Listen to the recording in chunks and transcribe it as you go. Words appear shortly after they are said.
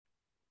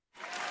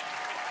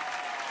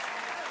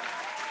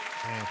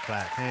Hand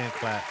clap, hand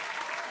clap.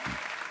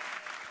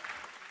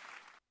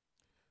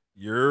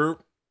 Yerp.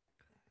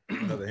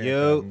 Another hand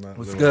Yo, clap.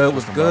 What's good?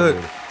 What's good?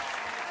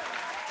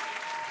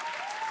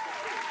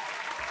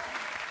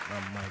 My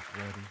mic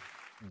ready.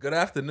 Good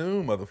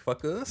afternoon,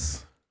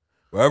 motherfuckers.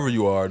 Wherever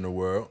you are in the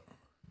world.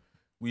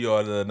 We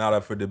are the Not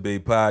Up for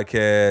Debate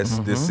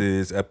podcast. This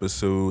is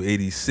episode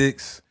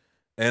 86.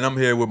 And I'm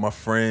here with my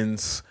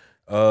friends,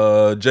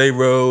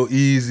 J-Ro,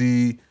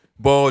 Eazy,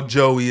 Ball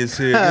Joey is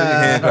here. Give me a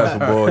hand clap for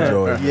Ball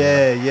Joey.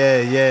 man.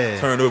 Yeah.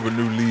 Turn over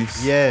new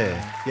leaves.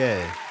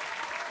 Yeah.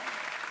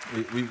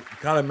 We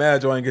kind of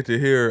mad y'all ain't get to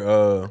hear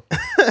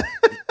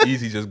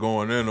Eazy just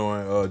going in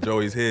on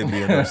Joey's head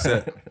being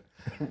upset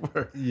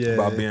Yeah.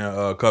 about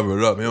being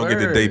covered up. He don't get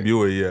to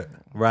debut it yet.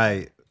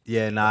 Right.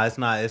 Yeah, nah, it's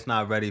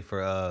not ready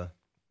for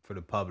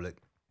the public.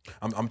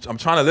 I'm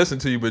trying to listen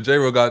to you, but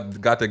J-Ro got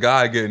the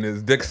guy getting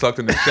his dick sucked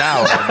in the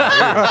shower.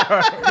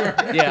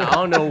 Yeah, I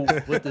don't know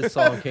what this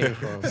song came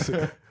from.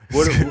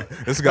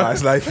 This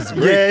guy's life is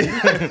great.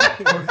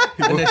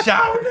 Yeah. In the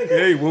shower, nigga.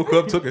 Yeah, he woke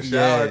up, took a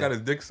shower, Yeah. got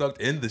his dick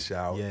sucked in the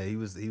shower. Yeah, he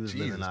was Jesus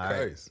living all right.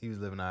 Christ. He was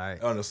living all right.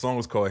 Oh, and the song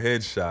was called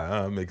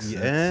Headshot. Makes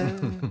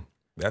sense. Yeah.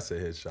 That's a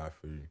headshot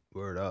for you.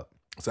 Word up.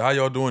 So how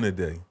y'all doing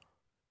today?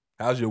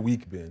 How's your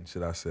week been,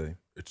 should I say?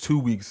 2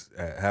 weeks.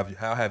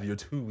 How have your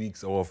 2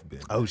 weeks off been?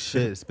 Oh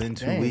shit, it's been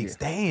 2 weeks.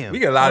 Damn. We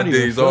get a lot of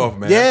days off,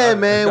 man. Yeah,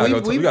 man.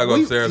 We gotta go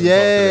upstairs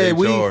and talk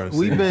to the HR and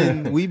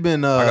see. we've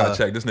been I gotta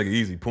check this nigga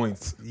Eazy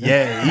points.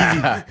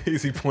 Yeah,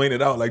 Eazy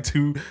pointed out like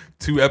two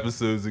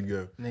episodes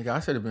ago. Nigga, I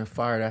should have been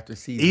fired after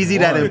season Easy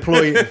one. that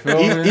employee.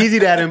 Easy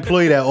that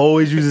employee that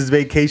always uses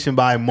vacation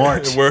by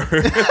March. Word.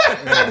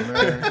 Yeah,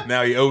 man.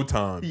 Now he owe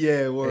time.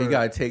 Yeah, word. You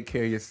gotta take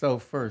care of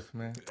yourself first,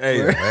 man. Hey,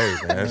 man,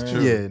 that's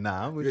true. Yeah,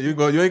 nah. I'm with you.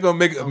 You ain't gonna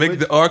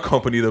make our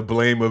company the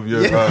blame of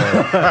your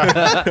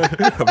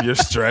of your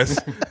stress.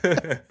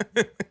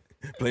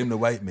 Blame the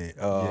white man.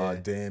 Oh,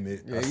 damn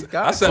it! Yeah, you I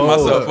gotta set call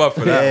myself up. up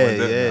for that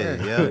one.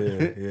 didn't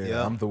I? Yeah.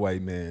 Yeah. I'm the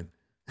white man.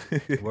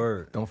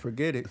 Word. Don't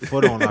forget it.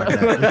 Foot on our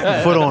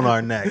neck. Foot on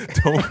our neck.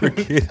 Don't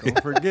forget it.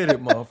 Don't forget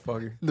it,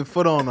 motherfucker. The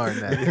foot on our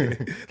neck.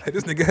 Like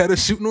this nigga had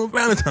us shooting on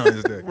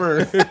Valentine's Day.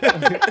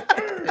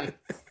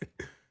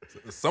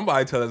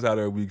 Somebody tell us how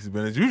their week's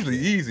been. It's usually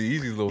Eazy.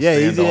 Easy's a little Yeah,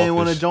 Easy ain't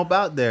want to standoffish. jump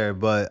out there,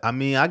 but I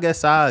mean, I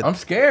guess I. I'm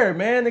scared,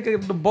 man.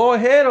 Nigga, the bald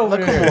head over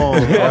Come there. on,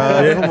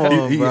 bro. Come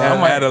on, He bro.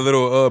 had a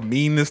little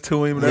meanness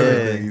to him and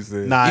everything. He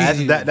said, Nah,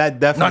 Easy. that Not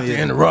definitely. to is-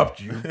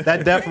 interrupt you.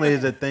 That definitely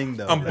is a thing,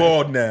 though. I'm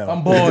bald now.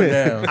 I'm bald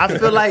now.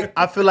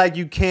 I feel like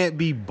you can't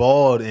be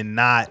bald and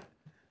not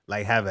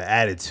like have an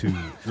attitude.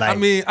 Like I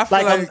mean, I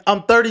feel like-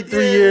 I'm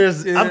 33 Yeah,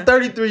 years. yeah. I'm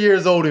 33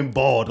 years old and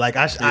bald. Like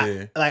I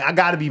Yeah.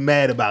 got to be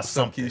mad about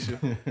something.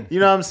 Keisha. You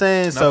know what I'm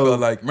saying? And I So felt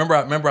like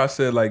remember I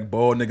said like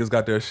bald niggas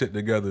got their shit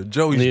together.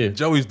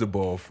 Joey's the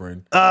bald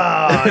friend.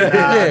 nah.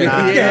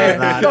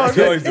 No,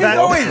 Joey's the he's bald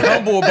always friend.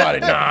 humble about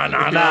it. Nah.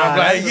 Nah,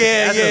 Like,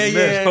 that's a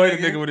myth. Joey the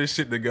nigga with his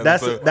shit together.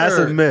 That's so that's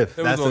a myth.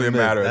 It was That's only a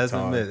myth. matter of That's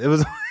time. a myth. It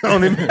was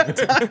only a matter of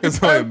time.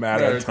 It's only a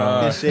matter of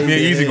time. This shit Me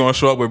and is- Eazy gonna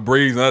show up with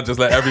braids and I'll just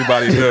let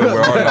everybody know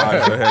where our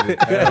lives are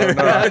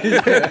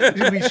headed.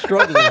 you be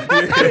struggling.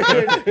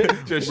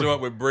 Just show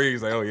up with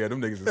braids like, oh yeah,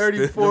 them niggas is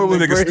 34 them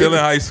with niggas still in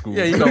braids. high school.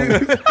 Yeah, you know.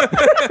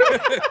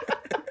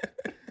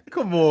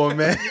 Come on,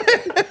 man.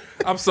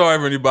 I'm sorry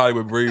for anybody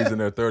with braids in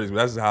their 30s, but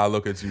that's just how I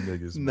look at you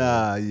niggas. man.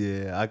 Nah,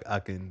 yeah, I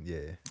can, yeah.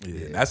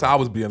 Yeah, that's how I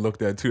was being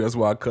looked at too. That's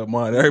why I cut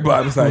mine.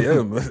 Everybody was like,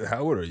 "Yo,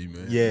 how old are you,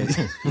 man?" Yeah.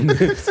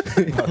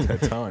 About that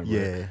time. Bro.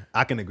 Yeah,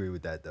 I can agree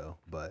with that though.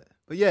 But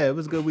yeah, it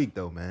was a good week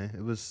though, man.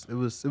 It was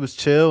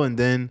chill, and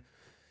then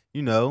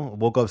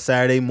woke up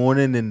Saturday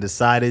morning and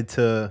decided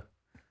to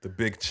The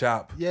big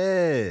chop.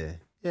 yeah.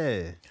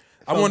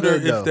 I Felt wonder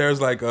good, if though. there's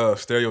like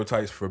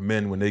stereotypes for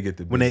men when they get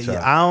the big when they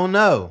chop. I don't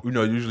know.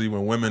 Usually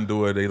when women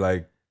do it, they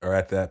like are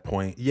at that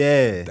point.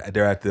 Yeah,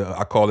 They're at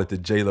I call it the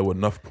J-Lo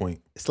enough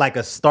point. it's like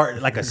a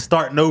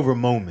starting over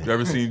moment. You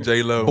ever seen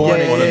J-Lo Yeah, on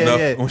yeah, enough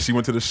yeah. when she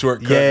went to the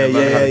shortcut Yeah, and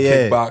learned how to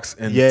yeah. kickbox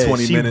in Yeah,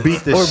 20 she minutes? beat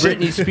the Or shit.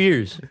 Britney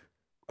Spears.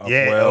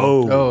 Yeah.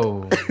 well,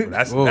 Oh.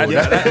 That's Whoa, now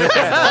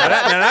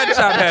that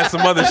chop had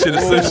some other shit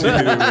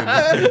associated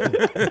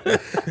with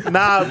it.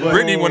 Nah, but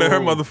Britney wanted her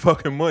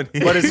motherfucking money.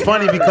 But it's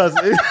funny because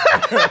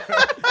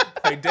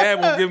like, Dad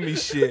won't give me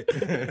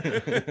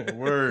shit.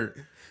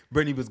 word.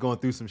 Brittany was going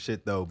through some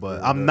shit though,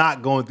 but I'm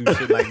not going through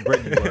shit like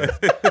Brittany was.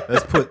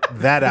 Let's put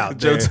that out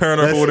Joe there.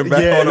 Turner Let's- holding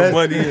back yeah, all the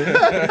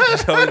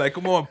let's- money. Joey like,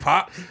 come on,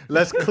 Pop.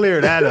 Let's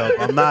clear that up.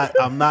 I'm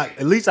not.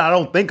 At least I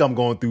don't think I'm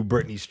going through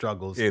Brittany's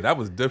struggles. Yeah, that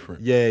was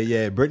different.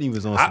 Yeah. Brittany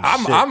was on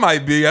some shit. I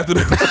might be after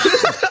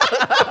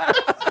the.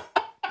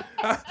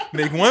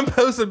 Make one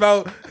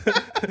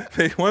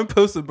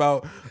post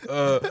about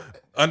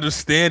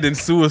understanding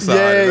suicide.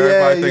 and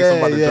everybody thinks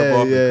somebody jump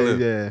off the cliff.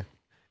 Yeah.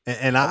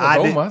 And I I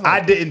was didn't. almost- I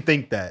didn't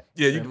think that.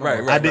 Yeah, you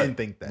right. I didn't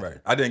think that. Right,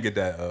 I didn't get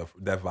that vibe.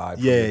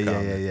 From Yeah, your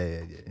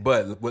comment. yeah.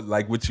 But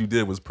what you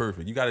did was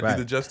perfect. You got to Right.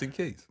 do the just in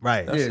case.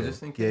 Right. That's Yeah, all.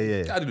 just in case.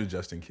 You got to do the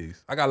just in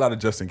case. I got a lot of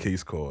just in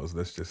case calls.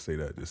 Let's just say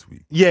that this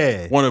week.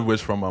 Yeah. One of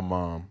which from my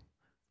mom.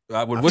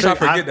 I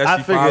forget that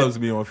she figured- follows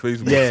me on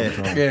Facebook. Yeah.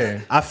 sometimes.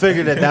 Yeah. I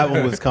figured that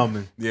one was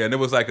coming. Yeah, and it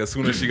was like as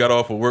soon as she got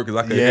off of work, cause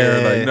I could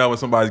hear her, like, you know when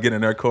somebody's getting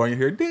in their car and you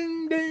hear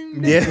ding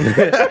ding. Yeah.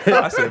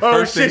 I said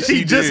first thing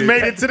she just did,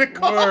 made it to the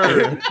car.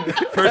 Word.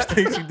 First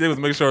thing she did was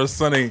make sure her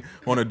son ain't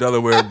on the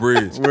Delaware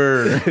Bridge.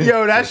 Word.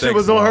 Yo, that shit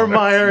was on her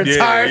mind her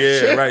entire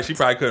shit. Right. She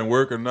probably couldn't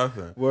work or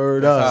nothing.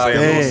 Word up. Saying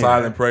little Damn.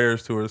 silent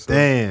prayers to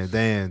herself.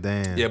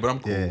 Damn. Yeah, but I'm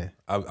cool. Yeah.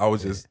 I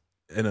was just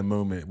in a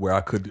moment where I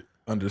could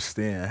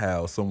understand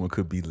how someone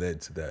could be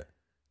led to that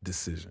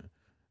decision.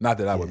 Not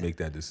that I would make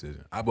that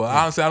decision. But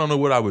honestly, I don't know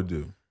what I would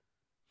do.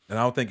 And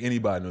I don't think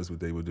anybody knows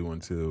what they would do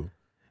until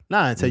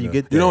you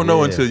get there. You don't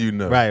know until you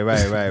know. Right.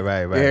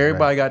 Yeah,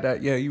 everybody got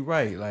that. Yeah, you're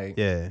right. Like,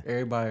 Yeah.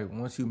 everybody,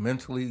 once you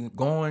mentally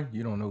going,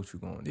 you don't know what you're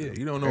going to do. Yeah,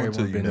 you don't know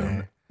until you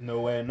know.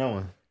 No way of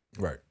knowing.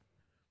 Right.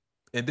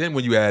 And then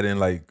when you add in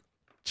like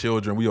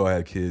children, we all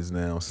have kids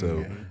now,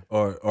 so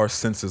our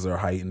senses are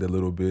heightened a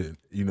little bit,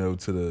 you know,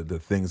 to the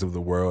things of the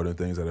world and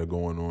things that are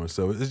going on.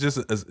 So it's just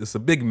it's a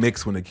big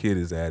mix when a kid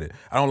is added.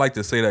 I don't like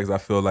to say that because I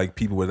feel like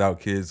people without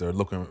kids are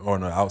looking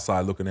on the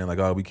outside looking in like,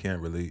 oh, we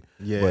can't relate.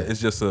 Yeah. But it's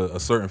just a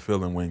certain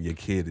feeling when your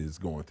kid is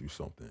going through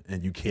something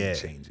and you can't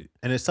change it.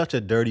 And it's such a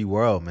dirty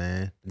world,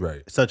 man.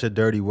 Right. It's such a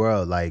dirty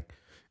world. Like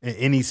in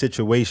any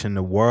situation,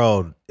 the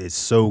world is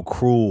so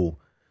cruel.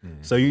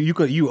 So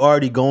you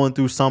already going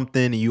through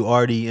something, and you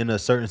already in a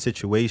certain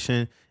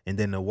situation, and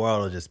then the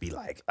world will just be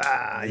like,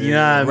 you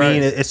know what I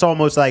mean? It's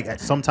almost like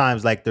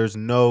sometimes like there's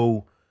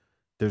no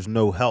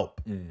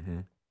help.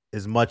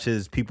 As much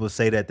as people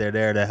say that they're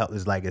there to help,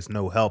 is like it's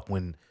no help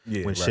when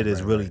shit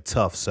is really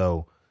tough.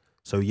 So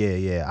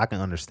yeah, I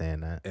can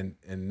understand that. And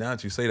now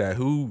that you say that,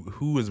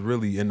 who is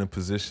really in a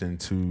position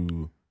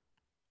to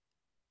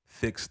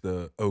fix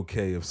the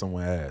okay if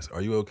someone asks,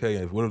 "Are you okay?"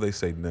 And what if they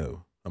say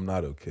no? I'm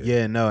not okay.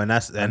 Yeah, no, and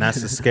that's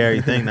the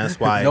scary thing. That's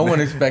why No one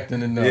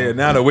expecting to know. Yeah,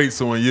 now the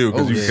weight's on you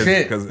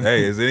shit. because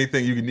hey, is there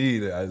anything you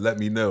need? Let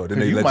me know. Then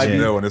they you let might you be-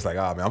 know, and it's like,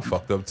 oh man, I'm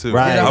fucked up too.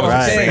 Right, I was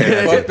just right.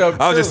 saying, Fucked up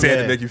I was just too. saying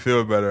Yeah. to make you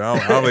feel better. I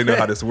don't really know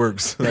how this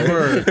works.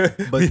 Word.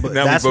 But Now we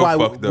that's both why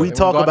fucked up. we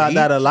talk gonna about eat.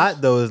 that a lot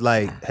though. Is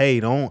like, hey,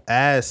 don't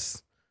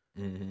ask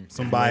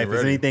somebody if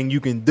there's anything you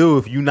can do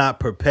if you're not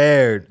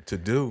prepared to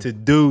do. to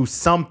do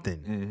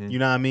something. You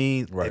know what I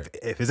mean? Right.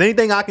 If there's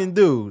anything I can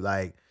do,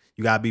 like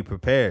you gotta be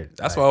prepared.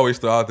 That's like, why I always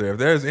throw out there. If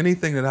there's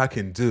anything that I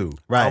can do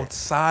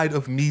outside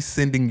of me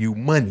sending you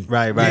money,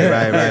 right.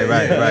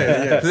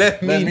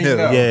 let me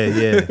know.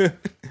 Yeah.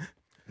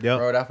 Yep.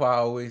 Bro, that's why I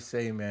always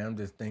say, man, I'm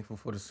just thankful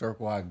for the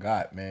circle I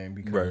got, man,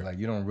 because like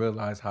you don't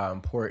realize how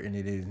important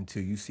it is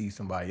until you see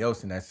somebody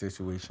else in that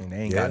situation. They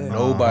ain't got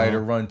nobody to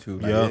run to,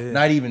 like,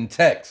 not even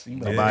text. You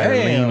know, Nobody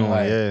to lean on.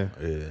 like,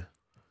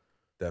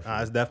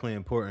 Yeah, It's definitely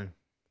important.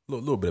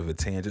 little bit of a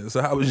tangent.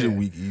 So how was your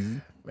week, Easy?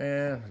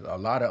 Man, a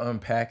lot of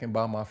unpacking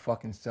by my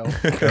fucking self.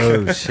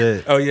 Oh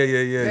shit. Oh yeah.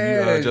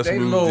 You just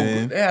moved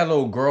in. They had a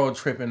little girl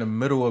trip in the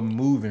middle of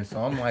moving,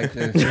 so I'm like,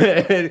 just,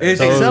 It's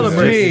a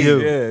celebration. You.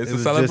 Yeah, it's It a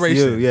was celebration.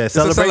 just you. Yeah, It's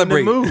a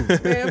celebrating the celebrate.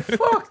 move. Man,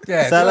 fuck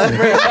that.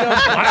 Celebrate.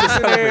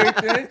 Celebrate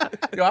everything.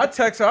 Yo, I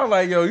text her. I'm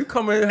like, yo, you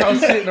come in the house,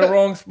 sit in the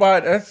wrong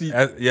spot. That's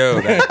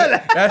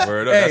That's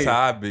word up. hey, That's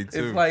how I be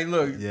too. It's like,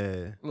 look,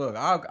 Yeah. look,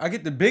 I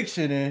get the big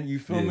shit in. You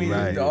feel me?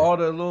 right. All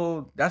the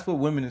little. That's what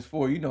women is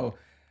for. You know,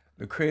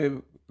 the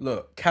crib.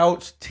 Look,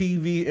 couch,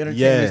 TV,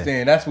 entertainment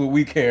stand. That's what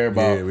we care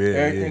about.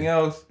 Everything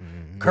else,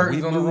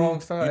 curtains on the wrong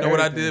side. You know what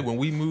I everything. did when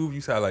we moved?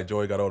 You said like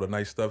Joey got all the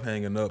nice stuff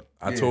hanging up.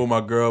 I told my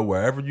girl,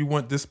 wherever you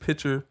want this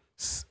picture,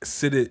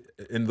 sit it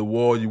in the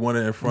wall you want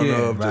it in front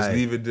of. Just right.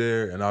 leave it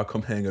there, and I'll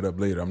come hang it up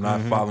later. I'm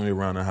not following you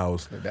around the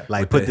house.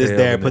 Like with put the this hell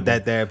there, and put the-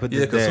 that there, put Yeah,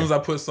 this because as soon as there.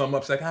 I put something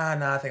up, it's like,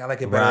 I think I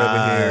like it better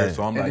over here.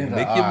 So I'm like, then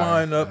make the your eye.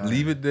 mind up,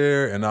 leave it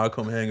there, and I'll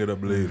come hang it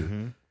up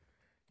later.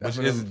 Which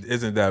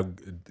isn't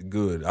that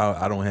good.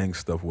 I don't hang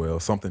stuff well.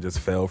 Something just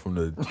fell from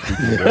the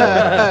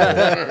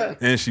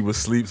and she was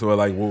asleep, so I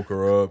like woke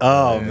her up.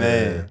 Oh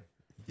man.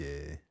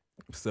 Yeah.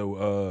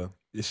 So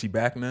is she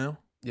back now?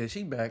 Yeah,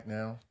 she back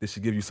now. Did she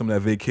give you some of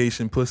that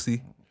vacation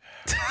pussy?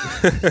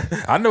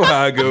 I know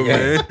how I go,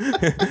 man.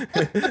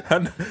 I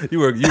know, you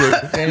were a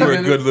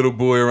good little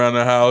boy around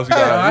the house. You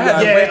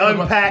got,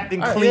 unpacked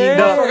and cleaned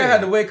Yeah, up. I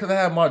had to wait because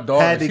I had my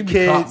daughter. Had the she be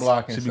kids. cop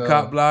blocking. she be so-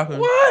 cop blocking.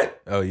 What?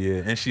 Oh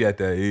yeah, and she at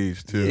that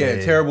age too.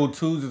 Yeah, terrible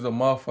twos is a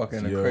motherfucker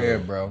in the Yo.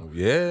 crib, bro.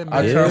 Yeah, man.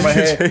 I turn my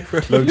head.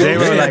 Look,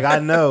 J-Ro, like I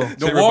know. The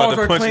J-Ro walls about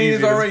to are punch clean. Eazy It's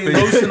in his already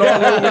face. lotion all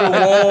over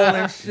the wall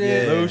and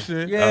shit. Yeah.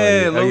 Lotion.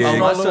 Yeah, lotion Oh,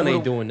 my all son over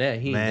ain't the- doing that.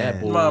 He ain't Man.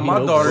 that boy. My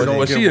He daughter knows don't Well,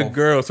 what- she give a a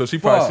girl, so she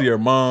probably fuck. see her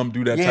mom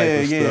do that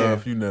type of Yeah,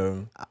 stuff, you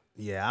know.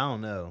 Yeah, I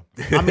don't know.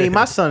 I mean,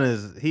 my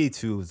son he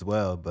too as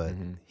well, but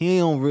he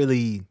don't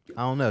really.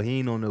 I don't know. He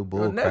ain't on no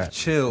bull Yo, Neff crap.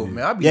 chill,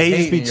 man. I be Yeah, he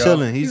just be hating, yo.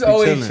 chilling. He He's just be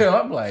always chilling. chill.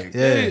 I'm like,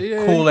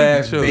 Yeah. cool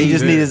ass chill. baby. He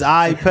just need his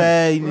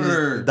iPad, he need his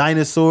Word.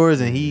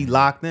 dinosaurs, and he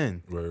locked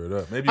in. Word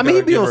up. Maybe I mean,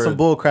 he be on some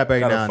bull crap every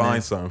Gotta now and find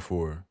then. something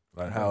for her.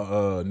 Like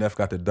how Neff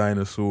got the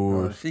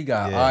dinosaurs. She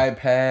got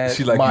iPad,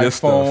 She like my your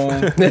phone,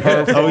 stuff.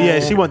 her phone. Oh yeah,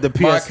 she want the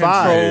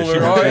PS5.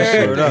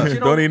 controller. She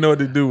don't even know what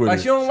to do with Like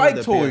it. she don't like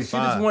the toys. She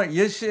PS5. just want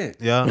your shit.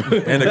 Yeah.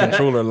 And the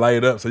controller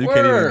light up, so you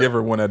can't even give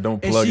her one that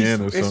don't And plug she's-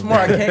 in or something. It's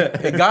smart.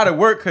 It gotta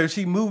work because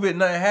she move it,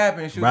 nothing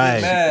happens. She'll Right.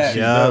 get mad.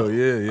 Yeah.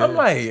 Yeah. I'm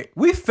like,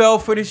 we fell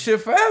for this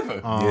shit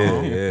forever.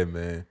 Yeah,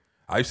 man.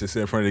 I used to sit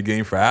in front of the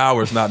game for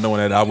hours not knowing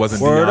that I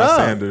wasn't Word Deion up.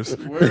 Sanders.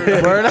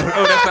 Word up.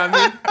 Oh, that's not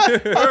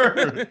me?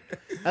 Word.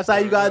 That's how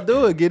you gotta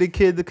do it. Get a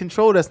kid the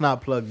control that's not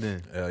plugged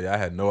in. Hell yeah, I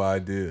had no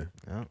idea.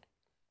 Yeah.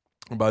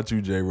 What about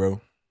you, J-Ro?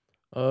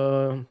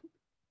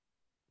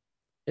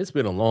 It's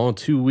been a long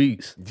 2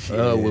 weeks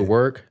with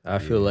work. I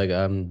feel like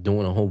I'm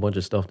doing a whole bunch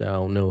of stuff that I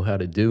don't know how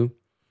to do.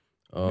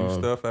 New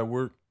stuff at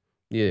work?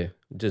 Yeah,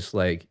 just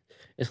like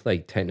it's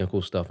like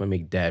technical stuff. I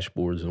make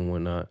dashboards and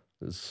whatnot.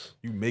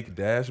 You make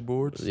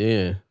dashboards?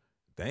 Yeah.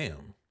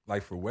 Damn.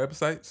 Like for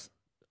websites?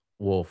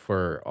 Well,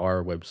 for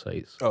our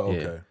websites. Oh,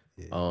 okay.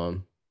 Yeah. I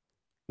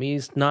mean,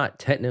 it's not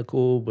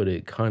technical, but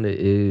it kind of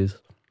is.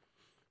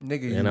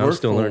 Nigga, And you I'm work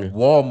still for learning.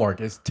 Walmart.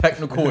 It's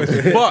technical as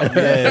fuck.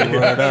 Yeah,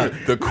 word up.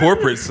 The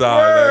corporate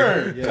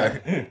side. Word.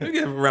 Like, we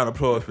give a round of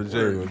applause for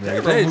J-Ro,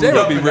 man.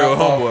 J-Ro be real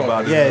humble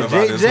about this, Yeah,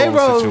 about this J-Ro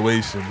whole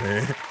situation,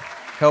 man.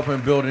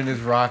 Helping building this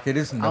rocket.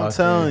 It's nothing. I'm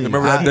telling you.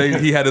 Remember that day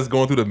he had us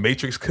going through the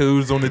matrix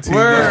codes on the TV?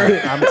 Word.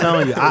 I'm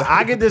telling you.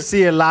 I get to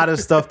see a lot of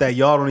stuff that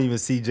y'all don't even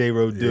see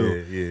J-Ro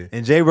do. Yeah.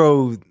 And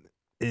J-Ro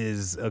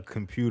is a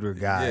computer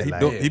guy.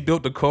 Yeah, he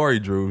built the car he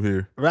drove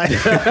here. Right?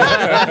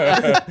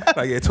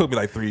 Like it took me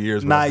like 3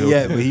 years. when I Not built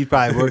yet, it. but he's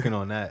probably working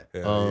on that.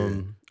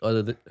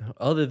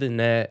 Other than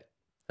that,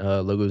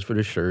 logos for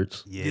the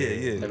shirts. Yeah.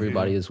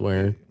 Everybody is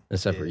wearing,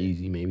 except for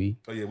Eazy, maybe.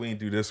 Oh yeah, we ain't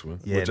do this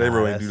one. Yeah, But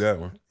J-Ro ain't that's- do that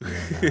one.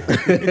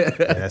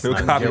 That's No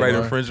not- copyright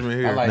J-Ro. infringement I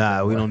here. like Nah,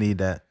 that we one. don't need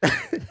that.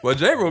 Well,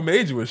 J-Ro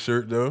made you a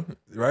shirt though,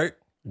 right?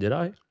 Did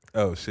I?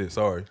 Oh shit,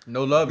 sorry.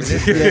 No love in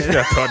this.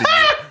 I thought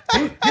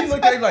He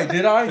looked at me like,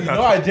 did I? You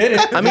know I did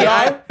it. I mean,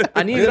 Did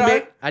I need Did to I?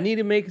 make I need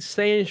to make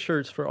saying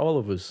shirts for all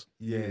of us.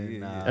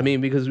 Nah. I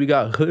mean, because we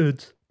got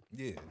hoods.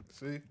 Yeah,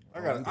 see, I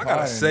we got a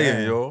potting saying,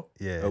 now. y'all.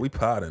 Yeah. Oh, we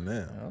potting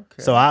now.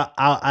 Okay. So I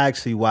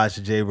actually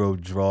watched J-Ro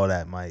draw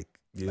that mic.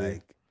 Yeah.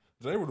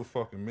 J-Ro the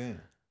fucking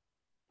man.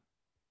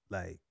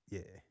 Yeah,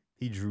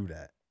 he drew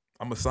that.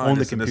 I'm gonna sign On the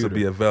this and this will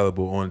be computer.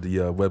 available on the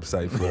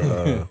website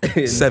for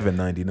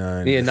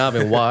 $7.99. Me and not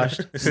been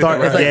washed.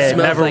 Start It's like, yeah,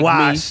 smells never like me.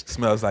 washed.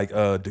 Smells like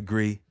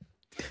Degree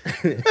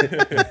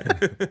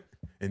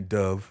and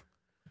Dove.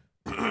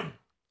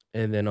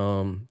 And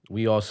then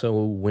we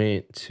also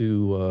went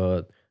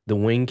to the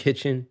Wing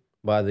Kitchen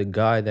by the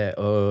guy that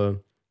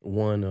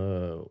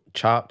won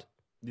Chopped.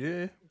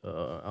 Yeah,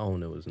 I don't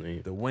know his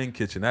name. the Wing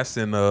Kitchen. That's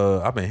in.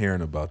 I've been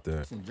hearing about that.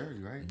 It's in Jersey,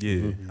 right?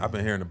 Yeah, I've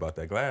been hearing about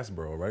that.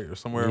 Glassboro, right, or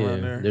somewhere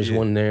around there. There's Yeah.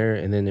 one there,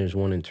 and then there's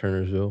one in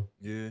Turnersville.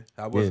 Yeah,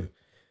 how was Yeah. it?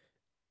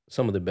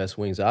 Some of the best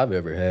wings I've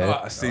ever had.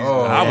 Oh, I see.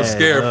 Oh, I was yeah,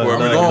 scared for a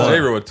minute. look.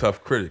 J-Ro a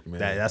tough critic, man.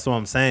 That's what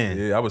I'm saying.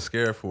 Yeah, I was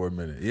scared for a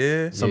minute.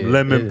 Yeah. Some Yeah,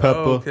 lemon yeah. pepper.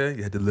 Oh, okay.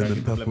 You had the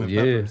lemon pepper.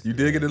 Yeah. You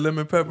did get the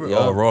lemon pepper? Yeah.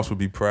 Oh, Ross would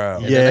be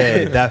proud.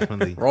 Yeah,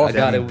 definitely. Ross I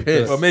got would it be with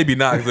pissed. Well, maybe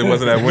not because it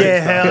wasn't at Wingstop. Yeah,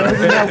 hell, it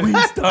wasn't at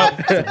Wingstop.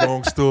 It's the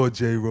wrong store,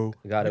 J-Ro.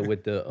 Got it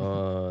with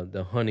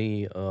the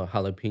honey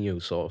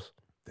jalapeno sauce.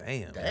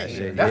 Damn. Dang,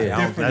 shit, that's I don't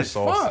different think as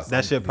sauce fuck. is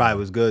That shit probably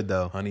was good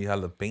though. honey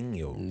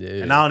jalapeno.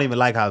 Yeah. And I don't even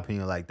like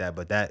jalapeno like that,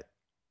 but that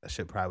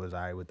shit probably was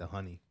alright with the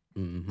honey.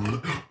 Mm-hmm.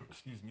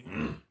 Excuse me.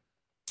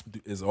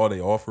 Is all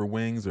they offer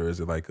wings or is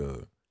it like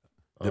a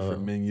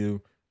different menu?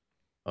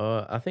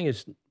 I think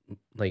it's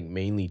like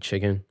mainly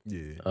chicken.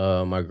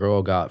 Yeah. My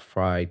girl got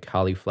fried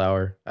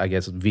cauliflower. I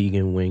guess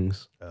vegan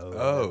wings.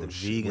 Oh, the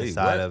shit. vegan Wait,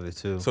 side what? of it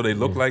too. So they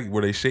look like,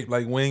 were they shaped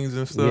like wings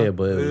and stuff? Yeah,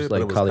 but it was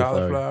like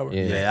cauliflower.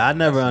 Yeah. Yeah, I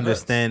never That's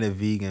understand the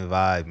vegan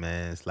vibe,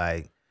 man. It's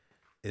like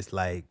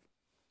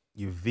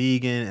you're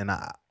vegan, and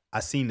I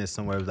seen this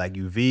somewhere. It was like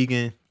you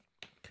vegan,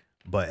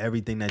 but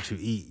everything that you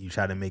eat, you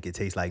try to make it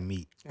taste like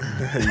meat.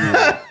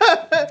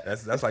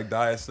 That's like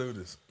diet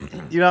sodas.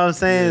 You know what I'm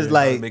saying? Yeah, It's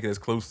like make it as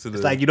close to the.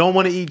 it's like you don't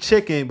want to eat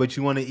chicken, but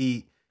you want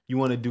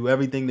to do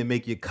everything to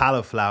make your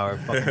cauliflower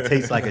fucking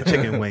taste like a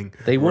chicken wing.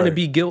 They want to Right.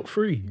 be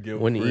guilt-free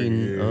when Guilt-free,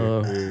 eating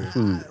yeah.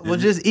 food. Well,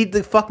 just eat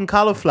the fucking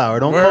cauliflower.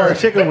 Don't call it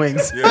chicken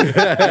wings. you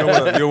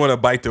don't want to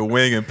bite the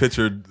wing and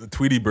picture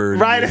Tweety Bird.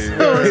 Right, Yeah. that's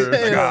what I'm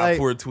saying, Like, like-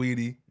 poor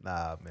Tweety.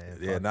 Nah, man.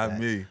 Yeah, fuck not that.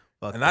 me.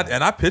 Fuck And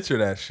that. I picture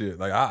that shit.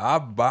 Like I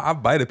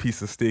bite a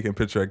piece of steak and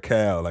picture a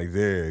cow. Like,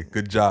 there,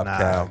 good job,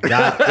 cow.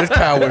 This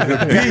cow was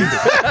a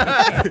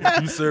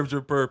beast. You served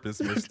your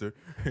purpose, Mister.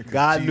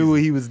 God knew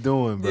what he was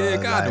doing, bro. Yeah,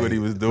 God knew what he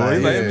was doing. like,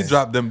 He's like, let me yeah.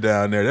 drop them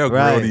down there. They'll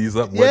Right. grill these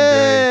up one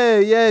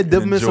day. Yeah,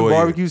 dip them in some enjoy it.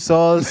 barbecue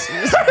sauce.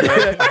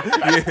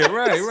 Yeah,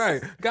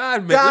 right.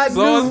 God, man, it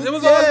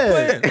was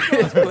all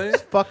his plan.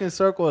 Fucking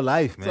circle of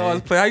life, man. It's all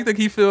his plan. How you think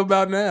he feel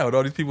about now with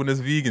all these people in this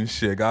vegan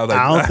shit? I was like,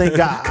 I don't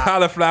think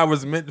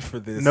cauliflower's meant for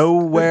this.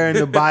 Nowhere in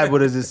the Bible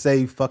does it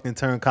say fucking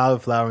turn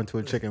cauliflower into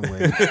a chicken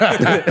wing.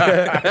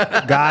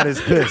 God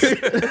is pissed.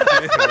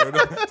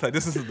 It's like,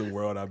 this is the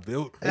world I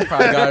built. They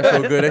probably got it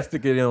so good they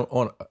stick it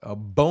on a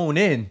bone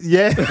in.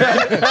 Yeah.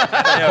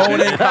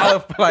 Bone in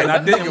cauliflower. And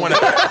I didn't want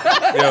to.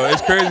 Yo,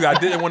 it's crazy. I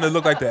didn't want to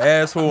look like the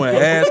asshole and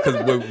ass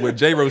because when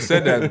J-Ro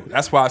said that,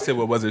 that's why I said,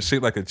 well, was it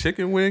shaped like a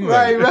chicken wing?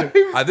 Like, Right.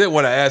 I didn't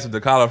want to ask if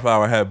the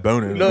cauliflower had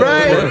bone in it.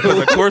 Right. Because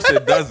of course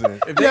it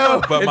doesn't. If they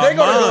gonna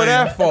go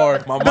that far,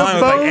 my mind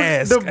was like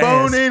ass. The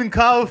bone-in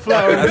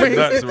cauliflower That's wing.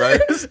 nuts,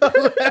 right?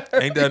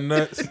 Ain't that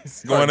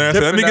nuts? Going there,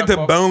 let me get the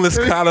boneless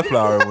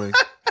cauliflower wing.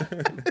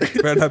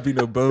 Better not be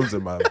no bones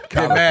in my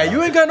cauliflower. man,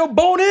 you ain't got no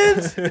bone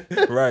ins.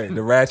 Right,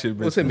 the ratchet.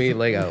 What's it mean?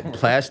 Like a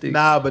plastic?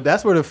 Nah, but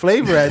that's where the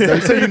flavor at though.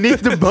 So you need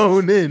the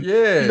bone in.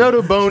 Yeah. You know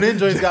the bone in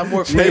joints got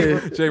more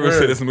flavor. J-Ro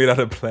said it's made out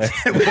of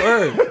plastic.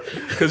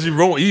 Because you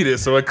won't eat it,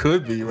 so it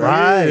could be, right?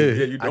 Right.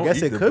 Yeah, you don't I guess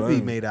eat it the could be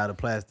bone. made out of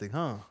plastic,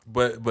 huh?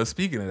 But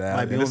speaking of that,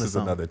 Might be and this onto is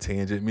something. another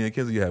tangent. Me and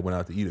Kenzie went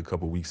out to eat a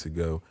couple weeks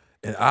ago,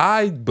 and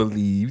I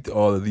believed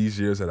all of these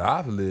years that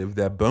I've lived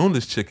that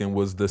boneless chicken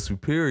was the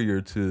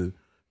superior to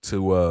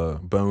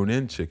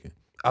bone-in chicken.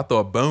 I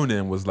thought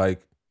bone-in was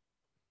like,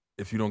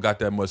 if you don't got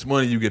that much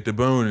money, you get the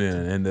bone-in,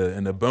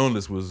 and the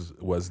boneless was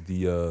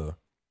the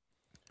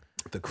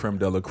creme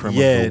de la creme of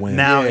the wing.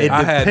 Now it I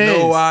depends. had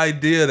no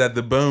idea that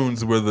the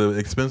bones were the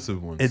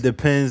expensive ones. It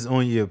depends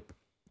on your.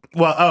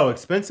 Well,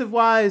 expensive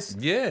wise.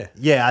 Yeah.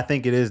 Yeah, I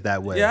think it is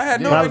that way. Yeah, I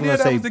had no But I was idea gonna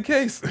that say- was the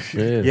case.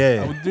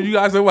 Yeah. Do you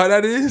guys know why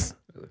that is?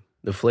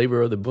 The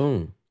flavor of the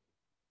bone.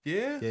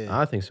 Yeah. Yeah.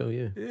 I think so,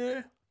 yeah.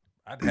 Yeah.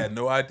 I had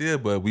no idea,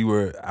 but we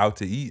were out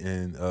to eat,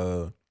 and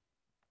the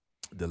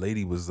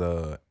lady was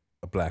a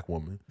black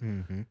woman.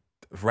 Mm-hmm.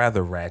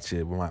 Rather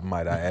ratchet,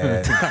 might I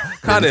add.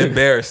 Kind of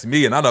embarrassed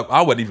me, and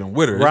I wasn't even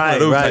with her. It's one of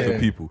those type of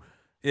people.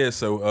 Yeah,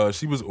 so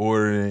she was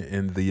ordering,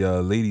 and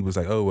the lady was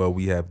like, "Oh, well,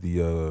 we have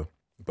the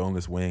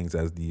boneless wings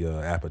as the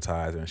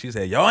appetizer," and she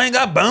said, "Y'all ain't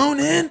got bone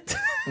in."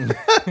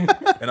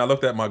 And I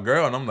looked at my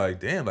girl, and I'm like,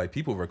 "Damn, like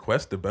people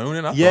request the bone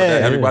in." I thought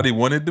that everybody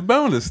wanted the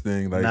boneless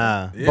thing. Like,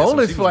 Nah. yeah,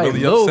 Boneless she for was like really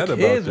little upset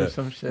kids about or that.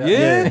 some shit.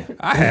 Yeah,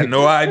 I had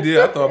no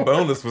idea. I thought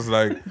boneless was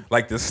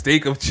like the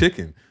steak of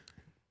chicken.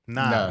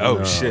 Nah.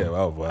 Oh shit!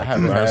 Oh, well, I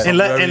haven't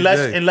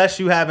had- Unless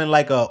you having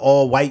like a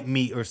all white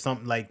meat or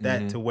something like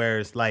that, to where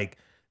it's like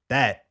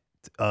that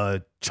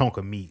chunk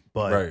of meat.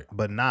 But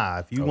nah,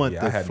 if you want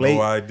I the had flavor,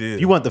 no idea.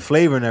 you want the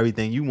flavor and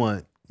everything, you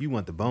want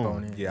the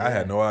bone. Yeah, I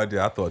had no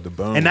idea. I thought the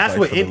bone. And that's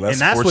was what like for the less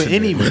that's what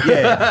any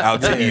fortunate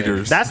out to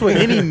eaters. That's what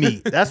any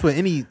meat. That's what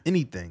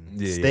anything.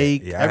 Yeah,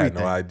 Steak. yeah, I had everything.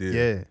 no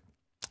idea. Yeah.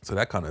 So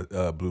that kind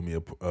of blew me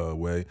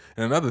away.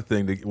 And another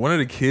thing, one of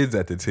the kids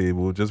at the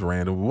table, just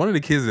random, one of the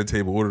kids at the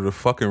table ordered a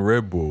fucking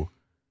Red Bull.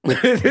 What?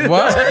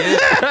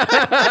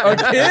 A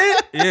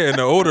kid? Yeah, and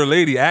the older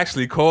lady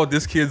actually called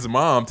this kid's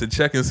mom to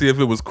check and see if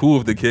it was cool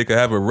if the kid could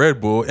have a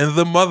Red Bull, and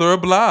the mother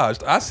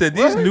obliged. I said,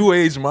 these new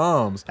age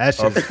moms That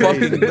are shit's fucking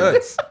crazy.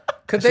 nuts.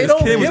 Because they This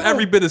don't kid was give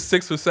every them- bit of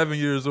 6 or 7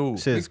 years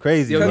old. Shit's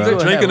crazy, Yo, bro. you gonna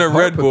Drinking a have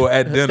Red heart Bull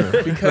at dinner.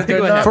 because They're they're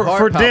gonna have not. For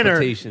heart dinner.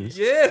 palpitations.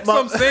 Yeah, that's what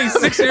I'm saying.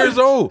 6 years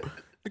old.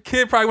 The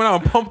kid probably went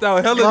out and pumped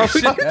out hella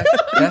shit. You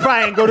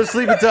probably ain't go to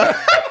sleep until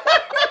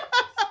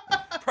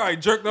Probably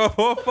jerked off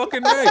all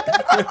fucking night.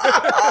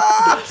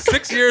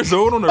 6 years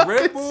old on a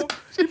Red Bull.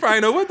 She probably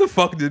know what the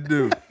fuck to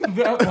do.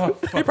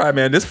 He probably,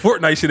 man, this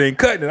Fortnite shit ain't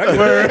cutting it.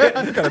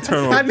 I gotta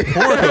turn on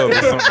Pornhub or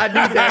something. I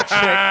need that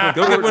check.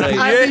 Go get one.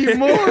 I need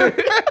more.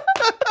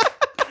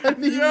 I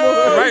need more.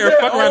 Right, or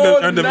fuck around all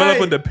and develop a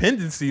night.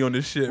 dependency on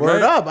this shit.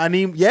 Word right? up. I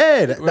mean,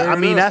 yeah. Word I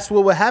mean, up. that's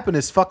what would happen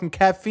is fucking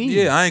caffeine.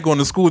 Yeah, I ain't going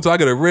to school till I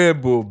get a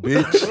Red Bull,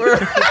 bitch.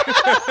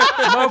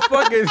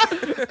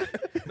 Motherfuckers.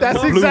 That's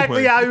Blue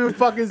exactly one. how you would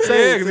fucking Yeah,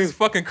 say because it. he's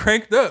fucking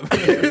cranked up.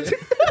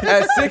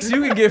 At 6,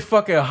 you can get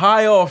fucking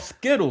high off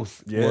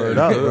Skittles. Word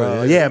up,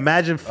 bro. Yeah,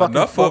 imagine fucking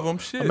Enough of 'em,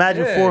 shit.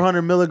 Imagine Yeah.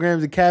 400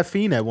 milligrams of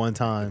caffeine at one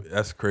time.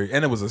 That's crazy.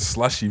 And it was a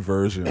slushy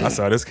version. I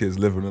saw this kid's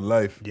living a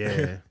life.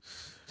 Yeah.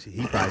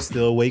 He probably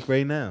still awake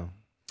right now.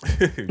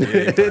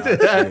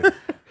 Yeah,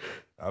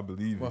 I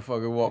believe it.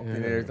 Motherfucker walked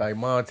in there, it's like,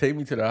 Mom, take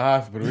me to the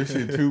hospital. This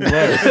shit too much.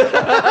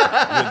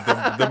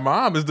 The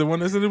mom is the one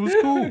that said it was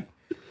cool.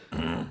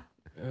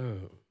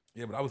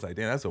 Yeah, but I was like,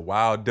 damn, that's a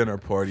wild dinner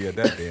party at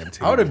that damn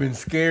table. I would have been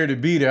scared to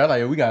be there. I'm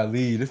like, we gotta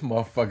leave. This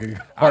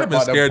motherfucker. I would have been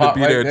about scared to pop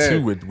be right there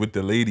too with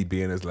the lady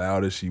being as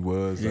loud as she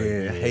was. Like,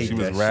 Yeah, I hate she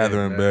was that rather shit,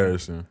 man.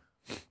 embarrassing.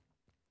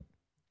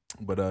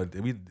 But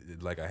we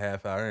like a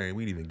half hour and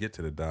we didn't even get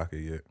to the docket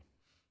yet.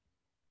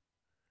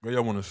 Where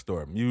y'all want to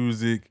start?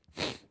 Music.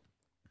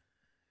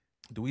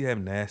 Do we have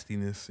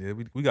nastiness? Yeah,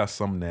 we got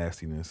some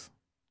nastiness.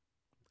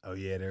 Oh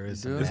yeah, there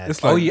is Yeah. some.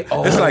 It's like,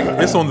 Oh. it's like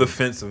it's on the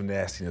fence of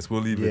nastiness.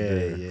 We'll leave it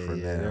there for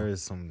yeah. now. There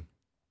is some.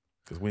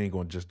 Because we ain't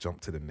gonna just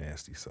jump to the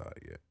nasty side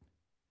yet.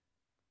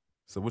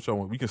 So what y'all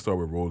want? We can start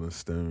with Rolling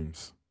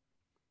Stones.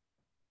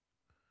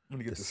 Let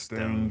me get the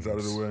Stones out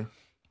of the way.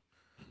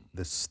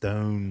 the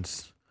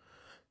Stones.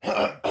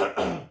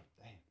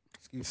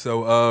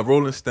 So,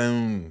 Rolling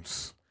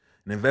Stones.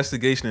 An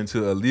investigation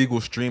into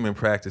illegal streaming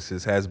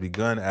practices has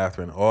begun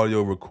after an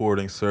audio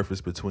recording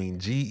surfaced between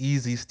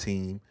G-Eazy's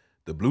team,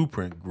 the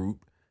Blueprint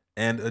Group,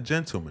 and a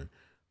gentleman.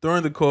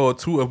 During the call,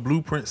 two of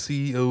Blueprint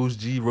CEOs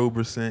G.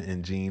 Roberson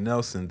and Gene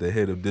Nelson, the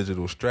head of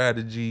digital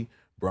strategy,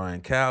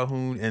 Brian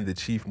Calhoun, and the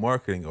chief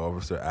marketing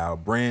officer, Al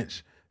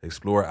Branch,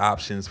 explore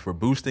options for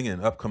boosting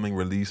an upcoming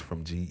release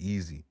from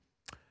G-Eazy.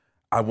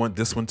 I want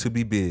this one to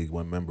be big,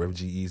 one member of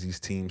G-Eazy's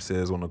team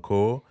says on the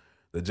call.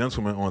 The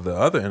gentleman on the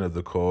other end of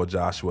the call,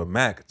 Joshua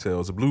Mack,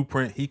 tells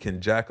Blueprint he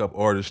can jack up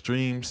artist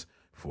streams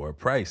for a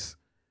price.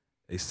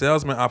 A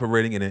salesman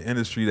operating in an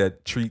industry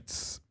that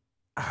treats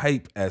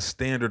hype as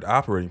standard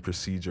operating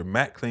procedure,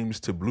 Mack claims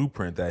to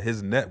Blueprint that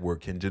his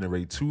network can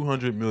generate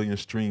 200 million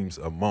streams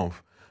a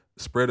month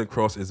spread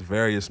across its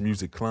various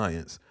music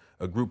clients,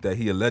 a group that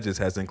he alleges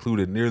has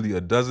included nearly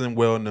a dozen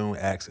well-known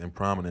acts and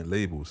prominent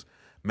labels.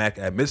 Mack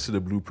admits to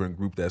the Blueprint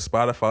Group that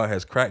Spotify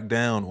has cracked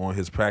down on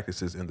his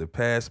practices in the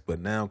past, but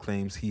now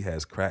claims he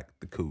has cracked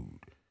the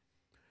code.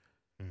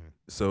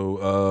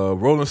 So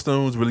Rolling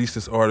Stones released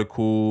this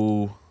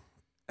article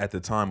at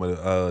the time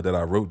of, that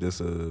I wrote this.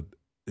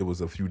 It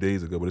was a few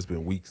days ago, but it's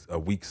been a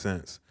week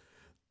since.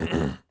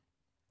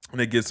 And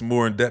it gets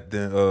more in depth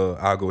than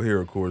I'll go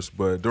here, of course.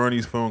 But during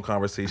these phone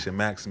conversations,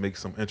 Max makes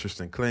some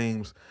interesting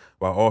claims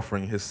while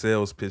offering his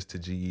sales pitch to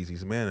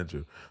G-Eazy's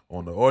manager.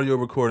 On the audio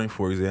recording,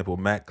 for example,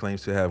 Mac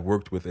claims to have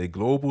worked with a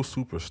global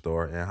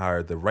superstar and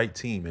hired the right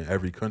team in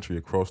every country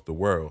across the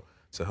world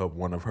to help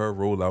one of her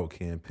rollout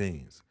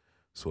campaigns.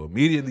 So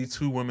immediately,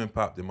 two women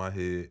popped in my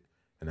head,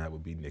 and that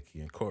would be Nicki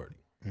and Cardi.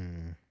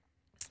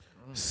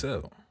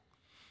 So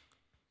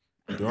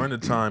during the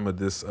time of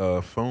this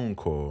phone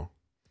call,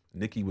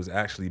 Nicki was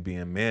actually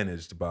being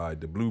managed by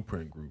the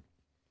Blueprint Group.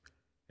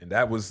 And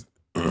that was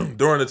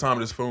during the time of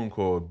this phone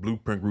call,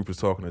 Blueprint Group was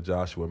talking to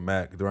Joshua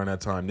Mack. During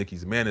that time,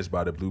 Nicki's managed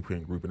by the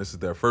Blueprint Group. And this is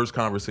their first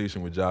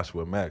conversation with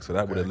Joshua Mack. So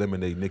that would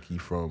eliminate Nicki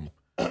from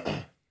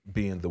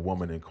being the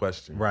woman in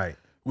question. Right.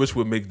 Which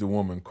would make the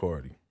woman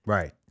Cardi.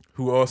 Right.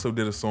 Who also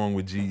did a song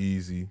with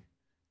G-Eazy.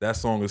 That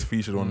song is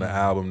featured on the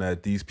album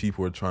that these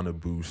people are trying to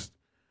boost.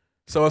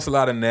 So it's a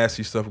lot of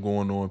nasty stuff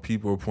going on.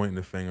 People are pointing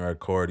the finger at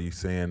Cardi,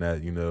 saying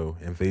that, you know,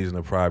 invasion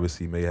of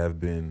privacy may have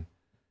been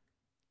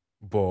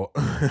bought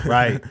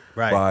right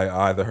by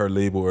either her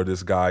label or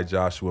this guy,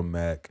 Joshua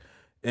Mack.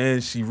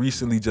 And she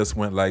recently just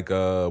went like,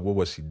 what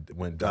was she?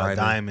 Went Diamond.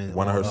 Diamond.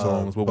 One of her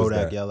songs. What was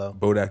that? Bodak Yellow.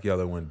 Bodak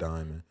Yellow went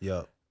Diamond.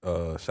 Yep.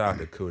 Shout out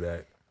to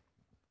Kodak.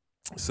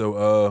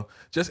 So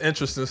just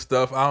interesting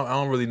stuff. I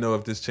don't really know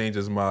if this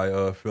changes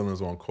my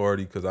feelings on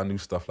Cardi, because I knew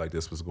stuff like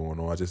this was going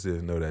on. I just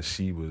didn't know that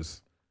she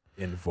was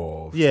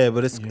involved. Yeah,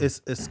 but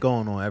it's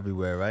going on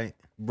everywhere, right?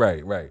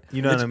 Right.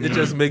 You know what I mean? It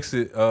just makes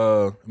it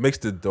makes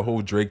the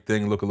whole Drake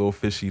thing look a little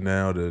fishy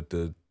now.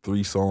 The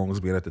 3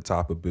 songs being at the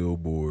top of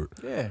Billboard.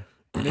 Yeah,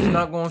 it's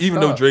not going to even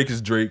though Drake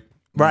is Drake,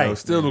 right? It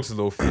still looks a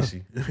little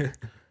fishy.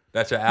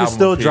 That's your album. You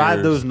still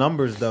drive those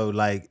numbers though.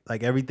 Like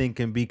everything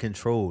can be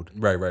controlled.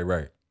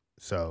 Right.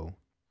 So,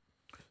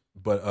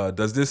 but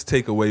does this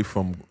take away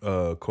from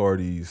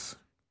Cardi's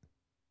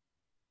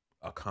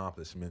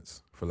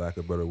accomplishments, for lack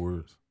of better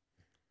words?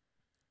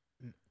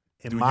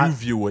 Do you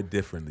view it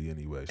differently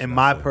anyway? In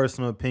my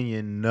personal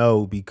opinion,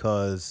 no,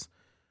 because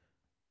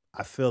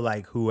I feel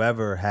like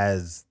whoever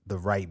has the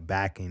right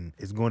backing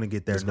is going to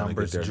get their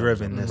numbers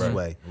driven this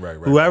way. Right.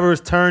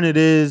 Whoever's turn it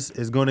is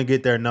going to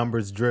get their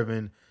numbers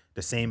driven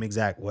the same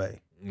exact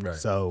way. Right.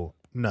 So,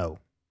 no.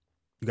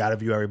 You got to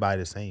view everybody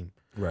the same.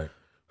 Right.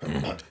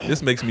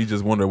 This makes me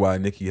just wonder why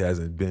Nicki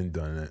hasn't been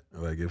done it.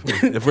 Like if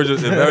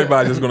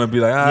everybody's just gonna be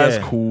like,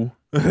 that's cool.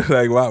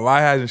 Like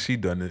why hasn't she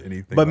done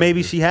anything? But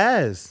maybe she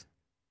has.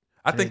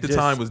 I think the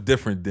time was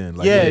different then.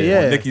 Like,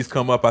 yeah. When Nicki's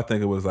come up, I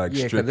think it was like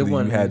strictly you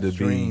had to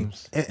be.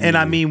 And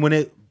I mean,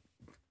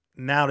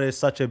 now there's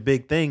such a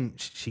big thing,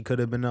 she could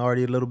have been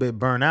already a little bit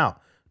burnt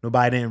out.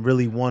 Nobody didn't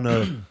really want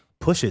to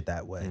push it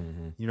that way.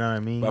 Mm-hmm. You know what I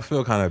mean? But I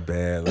feel kind of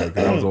bad. Like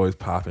I was always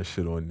popping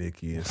shit on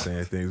Nicki and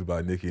saying things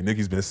about Nicki. And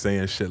Nicki's been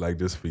saying shit like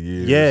this for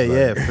years.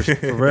 Yeah,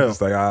 for real.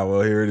 It's like,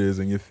 well, here it is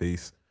in your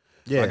face.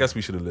 Yeah. So I guess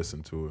we should have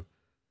listened to her.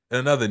 And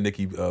another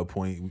Nicki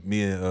point,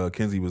 me and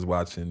Kenzie was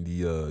watching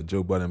the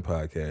Joe Budden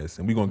podcast,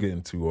 and we're going to get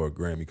into our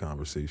Grammy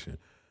conversation.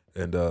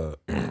 And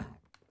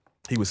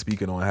he was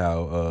speaking on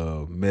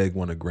how Meg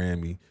won a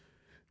Grammy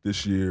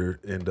this year,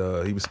 and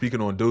he was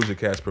speaking on Doja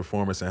Cat's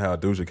performance and how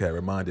Doja Cat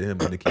reminded him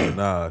of Nicki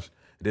Minaj.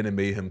 And then it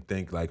made him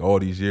think, like, all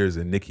these years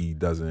and Nicki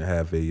doesn't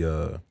have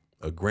a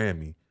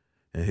Grammy.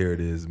 And here it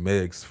is,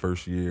 Meg's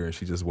first year, and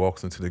she just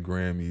walks into the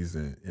Grammys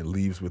and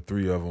leaves with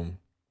 3 of them.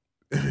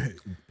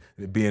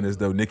 Being as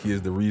though Nicki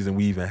is the reason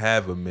we even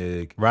have a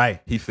Meg.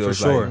 Right. He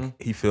feels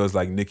he feels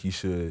like Nicki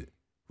should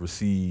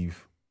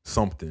receive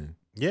something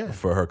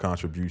for her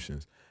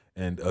contributions.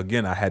 And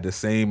again, I had the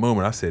same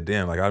moment. I said,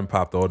 damn, like I done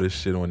popped all this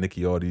shit on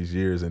Nicki all these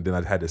years, and then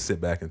I had to sit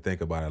back and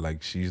think about it.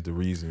 Like she's the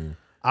reason.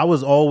 I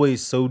was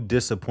always so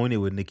disappointed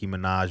with Nicki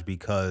Minaj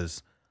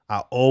because I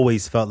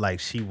always felt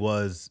like she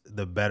was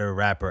the better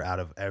rapper out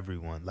of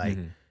everyone. Like,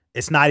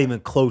 it's not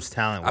even close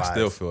talent wise. I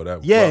still feel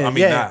that. Yeah, well, I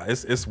mean, yeah.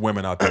 it's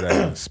women out there that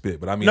can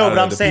spit, but I mean, No, out but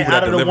of I'm the saying people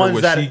out of the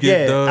ones that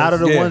out of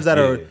the ones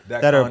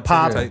that are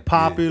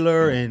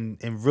popular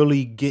and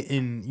really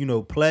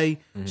getting play,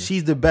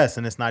 she's the best,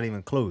 and it's not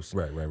even close.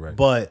 Right.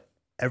 But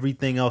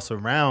everything else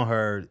around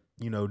her,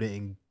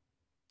 didn't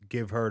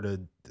give her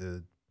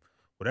the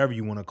whatever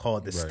you want to call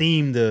it, the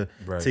steam to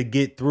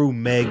get through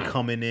Meg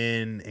coming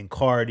in and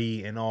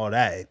Cardi and all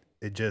that.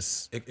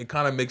 It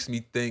kind of makes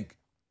me think,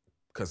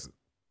 because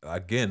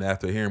again,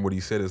 after hearing what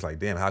he said, it's like,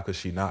 damn, how could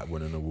she not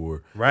win an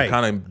award? Right. It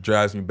kind of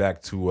drives me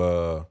back to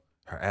her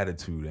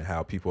attitude and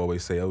how people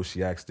always say, oh,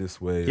 she acts this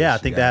way. Yeah, I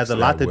think that has a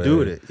lot to do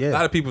with it. Yeah. A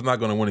lot of people's not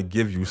going to want to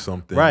give you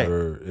something,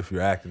 or if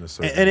you're acting a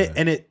certain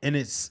way. And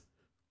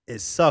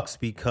it sucks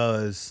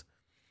because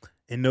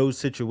in those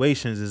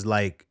situations, it's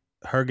like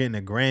her getting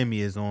a Grammy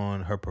is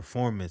on her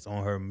performance,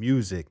 on her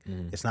music.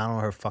 It's not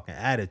on her fucking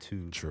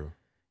attitude. True.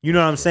 You know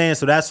what I'm saying?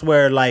 So that's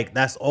where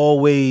that's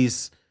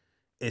always,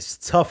 it's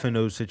tough in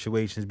those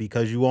situations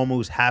because you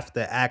almost have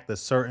to act a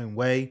certain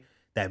way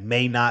that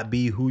may not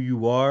be who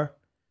you are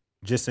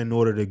just in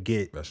order to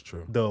get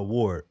the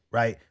award,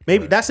 right?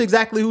 Maybe that's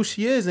exactly who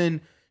she is, and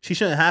she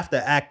shouldn't have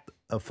to act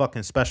a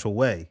fucking special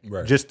way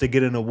just to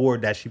get an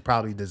award that she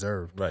probably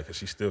deserved. Right, because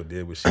she still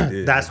did what she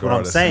did. That's what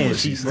I'm saying.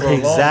 She for a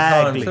long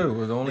time too. It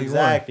was only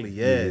exactly. one.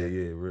 Yeah.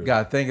 You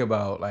gotta think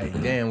about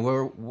damn,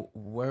 where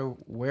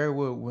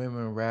would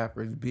women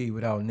rappers be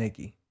without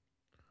Nicki?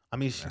 I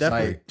mean,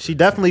 she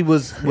definitely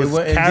was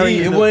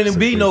carrying. It wouldn't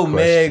be no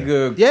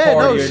mega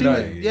Cardi or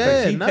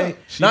nothing.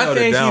 Not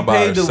saying she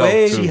paid the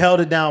way. She held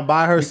it down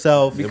by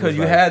herself because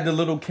you had the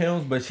little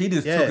Kims, but she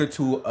just took it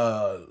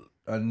to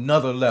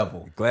another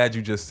level. Glad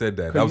you just said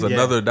that.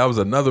 That was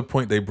another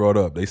point they brought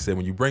up. They said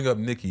when you bring up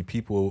Nicki,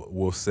 people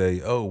will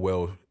say, "Oh,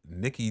 well,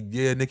 Nicki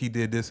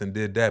did this and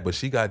did that, but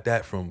she got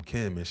that from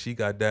Kim and she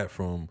got that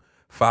from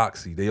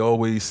Foxy." They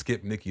always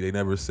skip Nicki. They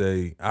never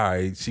say, "All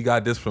right, she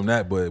got this from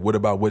that, but what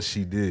about what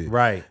she did?"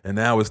 Right. And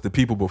now it's the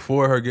people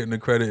before her getting the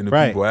credit and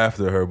the people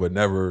after her, but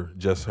never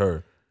just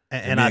her.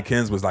 And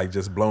Ken's was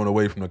just blown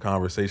away from the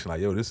conversation. Like,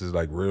 yo, this is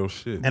real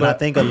shit. And I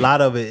think a lot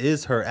of it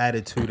is her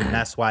attitude, and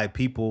that's why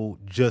people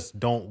just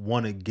don't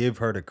want to give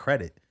her the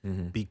credit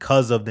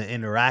because of the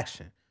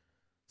interaction.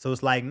 So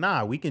it's like,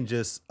 nah, we can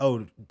just,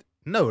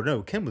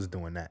 no, Kim was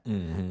doing that.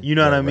 You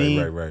know what I mean?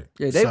 Right.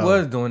 Yeah, they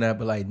was doing that,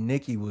 but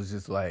Nicki was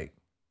just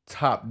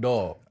top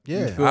dog.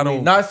 Yeah.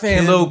 Not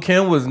saying Lil'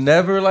 Kim was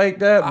never like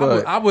that,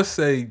 but I would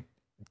say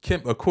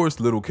Kim, of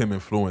course, Little Kim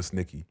influenced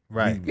Nicki.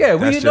 Right.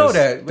 We know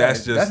that.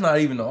 That's not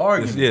even the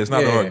argument. It's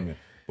not the argument.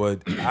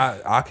 But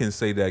I can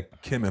say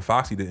that Kim and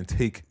Foxy didn't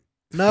take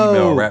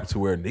female rap to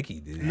where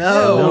Nicki did.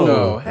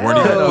 No. Weren't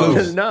even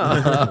close.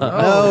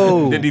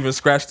 No. Didn't even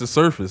scratch the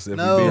surface, if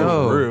we're being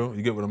for real.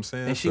 You get what I'm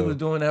saying? And she was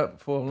doing that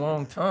for a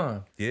long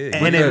time.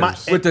 Yeah.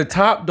 With the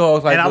top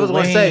dogs, and I was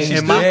going to say,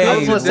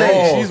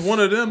 she's one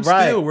of them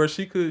still where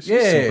she's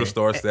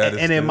superstar status.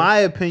 And in my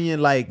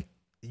opinion,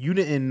 you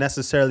didn't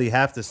necessarily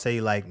have to say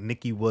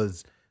Nicki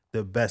was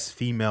the best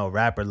female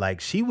rapper.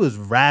 She was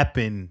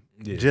rapping,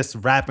 just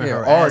rapping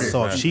her ass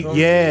off. She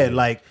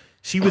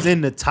was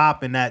in the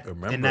top in that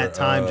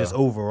time, just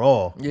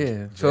overall.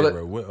 Yeah.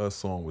 So what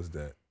song was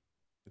that?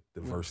 The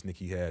verse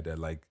Nicki had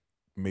that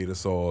made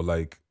us all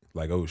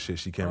oh shit,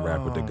 she can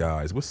rap with the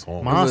guys. What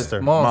song?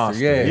 Monster.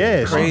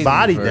 Yeah. She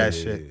bodied that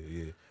shit.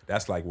 Yeah.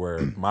 That's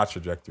where my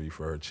trajectory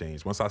for her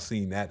changed. Once I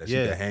seen that she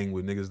could hang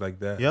with niggas like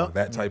that,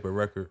 that type of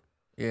record.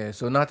 Yeah,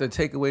 so not to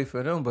take away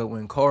from them, but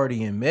when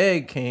Cardi and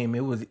Meg came,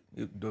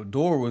 the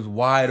door was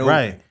wide open.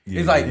 Right.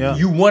 It's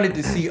you wanted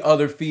to see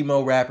other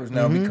female rappers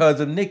now because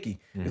of Nicki.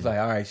 It's all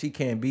right, she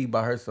can't be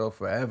by herself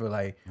forever.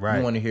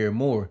 You want to hear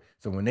more.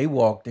 So when they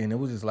walked in, it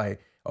was just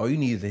all you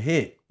need is a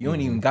hit. You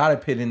don't even gotta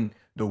put in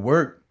the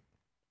work.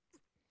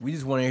 We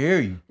just want to hear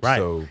you. Right.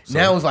 So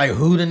now it's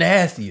who the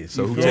nastiest?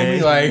 So who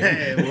takes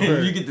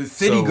you get the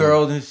city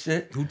girls and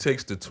shit. Who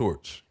takes the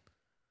torch?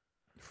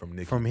 From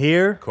Nicki. From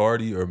here,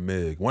 Cardi or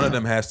Meg, one of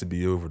them has to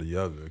be over the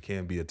other. It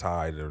can't be a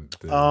tie.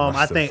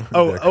 I think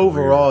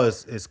overall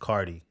is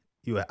Cardi.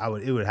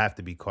 It would have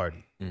to be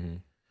Cardi.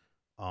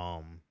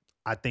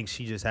 I think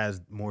she just has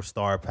more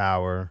star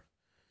power.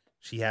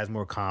 She has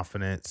more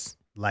confidence.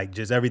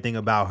 Just everything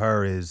about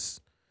her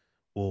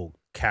will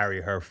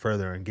carry her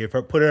further and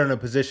put her in a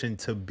position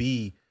to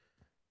be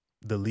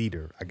the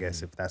leader. I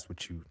guess if that's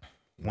what you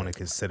want to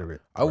consider it.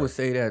 I would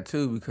say that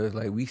too because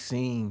we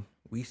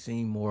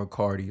seen more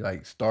Cardi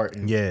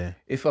starting. Yeah.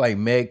 It feel like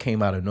Meg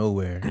came out of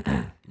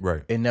nowhere.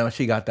 Right. And now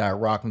she got that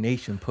Rock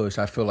Nation push.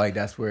 I feel like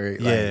that's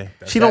where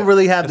she don't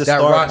really have the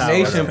star Rock power.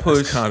 Nation push.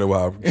 That's kind of why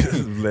I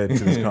led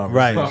to this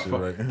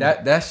conversation.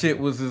 Right. That shit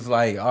was just all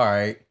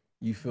right.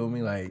 You feel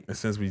me? Like, and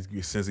since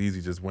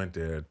Eazy just went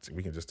there,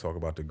 we can just talk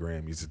about the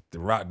Grammys.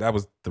 That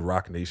was the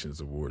Rock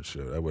Nation's award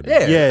show. That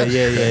wasn't Yeah.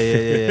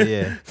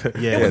 Their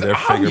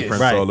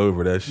fingerprints all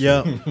over that shit.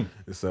 Yeah.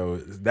 So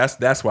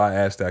that's why I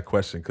asked that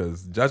question,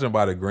 because judging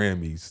by the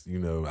Grammys, you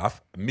know,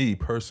 me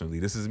personally,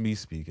 this is me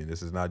speaking.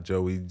 This is not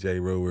Joey,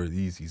 J-Ro, or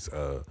Eazy's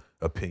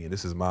opinion.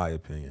 This is my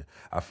opinion.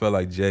 I felt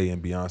like Jay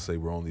and Beyonce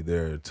were only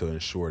there to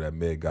ensure that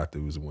Meg got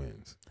those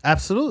wins.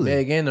 Absolutely.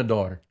 Meg and the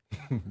daughter.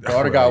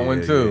 Daughter got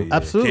one too.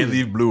 Absolutely. Can't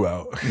leave Blue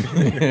out.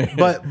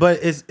 but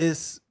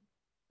it's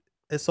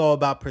all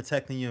about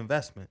protecting your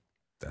investment.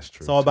 That's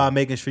true. It's all about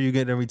making sure you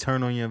get a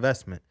return on your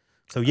investment.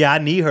 So yeah, I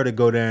need her to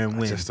go there and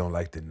win. I just don't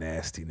like the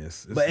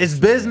nastiness. But it's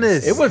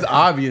business. It was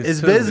obvious. It's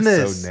too.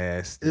 business. It's so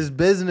nasty. It's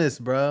business,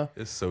 bro.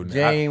 It's so nasty.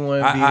 Jane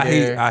wouldn't be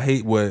there. I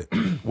hate what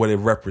it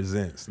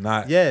represents.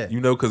 Not you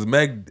know, because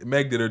Meg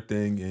did her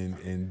thing,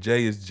 and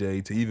Jay is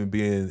Jay. To even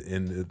be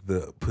in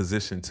the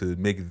position to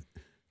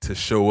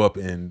show up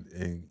and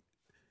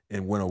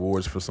win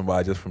awards for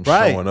somebody just from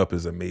showing up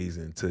is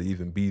amazing. To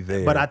even be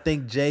there. But I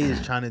think Jay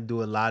is trying to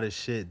do a lot of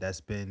shit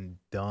that's been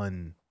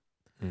done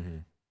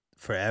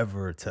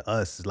forever to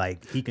us.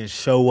 Like, he can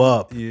show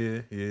up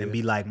and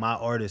be like, my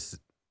artist,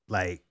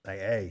 like,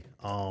 hey,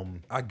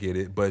 I get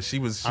it, but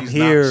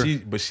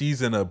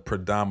she's in a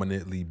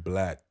predominantly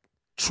black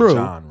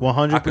genre.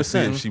 100%. I could see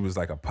if she was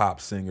like a pop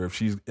singer,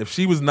 if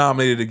she was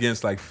nominated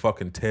against like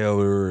fucking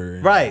Taylor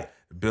and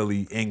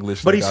Billie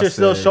English, but he should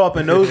still show up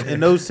in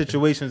those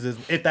situations,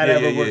 if that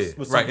ever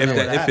was right.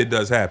 If it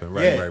does happen,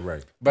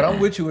 right. But I'm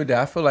with you with that.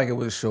 I feel like it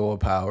was a show of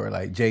power.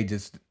 Like, Jay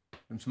just,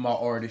 it's my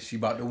artist. She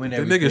about to win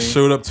everything. The nigga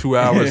showed up 2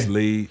 hours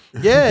late.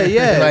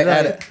 Yeah. Like,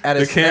 at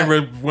the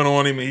camera went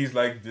on him and he's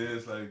like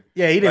this, like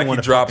he didn't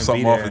want to drop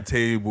something off the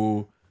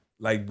table.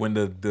 Like, when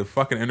the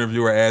fucking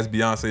interviewer asked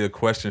Beyonce a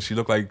question, she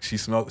looked like she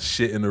smelled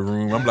shit in the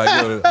room. I'm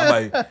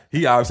like,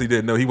 he obviously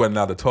didn't know he wasn't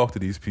allowed to talk to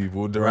these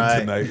people during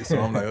tonight. So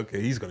I'm like,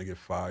 okay, he's gonna get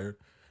fired.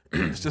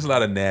 It's just a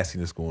lot of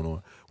nastiness going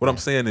on. What I'm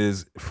saying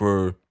is,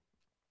 for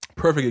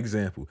perfect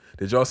example,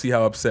 did y'all see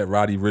how upset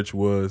Roddy Ricch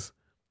was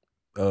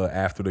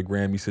after the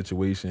Grammy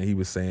situation? He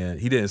was saying,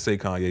 he didn't say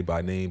Kanye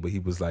by name, but he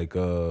was like,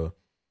 you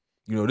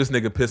know, this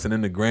nigga pissing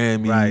in the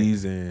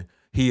Grammys and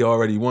he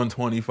already won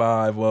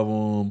 25 of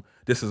them.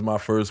 This is my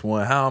first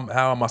one.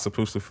 How am I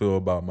supposed to feel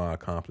about my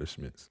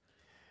accomplishments?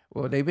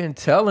 Well, they've been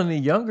telling the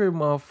younger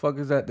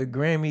motherfuckers that the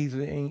Grammys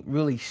ain't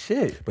really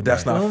shit. But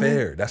that's not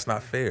fair. That's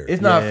not fair.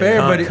 It's not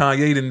fair, but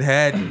Kanye didn't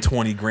had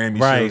 20 Grammy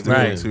shows to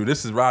go to.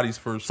 This is Roddy's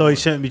first So one. he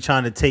shouldn't be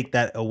trying to take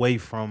that away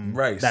from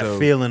that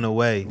feeling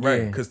away.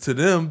 Right, because to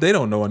them, they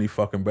don't know any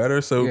fucking better.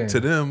 So to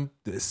them,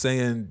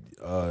 saying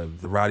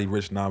Roddy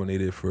Ricch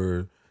nominated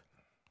for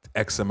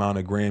X amount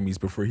of Grammys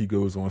before he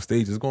goes on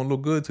stage is going to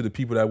look good to the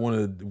people that want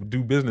to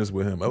do business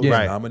with him. Oh, he's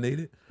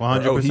nominated?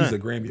 100%. Oh, he's a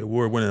Grammy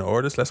Award winning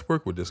artist? Let's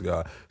work with this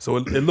guy. So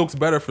it looks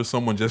better for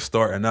someone just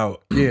starting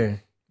out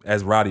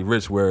as Roddy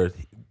Ricch, where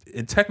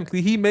and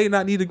technically he may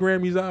not need the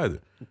Grammys either,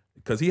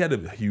 because he had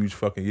a huge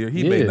fucking year.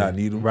 He may not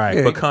need them.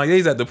 Right. But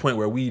Kanye's at the point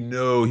where we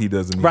know he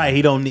doesn't need them.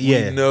 He don't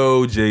need, We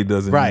know Jay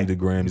doesn't need the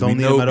Grammys. We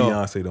know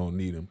Beyonce don't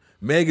need them.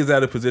 Meg is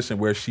at a position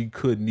where she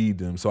could need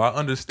them, so I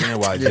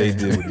understand why Jay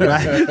did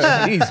what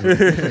he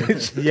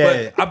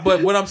did.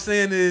 But what I'm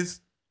saying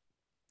is,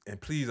 and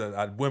please,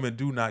 women,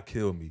 do not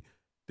kill me.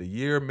 The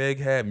year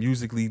Meg had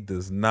musically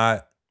does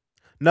not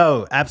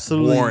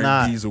absolutely warrant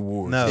not these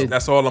awards. No.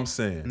 That's all I'm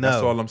saying. No.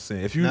 That's all I'm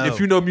saying. If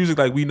you know music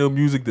like we know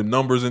music, the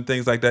numbers and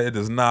things like that, it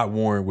does not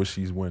warrant what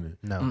she's winning.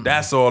 No,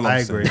 that's all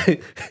I'm saying.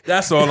 Agree.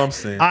 That's all I'm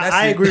saying.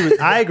 I agree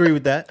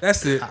with that.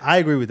 That's it. I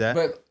agree with that.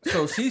 But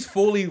so she's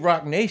fully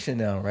Rock Nation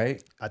now,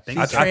 right? I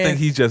think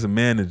he's just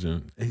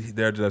managing.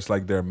 They're just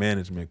like their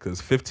management,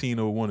 because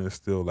 1501 is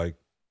still like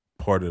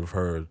part of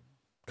her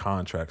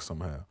contract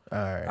somehow. All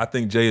right. I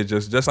think Jay is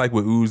just like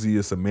with Uzi,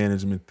 it's a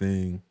management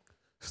thing.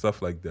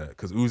 Stuff like that,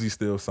 because Uzi's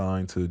still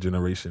signed to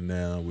Generation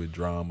Now with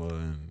Drama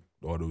and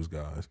all those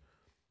guys.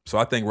 So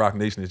I think Rock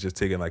Nation is just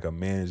taking like a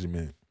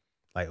management,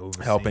 like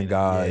helping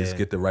guys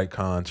get the right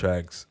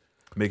contracts,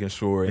 making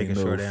sure ain't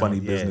no funny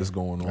business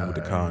going on with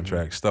the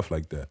contract, stuff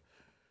like that.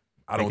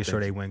 Making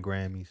sure they win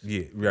Grammys.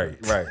 Yeah, right.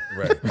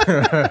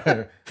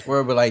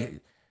 But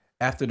like,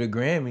 after the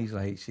Grammys,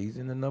 like, she's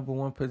in the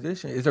 #1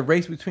 position. It's a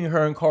race between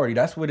her and Cardi.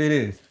 That's what it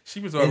is. She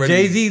was already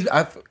Jay-Z's,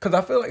 because I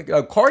feel like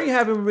Cardi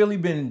haven't really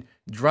been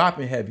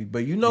dropping heavy,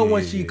 but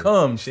when she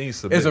comes,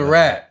 it's a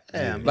rap.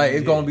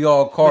 It's gonna be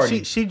all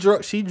Cardi. She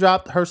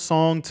dropped her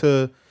song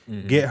to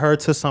get her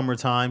to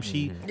summertime.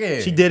 She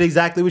did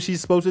exactly what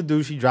she's supposed to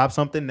do. She dropped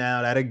something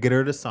now that'll get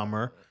her to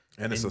summer.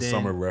 And it's a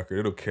summer record.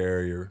 It'll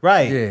carry her.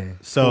 Right. Yeah.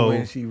 So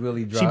when she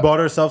really dropped, she bought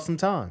herself some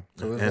time.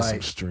 So and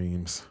some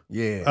streams.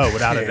 Yeah. Oh,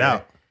 without a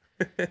doubt.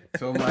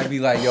 So it might be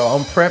like, yo,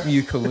 I'm prepping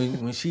you, because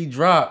when she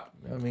dropped,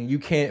 I mean, you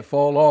can't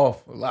fall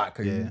off a lot.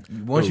 Cause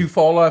once you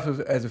fall off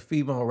as a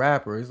female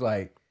rapper, it's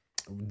like,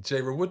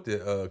 J-Ro, what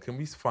did can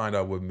we find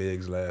out what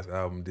Meg's last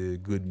album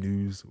did? Good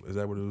News? Is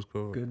that what it was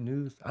called? Good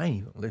News? I ain't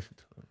even listened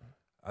to it.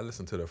 I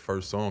listened to the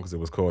first song because it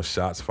was called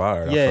Shots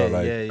Fired. Yeah, I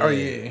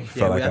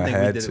felt like,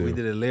 I think we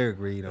did a lyric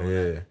read on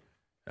that.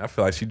 I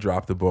feel like she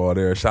dropped the ball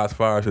there. Shots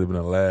fired should have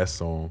been the last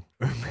song.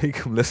 Make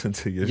him listen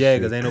to your shit. Yeah,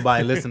 because ain't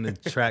nobody listening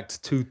to tracks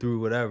 2 through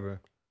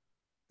whatever.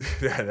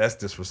 That's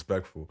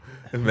disrespectful.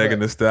 Megan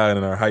Thee Stallion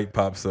and her height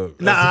pops up.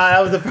 That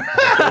was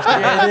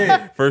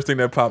the first thing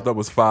that popped up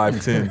was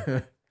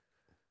 5'10".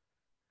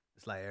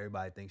 It's like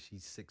everybody thinks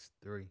she's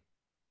 6'3".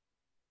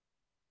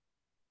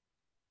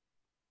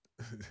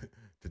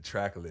 The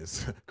track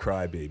list: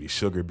 Cry Baby,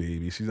 Sugar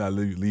Baby. She's not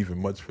leaving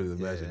much for the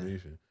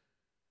imagination.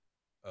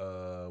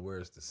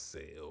 Where's the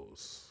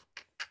sales?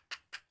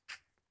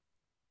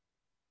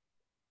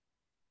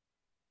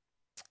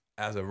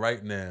 As of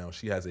right now,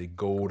 she has a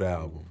gold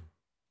album.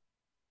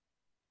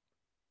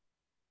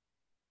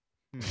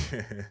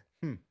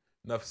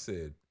 Enough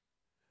said.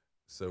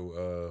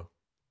 So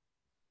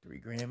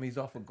 3 Grammys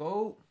off of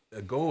gold.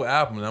 A gold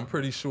album, and I'm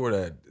pretty sure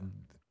that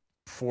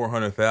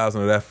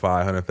 400,000 of that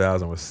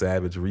 500,000 was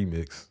Savage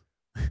remix.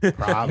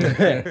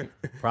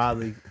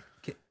 Probably.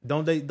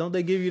 Don't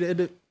they give you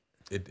the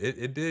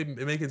It did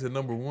make it to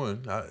number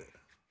 1.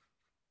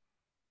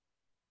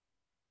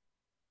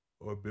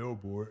 Or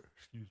Billboard.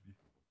 Excuse me.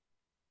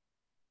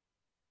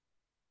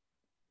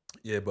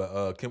 Yeah,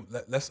 but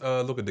let's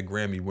look at the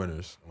Grammy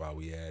winners while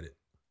we at it.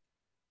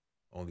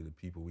 Only the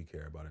people we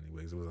care about,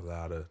 anyways. There was a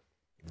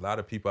lot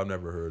of people I've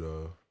never heard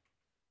of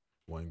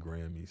won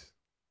Grammys,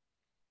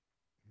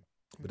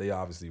 but they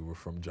obviously were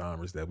from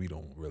genres that we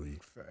don't really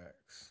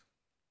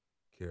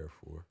care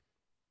for.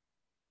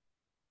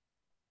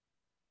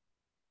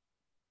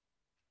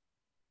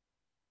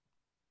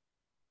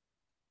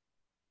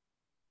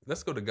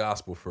 Let's go to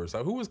gospel first.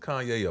 Who was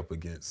Kanye up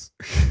against?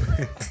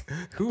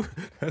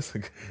 That's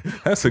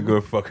a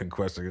good fucking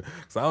question.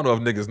 Cause I don't know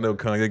if niggas know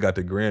Kanye got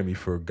the Grammy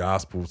for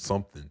gospel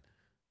something.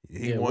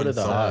 He won what are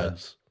the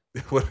odds?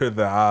 What are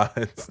the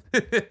odds?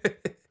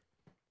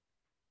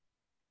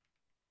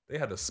 They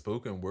had a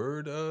spoken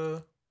word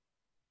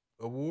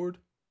award.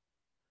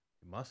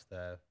 You must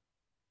have.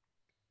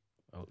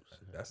 Oh,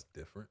 that's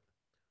different.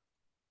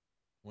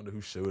 Wonder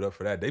who showed up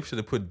for that. They should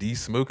have put D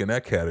Smoke in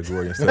that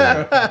category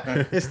instead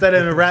of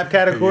in the rap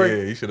category.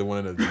 Yeah, he should have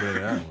won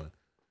that one.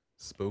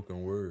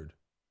 Spoken word.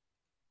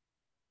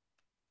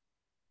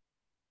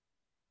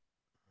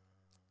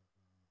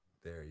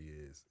 There he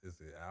is. Is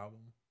it album?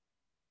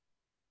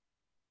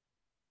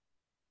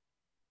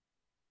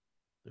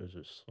 Those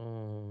are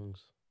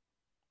songs.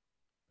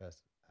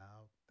 Best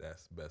album.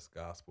 That's best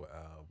gospel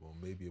album.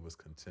 Maybe it was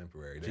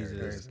contemporary. There Jesus,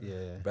 it is.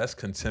 Yeah. Best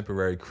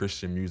contemporary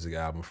Christian music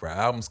album for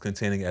albums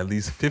containing at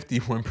least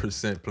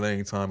 51%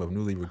 playing time of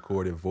newly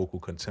recorded vocal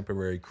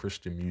contemporary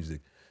Christian music,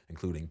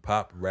 including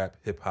pop, rap,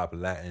 hip hop,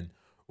 Latin,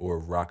 or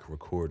rock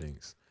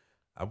recordings.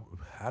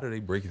 How do they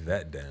break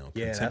that down?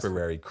 Yeah,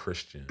 contemporary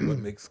Christian. What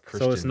makes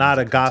Christian? So it's not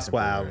a gospel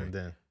album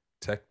then.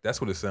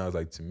 That's what it sounds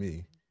like to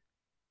me.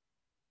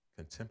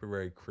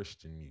 Contemporary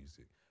Christian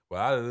music.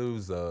 Well, out of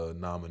those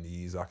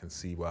nominees, I can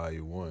see why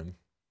you won.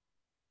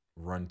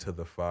 Run to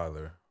the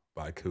Father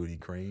by Cody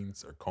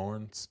Cranes or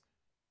Carnes.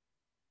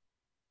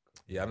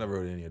 Yeah, I've never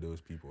heard of any of those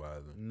people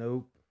either.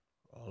 Nope.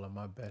 All of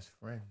my best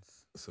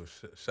friends. So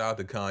shout out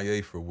to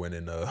Kanye for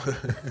winning.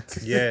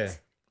 Yeah.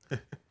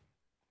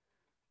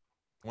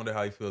 Wonder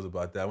how he feels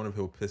about that. I wonder if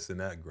he'll piss in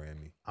that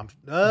Grammy.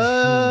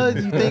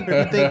 You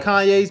think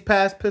Kanye's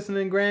past pissing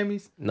in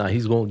Grammys? Nah,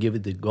 he's gonna give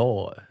it to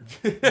God.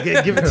 Give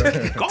it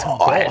to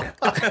God.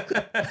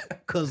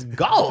 Cause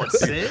God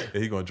said. Yeah,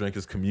 he gonna drink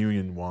his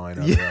communion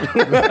wine.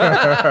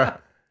 Yeah.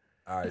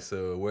 All right,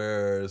 so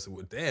where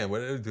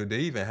do they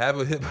even have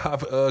a hip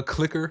hop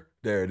clicker?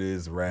 There it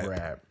is,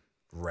 rap.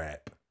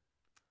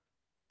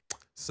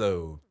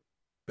 So,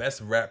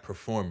 best rap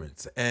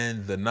performance,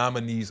 and the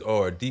nominees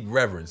are Deep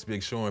Reverence,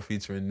 Big Sean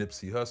featuring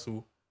Nipsey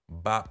Hussle,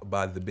 Bop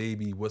by The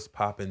Baby, What's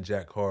Poppin',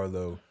 Jack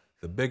Harlow,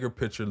 The Bigger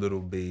Picture, Little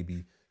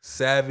Baby,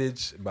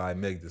 Savage by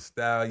Meg Thee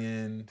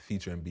Stallion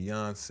featuring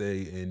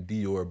Beyonce, and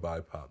Dior by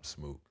Pop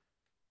Smoke.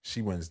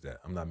 She wins that.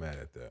 I'm not mad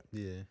at that.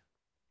 Yeah.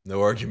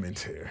 No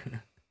argument there.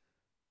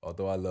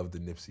 Although I love the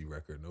Nipsey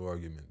record, no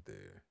argument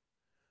there.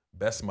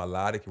 Best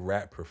melodic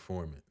rap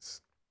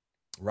performance.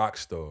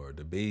 Rockstar,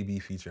 The Baby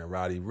featuring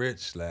Roddy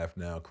Ricch, Laugh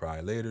Now, Cry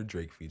Later,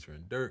 Drake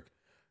featuring Dirk,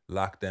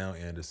 Lockdown,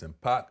 Anderson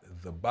 .Paak,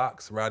 The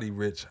Box, Roddy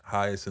Ricch,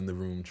 Highest in the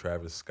Room,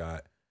 Travis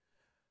Scott.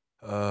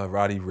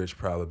 Roddy Ricch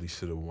probably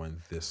should have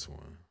won this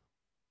one.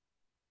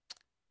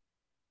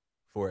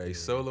 For a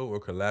solo or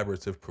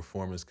collaborative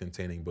performance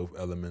containing both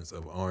elements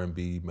of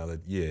R&B,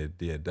 melody,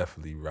 yeah,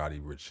 definitely Roddy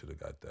Ricch should have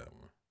got that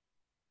one.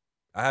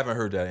 I haven't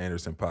heard that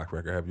Anderson .Paak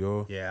record. Have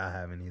y'all? Yeah, I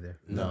haven't either.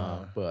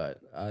 No,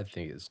 but I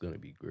think it's gonna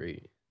be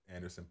great.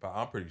 Anderson .Paak.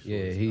 I'm pretty sure.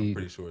 Yeah, I'm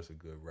pretty sure it's a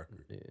good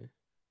record. Yeah.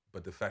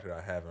 But the fact that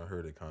I haven't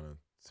heard it kind of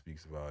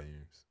speaks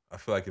volumes. I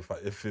feel like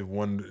if it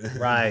won,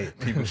 right,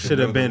 people should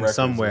have been records,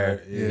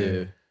 somewhere. Right?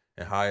 Yeah.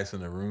 And Highest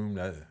in the Room.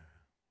 That's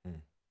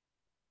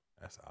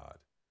odd.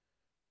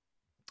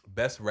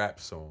 Best rap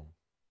song.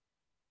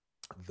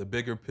 The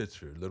Bigger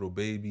Picture, Little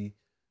Baby,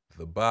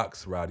 The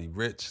Box, Roddy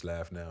Ricch,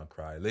 Laugh Now,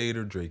 Cry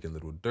Later, Drake and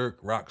Little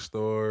Dirk,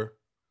 Rockstar,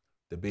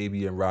 The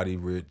Baby and Roddy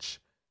Ricch,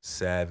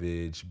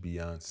 Savage,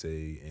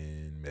 Beyonce,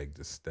 and Meg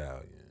Thee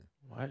Stallion.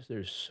 Why is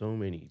there so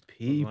many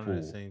Wondering people?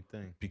 the same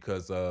thing.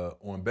 Because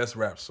on Best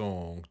Rap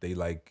Song, they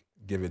like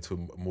give it to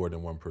more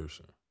than one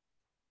person.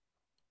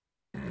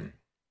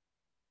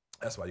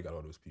 That's why you got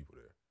all those people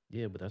there.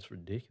 Yeah, but that's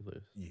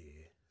ridiculous. Yeah.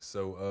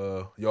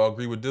 So y'all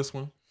agree with this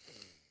one?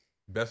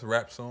 Best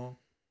Rap Song?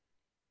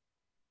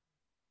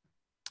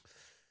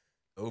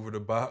 Over the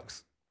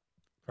Box?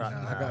 Nah,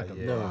 I got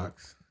the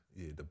Box.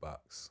 Yeah, the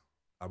Box.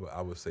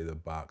 I would say the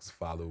Box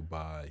followed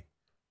by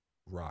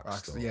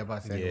Rockstar. Yeah,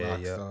 about to say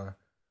Rockstar.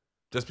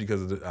 Just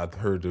because I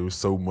heard there was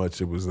so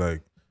much, it was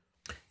like.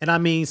 And I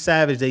mean,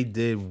 Savage, they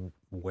did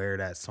wear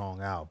that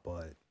song out,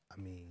 but I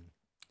mean,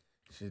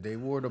 shit, they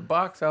wore the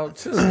Box out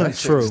too.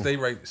 True. Stay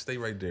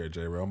right there,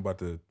 J-Ro. I'm about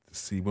to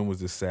see when was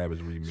this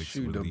Savage remix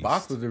Shoot, released. the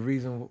Box was the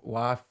reason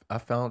why I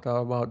found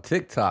out about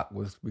TikTok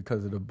was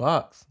because of the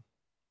Box.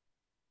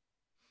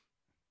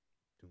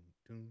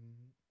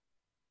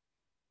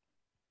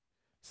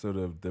 So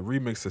the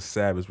remix of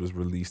Savage was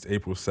released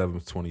April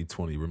 7th,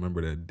 2020.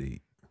 Remember that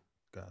date.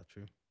 Got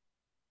you.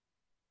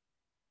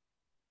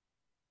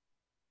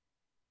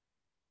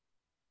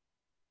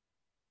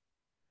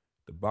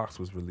 The Box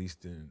was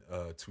released in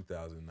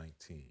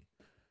 2019.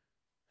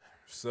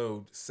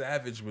 So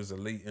Savage was a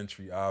late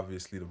entry.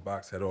 Obviously, the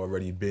Box had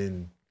already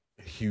been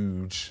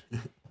huge.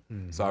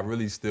 So I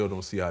really still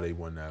don't see how they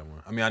won that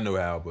one. I mean, I know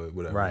how, but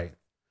whatever. Right.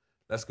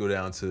 Let's go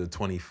down to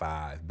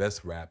 25.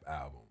 Best Rap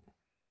Album.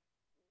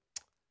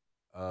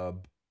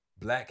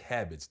 Black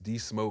Habits,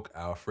 D-Smoke,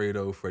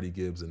 Alfredo, Freddie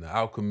Gibbs and the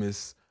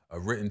Alchemist, A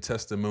Written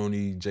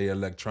Testimony, Jay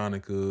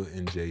Electronica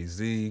and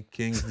Jay-Z,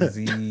 King's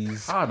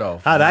Disease. How'd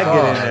I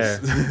get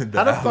in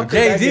there? How the fuck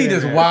Jay-Z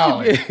just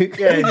wild.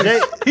 Yeah,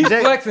 he's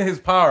flexing his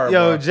power.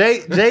 Yo, bro.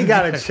 Jay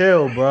gotta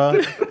chill, bro.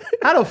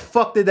 How the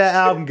fuck did that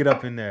album get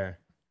up in there?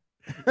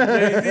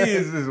 Jay-Z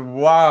is just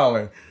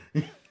wilding.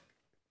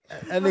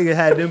 That nigga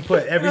had them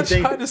put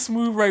everything. I tried to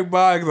smooth right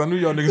by because I knew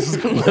y'all niggas was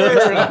going to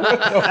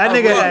That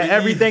nigga had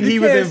everything he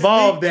was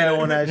involved in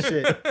on that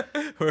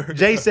shit.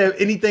 Jay said,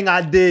 anything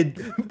I did,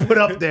 put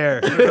up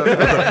there. We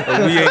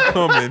ain't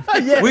coming.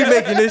 Yeah. We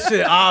making this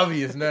shit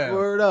obvious now.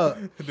 Word up.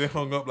 They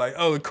hung up like,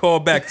 oh,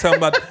 call back, tell them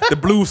about the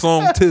blue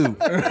song too.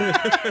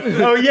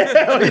 Oh,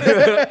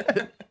 yeah.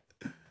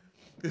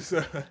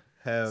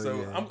 Hell So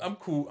yeah. I'm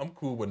cool. I'm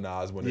cool with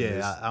Nas winning this.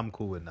 Yeah, I'm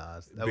cool with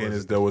Nas. Being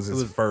as though it was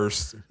his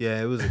first.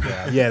 Yeah, it was a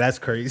good. Yeah, that's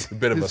crazy. A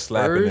bit of a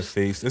slap in the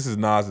face. This is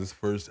Nas's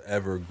first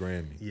ever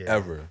Grammy. Yeah.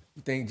 Ever.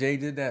 You think Jay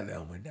did that?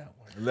 They'll win that one.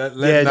 Let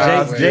Yeah,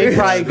 Nas Jay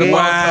probably gave.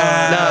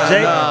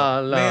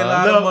 Nah, Man, a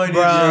lot of money.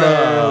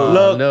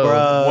 Look, no.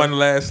 bro. one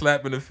last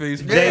slap in the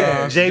face.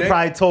 Jay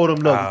probably told him,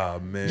 look. Ah,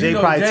 man. Jay You know,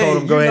 probably Jay, told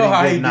him, go you know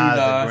how ahead he and give do, Nas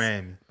a Nas.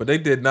 Grammy. But they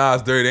did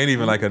Nas dirty. They didn't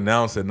even like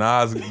announce it.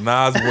 Nas went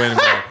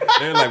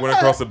they like went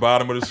across the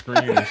bottom of the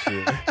screen and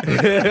shit.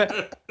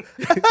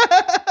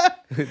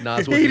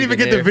 Nas He didn't even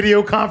get the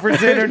video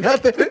conference in or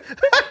nothing.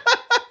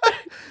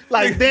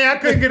 Like, damn, I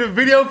couldn't get a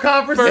video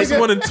conference. First nigga.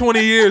 one in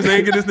 20 years. They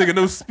ain't get this nigga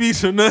no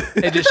speech or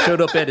nothing. They just showed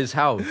up at his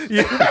house.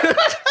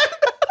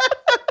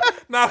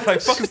 Nas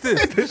like, fuck is this?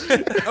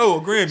 Oh,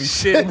 a Grammy.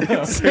 Shit.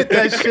 Sent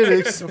that shit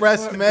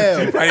express mail.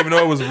 I didn't even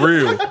know it was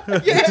real.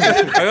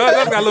 Yeah. Like, oh,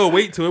 that's got a little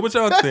weight to it. What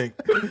y'all think?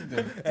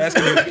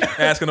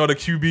 Asking all the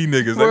QB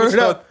niggas. Like, what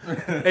y'all,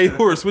 hey,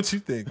 Horse, what you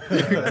think?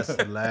 That's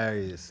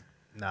hilarious.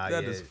 Nah,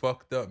 That yeah. is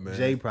fucked up, man.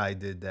 Jay probably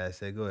did that.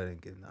 Said, go ahead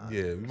and give Nas.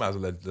 Yeah, we might as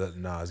well let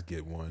Nas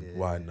get one. Yeah.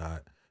 Why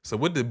not? So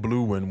what did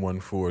Blue win one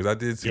for? 'Cause I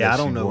did see Yeah, that I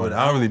don't she know won. what-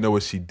 I don't really know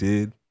what she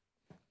did.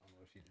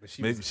 But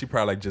Maybe she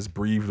probably like just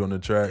breathed on the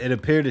track. it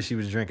appeared that she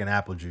was drinking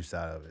apple juice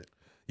out of it.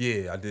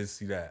 Yeah, I did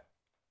see that.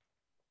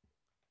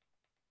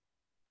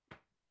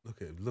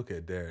 Look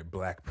at that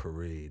Black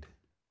Parade.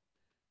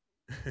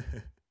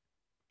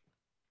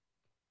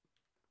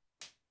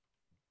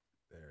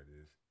 There it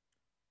is.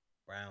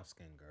 Brown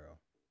skin girl.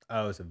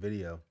 Oh, it's a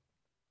video.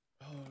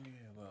 Oh yeah,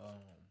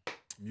 well,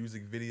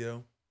 Music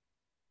video.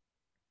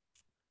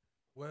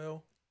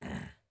 Well, I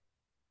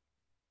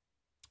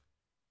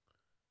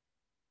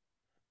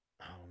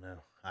don't know.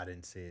 I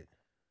didn't see it.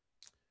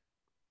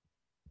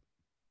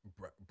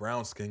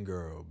 Brown Skin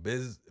Girl,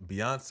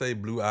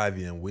 Beyonce, Blue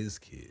Ivy, and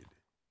WizKid.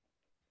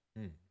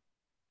 I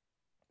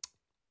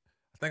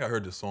think I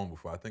heard this song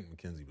before. I think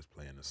Mackenzie was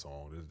playing the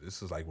song.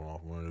 This is like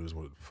one of those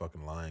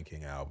fucking Lion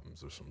King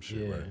albums or some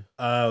shit, right?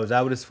 Oh, is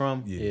that what it's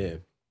from? Yeah.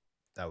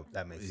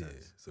 That makes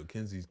sense. So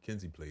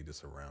Kenzie played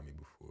this around me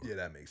before. Yeah,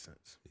 that makes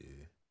sense. Yeah.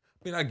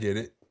 I mean, I get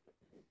it.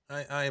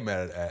 I ain't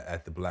mad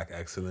at the black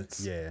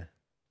excellence. Yeah.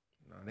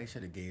 no, they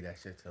should have gave that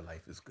shit to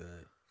Life Is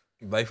Good.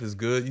 Life is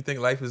Good. You think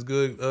Life is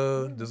Good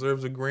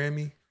deserves a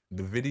Grammy?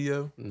 The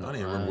video? I don't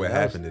even remember what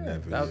happened in that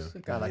video. Is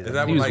that He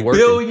when, was like,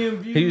 working. billion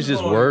views He was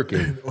just on-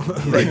 working.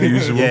 like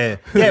usual? Yeah.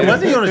 Yeah,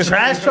 wasn't he on a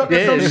trash truck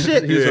or some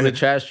shit? He was on Yeah. a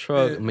trash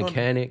truck, Yeah.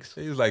 mechanics.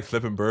 He was like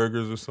flipping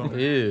burgers or something.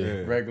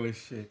 Yeah. Regular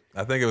shit.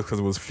 I think it was because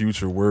it was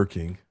Future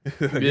working.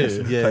 Yeah.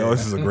 Yeah. Like, oh,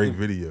 this is a great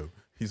video.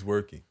 He's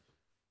working.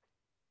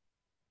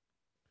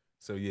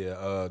 So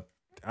yeah,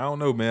 I don't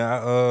know,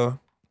 man.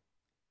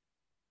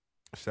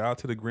 Shout out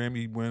to the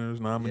Grammy winners,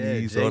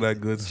 nominees, all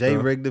that good Jay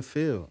stuff. rigged the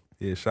field.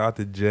 Yeah, shout out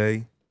to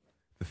Jay.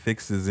 The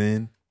fix is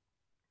in.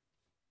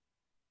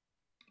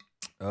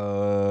 Where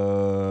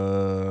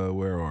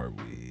are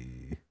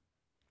we?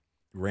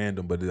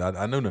 Random, but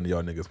I know none of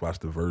y'all niggas watch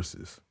the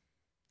Verzuz.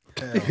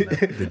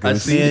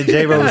 Me and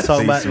J-Ro was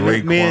talking about.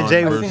 Me and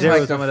J-Ro was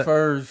like talking the about.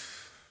 first,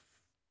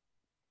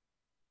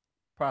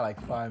 probably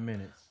like 5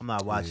 minutes. I'm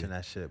not watching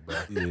that shit, bro.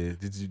 Yeah,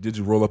 did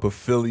you roll up a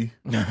Philly?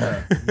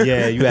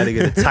 Yeah, you had to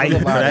get a Titan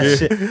for that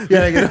shit. You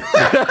had to get a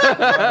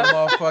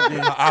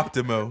motherfucking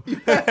Optimo.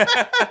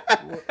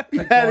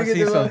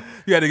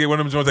 You had to get one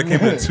of them joints that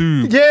came in a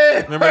tube.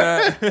 Yeah, remember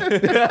that?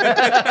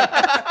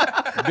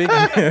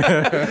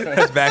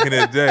 That's back in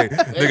the day.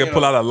 Nigga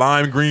pull out a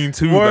lime green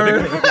tube.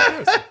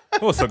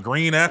 Oh, it's a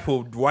green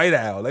apple white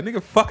owl. Like,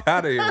 nigga, fuck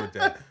out of here with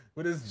that.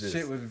 What is this?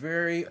 Shit was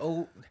very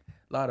old.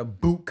 A lot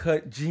of boot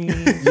cut jeans,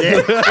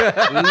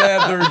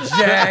 leather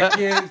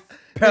jackets.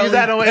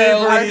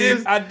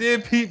 I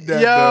did peep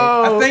that.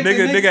 Though. I think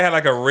nigga had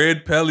like a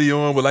red pelly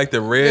on with like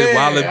the red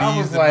wallabies. I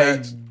was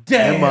like,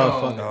 damn,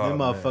 them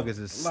motherfuckers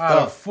is stuck. A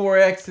lot of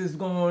 4X's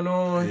going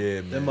on.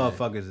 Yeah, man. Them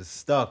motherfuckers is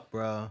stuck,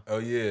 bro. Oh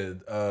yeah.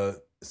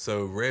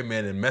 So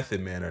Redman and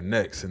Method Man are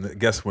next, and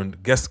guess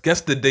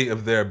the date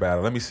of their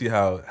battle. Let me see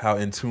how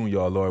in tune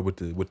y'all are with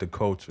the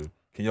culture.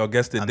 Can y'all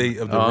guess the date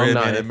of the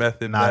Redman and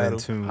Method battle?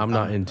 I'm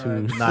not in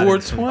tune.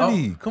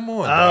 420. Come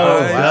on,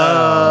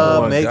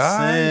 guys. Makes guys.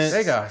 sense.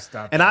 They gotta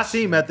stop. And I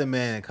seen Method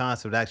Man in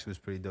concert. Actually, was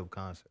a pretty dope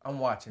concert. I'm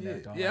watching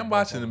that. Dog. Yeah, I'm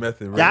watching the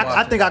Method Man. Yeah,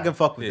 I think I can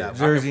fuck with that.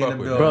 Jersey in the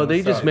building. Bro,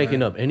 they just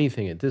making up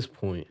anything at this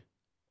point.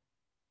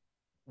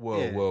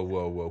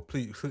 Whoa.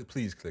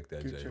 Please click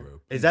that, J-Ro.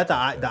 Is that the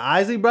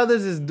Eazy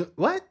brothers?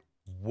 What?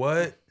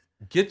 What?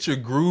 Get your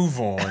groove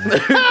on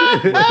with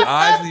the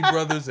Isley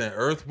Brothers and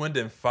Earth, Wind,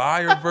 and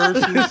Fire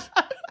versus.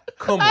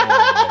 Come on,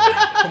 man.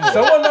 Come on.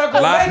 Someone not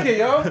gonna make it,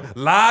 yo.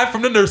 Live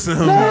from the nursing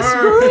home. Let's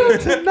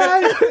groove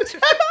tonight.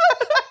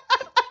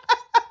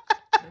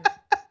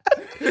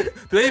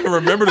 Do they even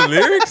remember the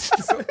lyrics?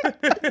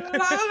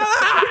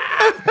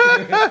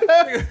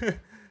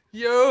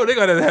 Yo, they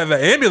gotta have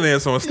an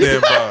ambulance on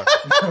standby.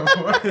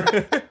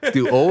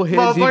 Do old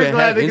heads even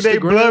have Instagram? They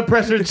blood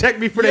pressure check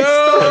me for their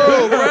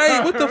Yo,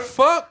 right? What the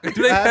fuck?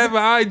 Do they have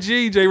an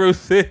IG, J-Ro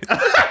said?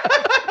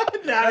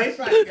 Nah, they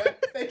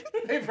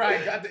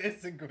probably got the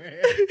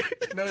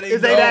Instagram. No, Is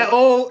they that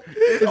old?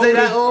 Is they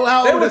that old?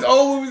 How old is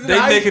old? They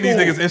making these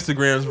niggas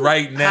Instagrams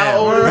right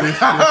now.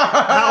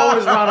 How old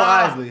is Ronald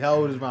Isley? How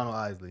old is Ronald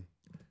Isley?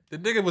 The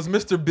nigga was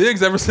Mr.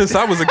 Biggs ever since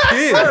I was a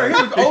kid. He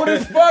was old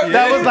as fuck.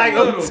 That was like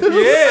 02.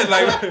 Yeah,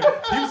 like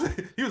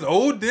he was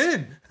old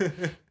then.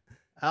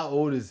 How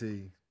old is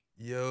he?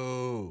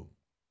 Yo.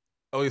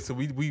 Oh yeah, so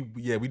we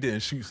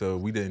didn't shoot, so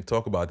we didn't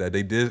talk about that.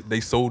 They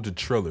sold the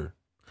Triller.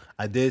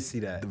 I did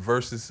see that. The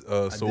Versus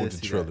sold the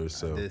Triller.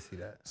 So I did see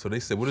that. So they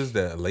said, what is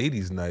that?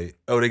 Ladies' night.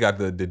 Oh, they got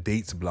the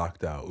dates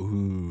blocked out.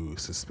 Ooh,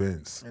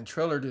 suspense. And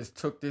Triller just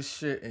took this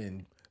shit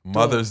and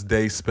Mother's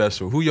Day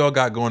special. Who y'all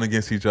got going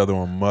against each other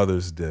on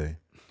Mother's Day?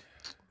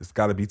 It's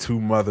got to be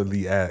two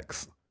motherly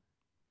acts.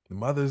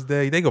 Mother's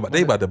Day, they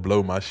about to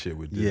blow my shit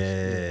with this.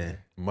 Yeah.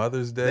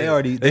 Mother's Day.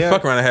 They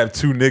fuck around and have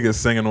two niggas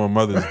singing on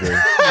Mother's Day.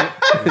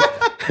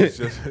 It's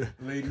just,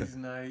 Ladies'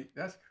 night.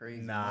 That's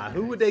crazy. Nah,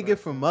 who would they get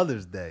for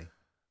Mother's Day?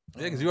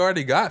 yeah, because you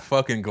already got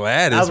fucking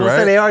Gladys, I was gonna right?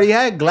 say they already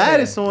had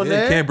Gladys on You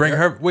there. can't bring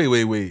her.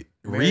 Wait.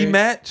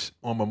 Rematch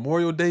on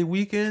Memorial Day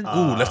weekend?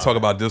 Ooh, let's talk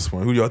about this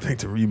one. Who do y'all think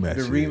the rematch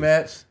The is?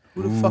 rematch.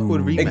 Who the fuck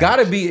would rematch? It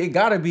gotta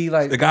be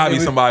like. It gotta be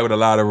somebody with a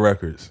lot of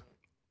records.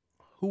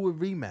 Who would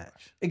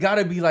rematch? It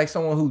gotta be like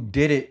someone who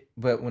did it,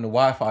 but when the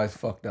Wi-Fi is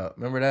fucked up.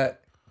 Remember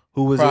that?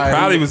 Who was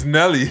Probably was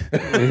Nelly. it?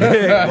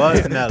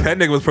 Was Nelly. That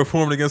nigga was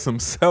performing against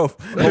himself.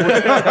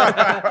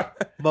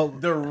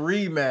 But The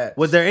rematch.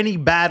 was there any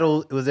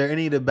battle? Was there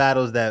any of the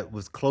battles that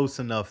was close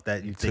enough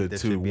that you think that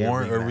to should be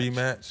warrant a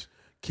rematch?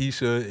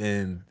 Keisha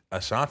and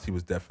Ashanti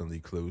was definitely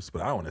close,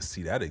 but I don't want to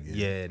see that again.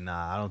 Yeah,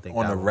 nah, I don't think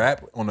On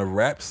the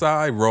rap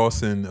side,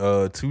 Ross and 2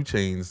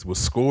 Chainz was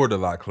scored a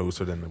lot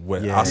closer than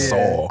what I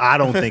saw. I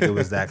don't think it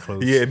was that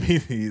close. Yeah,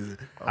 me neither.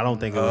 I don't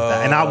think it was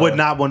that, and I would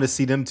not want to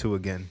see them two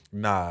again.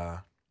 Nah.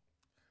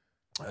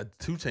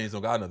 2 Chainz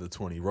don't got another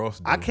 20. Ross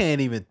do. I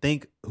can't even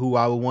think who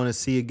I would want to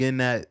see again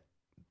that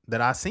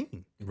I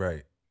seen.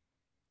 Right.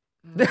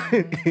 Take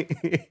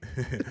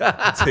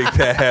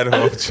that hat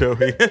off,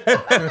 Joey.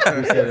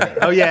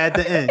 Oh yeah, at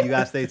the end you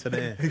gotta stay to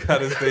the end. You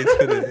gotta stay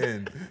to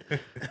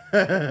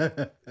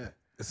the end.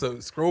 So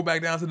scroll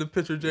back down to the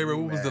picture, J-Ro.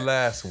 What was the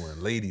last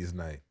one? Ladies'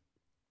 night.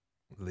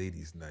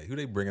 Who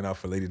they bringing out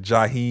for ladies?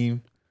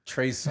 Jaheim.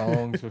 Trey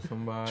Songz or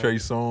somebody. Trey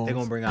Songz. They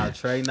gonna bring out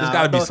Trey. There's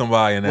gotta be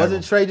somebody in that.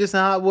 Wasn't Trey just in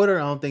hot water?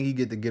 I don't think he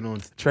get to get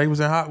on. Trey was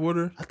in hot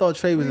water? I thought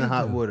Trey was in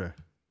hot water.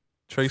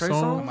 Trey I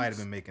Songz? might have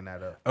been making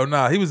that up. Oh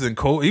nah, he was in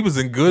cold. He was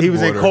in good. He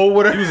was water. in cold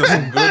water. He was in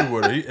some good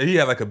water. He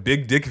had like a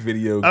big dick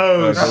video.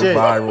 Oh, go shit.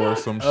 viral or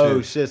some shit.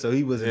 Oh shit! So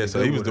he was. Yeah,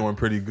 so he was doing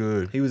pretty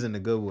good. He was in the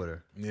good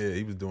water. Yeah,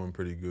 he was doing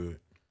pretty good.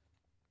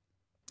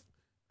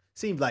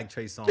 Seems like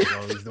Trey Songz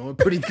always doing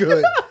pretty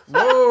good.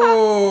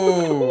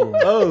 Whoa.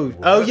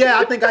 Oh yeah,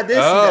 I think I did see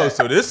that.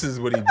 So this is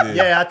what he did.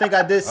 Yeah, I think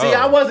I did. See,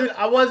 I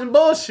wasn't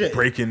bullshit.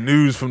 Breaking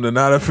news from the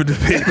Not Up for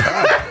Debate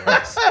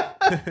podcast.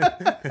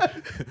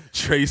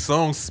 Trey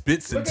Songz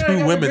spits in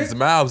two women's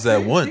mouths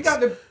at once,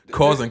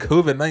 causing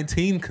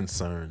COVID-19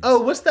 concerns.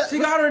 Oh, what's that? She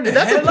got her in Is the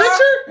that the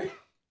headlock?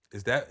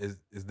 picture?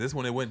 Is this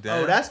when it went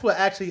down? Oh, that's what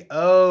actually.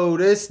 Oh,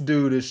 this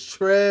dude is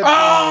tripping.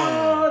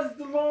 Oh, it's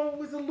the long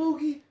with the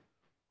loogie.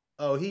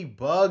 Oh, he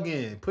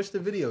bugging. Push the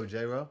video,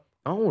 J-Ro.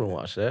 I don't want to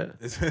watch that.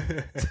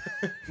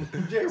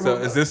 So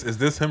is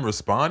this him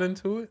responding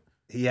to it?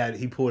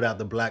 He pulled out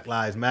the Black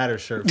Lives Matter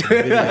shirt for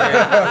the video.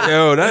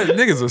 Yo, that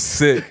niggas are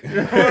sick.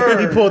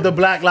 He pulled the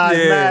Black Lives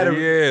Matter.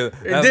 Yeah.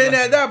 And then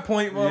at that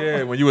point,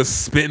 yeah, when you was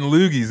spitting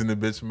loogies in the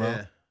bitch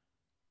mouth.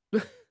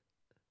 Yeah.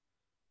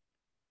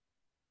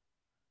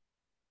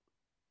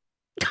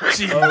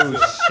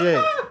 Oh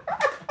shit.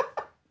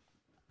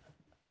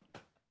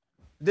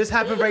 This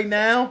happened right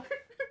now?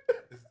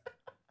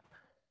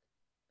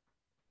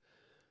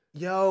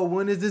 Yo,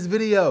 when is this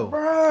video?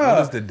 What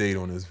is the date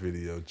on this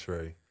video,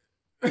 Trey?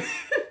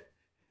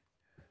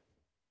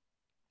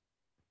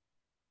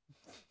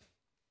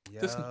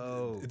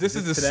 This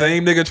is the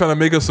same nigga trying to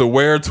make us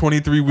aware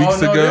 23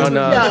 weeks ago.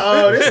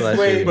 This is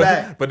way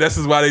back. But this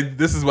is why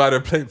they're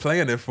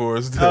playing it for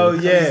us. Dude. Oh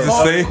yeah,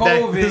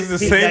 this is the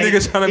same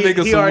nigga trying to make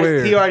us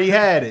aware. He already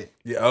had it.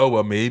 Yeah. Oh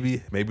well,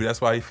 maybe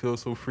that's why he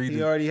feels so free.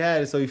 He already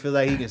had it, so he feels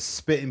like he can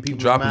spit in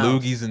people's drop mouths.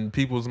 loogies in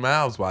people's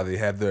mouths while they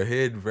have their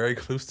head very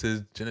close to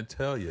his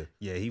genitalia.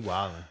 Yeah, he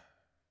wildin'.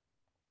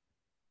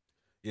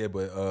 Yeah,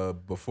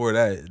 but before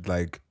that,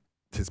 like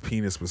his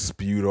penis was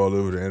spewed all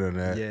over the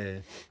internet. Yeah.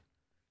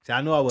 See,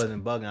 I knew I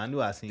wasn't bugging. I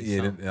knew I seen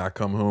something. And I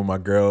come home, my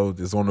girl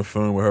is on the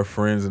phone with her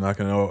friends, and I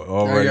can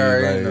already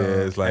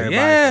it's like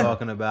everybody's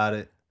talking about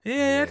it.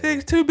 Yeah, I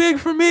think it's too big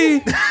for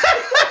me.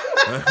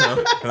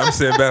 And I'm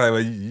sitting back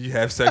like, you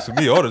have sex with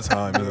me all the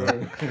time. You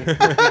know?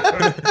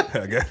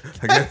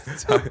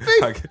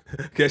 I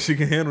guess you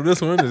can handle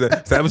this one. Is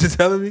that what you're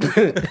telling me?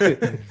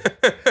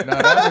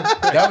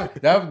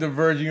 That was the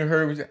version you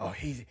heard. Was, oh,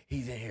 he's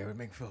in here. It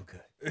make me feel good.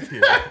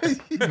 Yeah.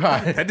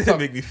 That didn't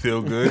make me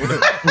feel good.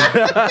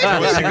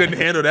 Well, she couldn't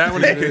handle that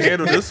one. She could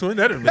handle this one.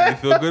 That didn't make me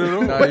feel good at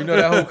all. Nah, you know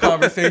that whole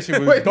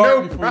conversation was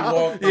dark before we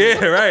walked.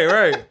 Yeah,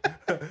 right.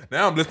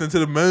 Now I'm listening to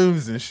the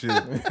moans and shit.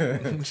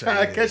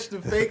 Trying to catch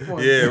the fake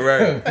one. Yeah,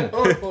 right.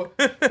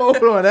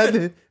 Hold on, that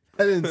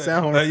didn't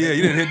sound right. Yeah,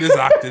 you didn't hit this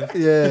octave.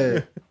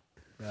 Yeah.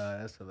 Nah,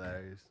 that's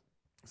hilarious.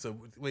 So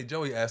wait,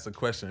 Joey asked a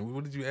question.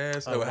 What did you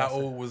ask? How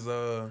old was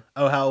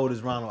how old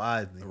is Ronald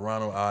Isley?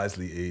 Ronald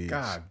Isley age?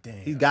 God damn.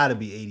 He's got to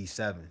be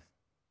 87.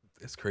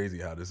 It's crazy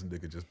how this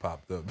nigga just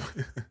popped up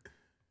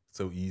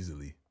so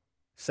easily.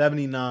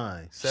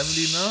 79.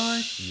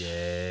 79?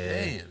 Yeah.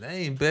 Damn, that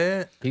ain't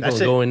bad. He gonna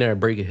go in there and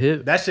break a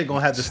hip. That shit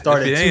gonna have to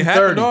start if at 2:30. It ain't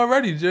happened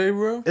already, Jay,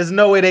 bro. There's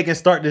no way they can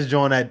start this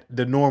joint at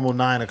the normal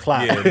 9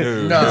 o'clock. Yeah,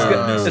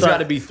 no. It's got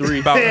to be 3.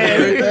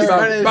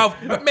 About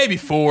maybe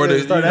 4.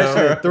 They start that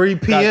shit at 3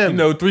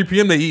 p.m. 3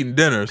 p.m. they eating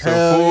dinner. So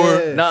Hell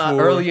 4. yeah. Nah,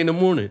 4. early in the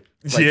morning.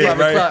 Like Yeah, 5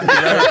 o'clock.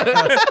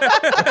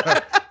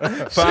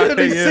 5 a.m.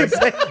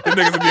 The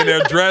niggas will be in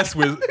their dress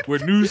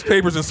with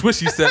newspapers and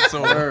swishy sets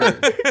on.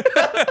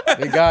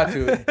 They got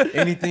to.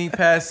 Anything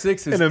past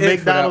 6 is And a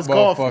McDonald's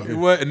coffee.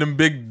 What? And them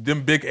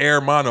big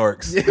Air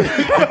Monarchs.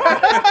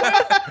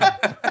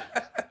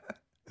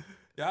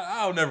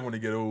 I don't never want to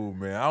get old,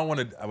 man. I don't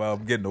want to. Well,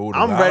 I'm getting older.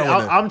 I'm ready.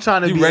 I'm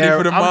trying to be ready Air,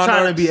 for the I'm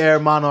trying to be Monarchs? Air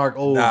Monarch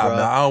old, bro.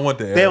 Nah, I don't want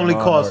the Air They only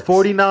Monarchs.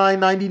 cost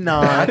 $49.99.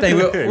 I think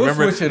we'll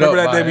switch it up.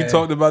 Remember that day we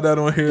talked about that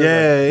on here?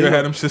 Yeah, you they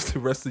had them shits the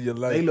rest of your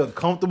life. They look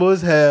comfortable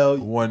as hell.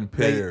 One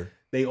pair.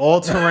 They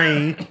all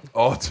terrain.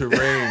 All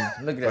terrain.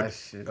 Look at that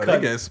shit. Oh, they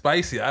getting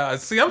spicy. I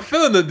see. I'm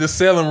feeling the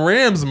Salem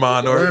Rams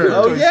Monarch.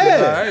 Oh,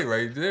 yeah. All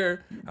right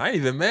there. I ain't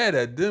even mad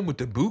at them with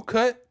the boot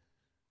cut.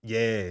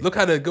 Yeah. Look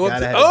how they go up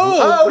Gotta to. have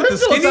Oh, with the them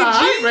skinny joints all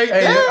right jeans. right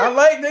Hey, there. I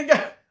like they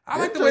got. I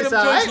like the Them way them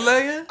joints all joints right.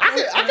 laying.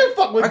 I can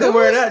fuck with I them. can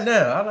wear that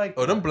now. I like.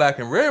 Oh, them black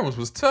and red ones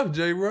was tough,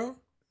 J-Ro.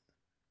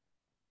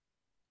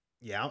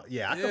 Yeah, I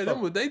Yeah, can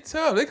fuck. they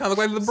tough. They kind of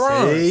look like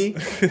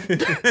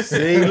LeBron.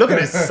 See, look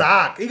at his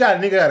sock. He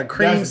got a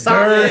cream That's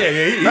sock.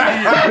 dirty. He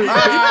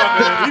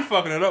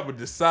fucking it up with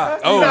the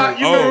sock. You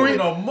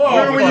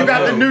remember when you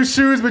got the new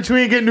shoes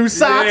between getting new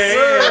socks?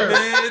 Yeah,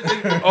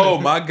 man. Oh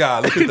my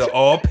God! Look at the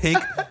all pink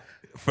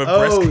for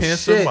breast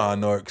cancer shit.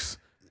 Monarchs.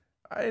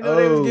 I didn't know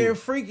they was getting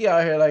freaky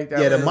out here like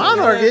that. Yeah, the man.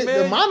 Monarch, Yeah,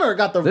 man. the Monarch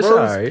got the This rose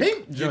alright.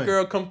 pink Your joint.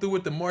 girl come through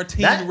with the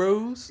Martine That-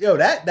 Rose. Yo,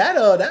 that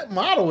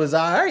model is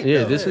alright.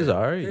 Yeah, though. this is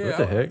alright. What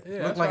the heck?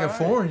 Yeah, Look like a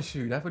foreign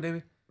shoe. That's what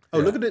they. Oh,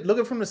 look at it. Look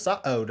at it from the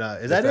side. Oh, nah.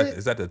 Is that it?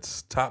 Is that the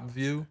top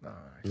view?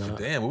 Nah.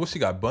 Damn, what she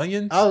got?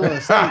 Bunions? I was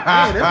gonna say,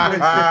 man,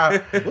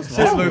 that what's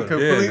Shit wrong look with her?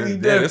 completely yeah,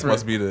 different. this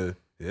must be the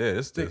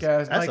this. Thick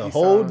ass. That's Nike a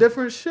whole sign.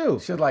 different shoe.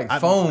 Shit like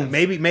foam.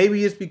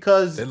 Maybe it's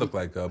because They look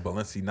like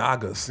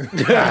Balenciagas.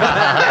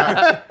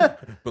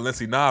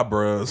 Balenciaga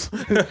bros.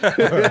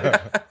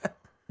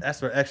 That's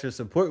for extra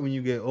support when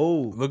you get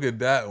old. Look at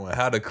that one.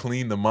 How to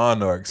clean the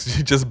Monarchs.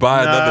 You just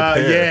buy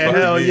another pair. Yeah,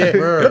 hell me. yeah.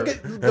 Look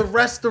at the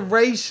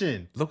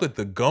restoration. Look at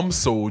the gum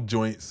sole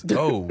joints.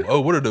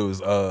 Oh, what are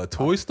those?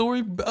 Toy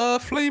Story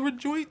flavored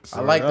joints?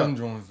 I like them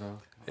joints though.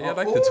 Yeah, I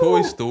like the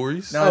Toy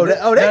Stories. Now,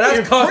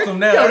 that's custom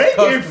now. Yo, they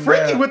custom getting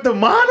freaky now. with the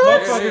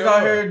Monarchs. Motherfuckers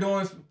out here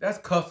doing that's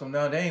custom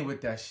now. They ain't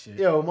with that shit.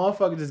 Yo,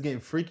 motherfuckers just getting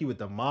freaky with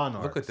the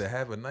Monarchs. Look at the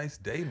Have a Nice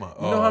Day, man.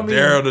 You know how many-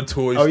 There are the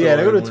Toy Story. Oh yeah,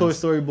 they go to ones. Toy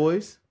Story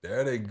boys.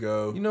 There they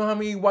go. You know how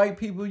many white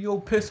people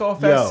you'll piss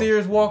off Yo. at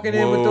Sears walking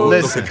in with Whoa,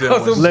 those Listen, look at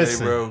them ones,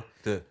 listen. bro.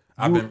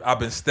 I've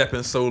been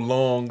stepping so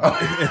long.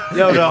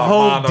 Yo, the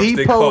Home They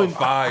Depot caught and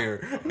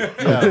fire.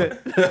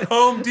 yeah.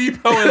 Home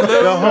Depot and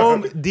Lowe's. The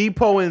Home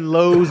Depot and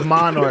Lowe's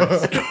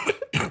Monarchs.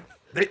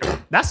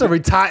 That's a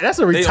retired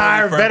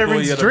for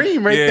veteran's employee of the-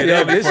 dream right Yeah, there.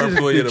 yeah, This for is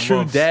employee the of the true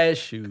month. dad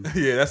shoe.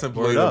 Yeah, that's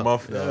employee Word of the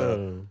up.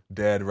 month.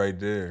 Dad right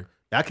there.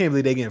 I can't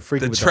believe they getting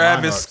freaky The with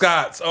Travis the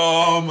Monarchs. Scotts.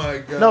 Oh my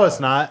god. No, it's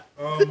not.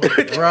 Oh my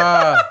god,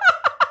 Bruh.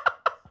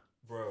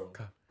 bro.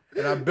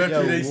 And I bet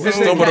Yo, you they what?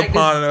 stumbled Stumbled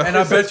upon and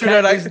I bet you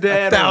they're like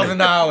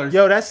 $1,000.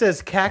 Yo, that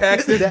says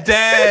cactus. Cactus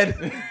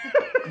Dad.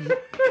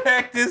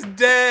 Cactus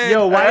Dad.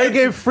 Yo, why they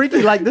getting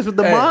freaky like this with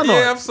the Monarchs?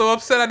 Yeah, I'm so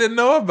upset I didn't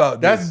know about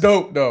this. That's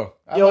dope though.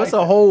 Yo, it's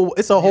a whole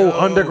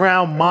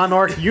underground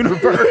Monarch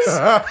universe.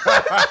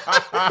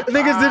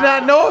 Niggas did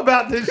not know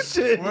about this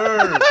shit.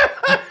 Word.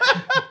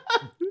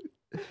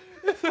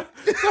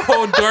 It's a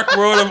whole dark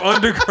world of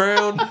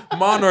underground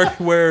Monarch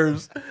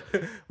wares.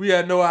 We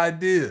had no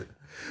idea.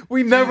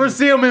 We never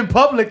see them in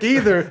public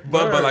either.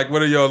 But like,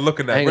 what are y'all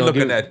looking at? Ain't We're gonna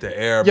looking give- at the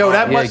air. Yo,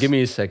 that Monarch. must- Yeah, give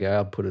me a second.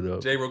 I'll put it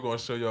up. Jay, we're gonna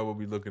show y'all what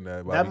we looking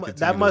at. while we continue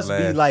That to must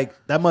be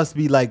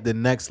laugh. like the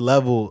next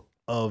level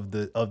of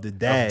the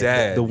dad,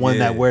 dad, the one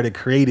that yeah. wear the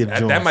creative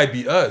joints. That might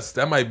be us.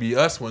 That might be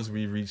us once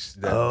we reach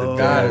that Oh, the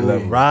dad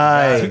level.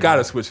 right. We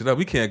gotta switch it up.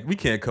 We can't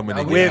come in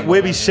and get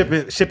We'll be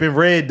shipping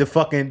red to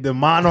fucking the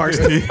Monarchs.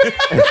 Had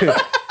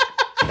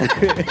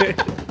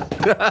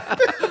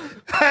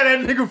that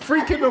nigga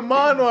freaking the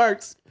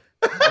Monarchs.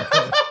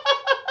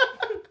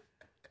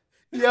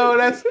 Yo,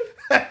 that's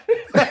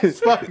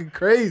fucking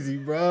crazy,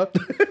 bro.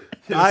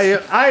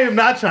 I am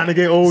not trying to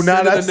get old now.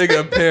 Sending That's a nigga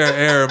a pair of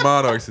Air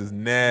Monarchs is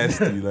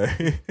nasty.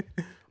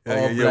 Like,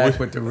 All black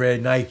with the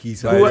red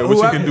Nikes. like, yo,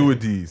 what you can do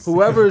with these?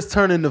 whoever is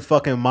turning the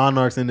fucking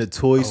Monarchs into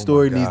Toy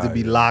Story needs to God,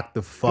 be yeah. locked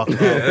the fuck up.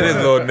 That is a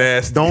little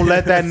nasty. Don't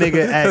let that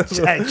nigga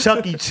at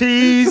Chuck E.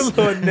 Cheese.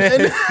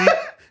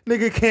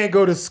 Nigga can't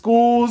go to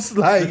schools.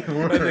 Like,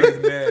 That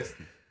nigga's nasty.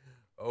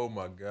 Oh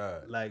my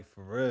god. like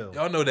for real.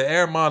 Y'all know the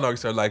Air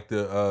Monarchs are like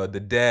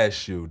the dad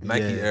shoe,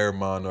 Nike Yeah. Air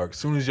Monarch. As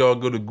soon as y'all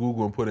go to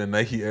Google and put in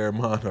Nike Air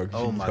Monarch,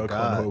 Oh my y'all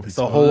gonna know god. what It's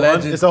we a talking whole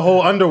Legend. it's a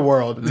whole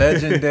underworld.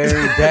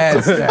 Legendary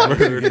dad status.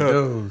 Word Get up.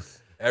 those.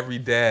 Every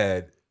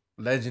dad,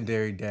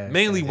 Legendary dad.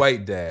 mainly status.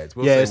 white dads.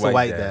 We'll Yeah, say it's a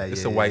white dad.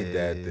 It's Yeah, a white yeah,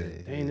 dad yeah,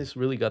 thing. Dang, this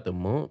really got the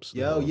mumps.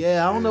 Yo, though.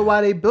 yeah, I don't know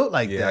why they built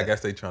like Yeah, that. I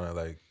guess they trying to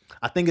like.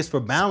 I think it's for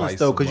balance Spice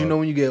though, them because you up. know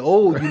when you get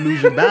old, you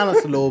lose your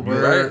balance a little bit. You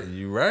right.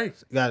 You right.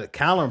 You got to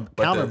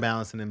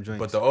counterbalancing them joints.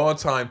 But the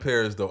all-time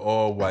pair is the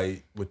all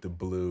white with the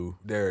blue.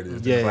 There it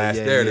is. Yeah, The class.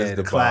 yeah, there it yeah, is. the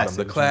The bottom. classic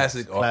The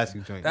classic. joints.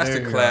 Classic joint. That's There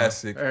the you go.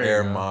 classic There you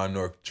Air go.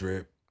 Monarch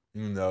drip.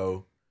 You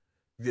know,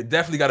 you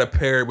definitely got to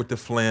pair it with the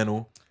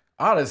flannel,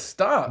 Out of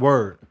stock.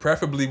 Word.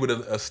 preferably with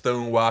a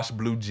stonewashed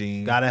blue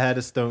jean. Gotta have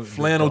the stone.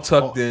 Flannel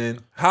tucked in,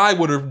 high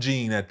with a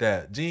jean at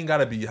that. Jean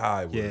gotta be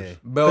high with Yeah, it.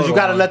 because you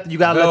gotta let the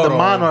Belt on.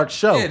 Monarch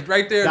show. Yeah,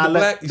 right there, Gotta the let-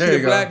 black. You there see you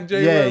the go. black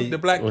J Yeah. the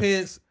black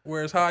pants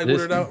where it's high with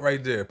This- it out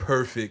right there.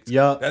 Perfect.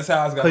 Yup. That's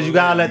how it's got. Because you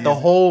gotta let the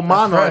whole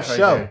Monarch fresh right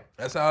show. there.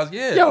 That's how it's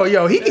Yo,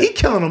 he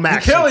killing them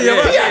actually. killing you.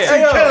 Yeah, He yeah. actually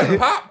Hey, killing him.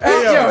 Pop.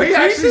 Hey, yo, He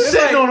actually it's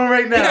sitting like- on him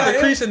right He got now. the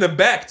crease in the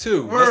back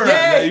too. That's Word. not-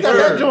 Yeah, he you got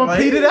feel that me? joint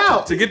peated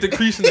out. To get the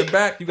crease in the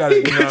back, you gotta.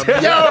 You know what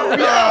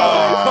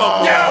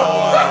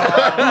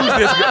I mean? Who's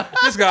this guy?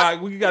 This guy,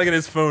 we gotta get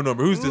his phone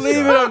number. Who's this Leave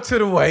guy? it up to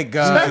the white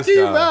guy. Who's Check this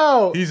him guy?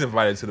 out. He's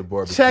invited to the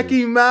barbecue. Check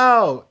him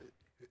out.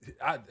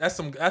 That's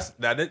now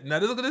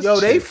look at this. Yo,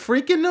 they chick.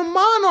 freaking the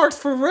Monarchs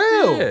for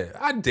real. Yeah,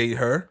 I'd date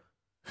her.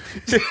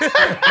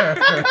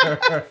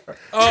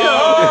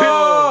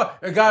 Oh,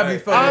 it gotta be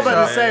funny. I was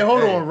about to say,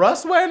 hold Hey. on,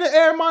 Russ wearing the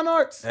Air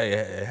Monarchs? Hey,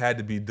 it had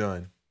to be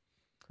done.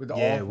 With the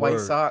Yeah, all-white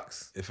word.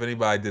 socks. If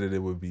anybody did it, it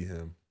would be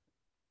him.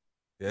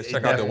 Yeah, It check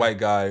out the definitely- white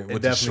guy with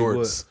the definitely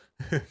shorts.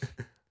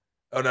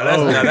 Oh no,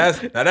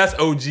 that's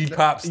OG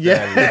pop style.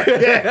 Yeah.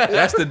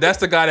 That's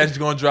the guy that's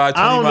gonna drive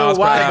 20 I don't know miles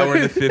per why, hour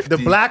in the but 50. the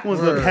black ones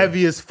look Word.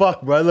 heavy as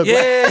fuck, bro. Look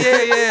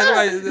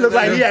Yeah. look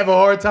like he have a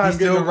hard time He's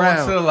still getting going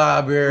to the around. a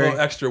library. little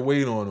extra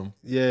weight on him.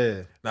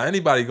 Yeah. Now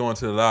anybody going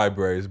to the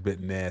library is a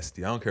bit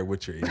nasty. I don't care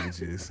what your age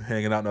is.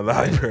 Hanging out in the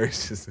library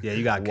is just Yeah,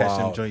 you got to catch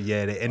them wild. joint.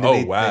 Yeah, and Oh,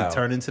 then wow. they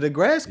turn into the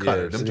grass Yeah,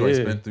 cutters. them joints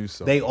Yeah. been through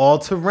something. They all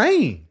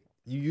terrain.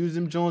 You use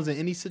them joints in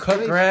any situation.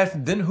 Cut grass,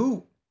 then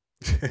hoop.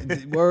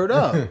 Word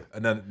up.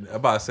 And then I'm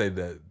about to say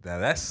that now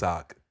that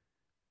sock.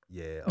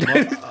 Yeah, a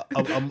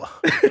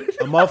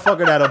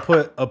motherfucker that'll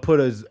put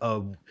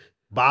a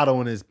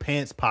bottle in his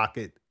pants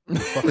pocket.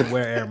 Fucking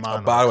wear Air A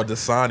Monarchs. bottle of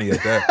Dasani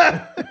at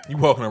that. You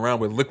walking around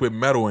with liquid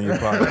metal in your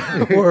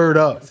pocket. Word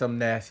up. Some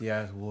nasty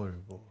ass water,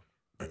 boy.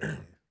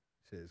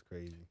 Shit is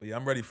crazy. But yeah,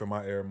 I'm ready for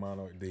my Air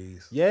Monarch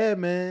days. Yeah,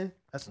 man.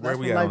 That's Where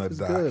when we at on life the is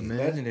docket? good, man.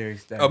 Legendary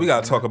status. Oh, we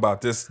gotta talk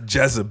about this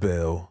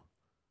Jezebel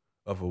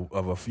of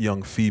a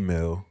young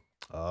female.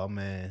 Oh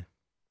man.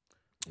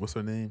 What's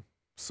her name?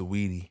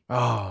 Saweetie.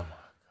 Oh,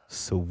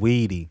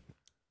 Saweetie.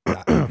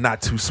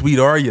 Not too sweet,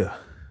 are you?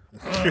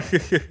 I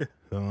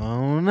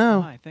don't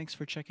know. Hi, thanks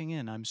for checking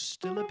in. I'm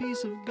still a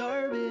piece of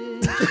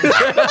garbage.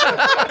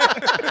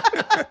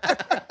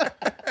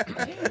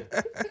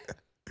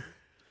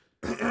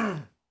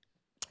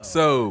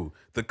 So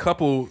the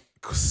couple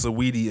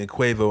Saweetie and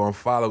Quavo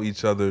unfollow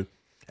each other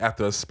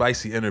after a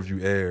spicy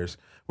interview airs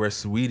where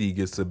Saweetie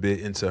gets a bit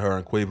into her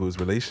and Quavo's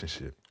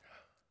relationship.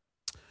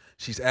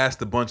 She's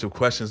asked a bunch of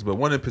questions, but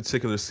one in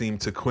particular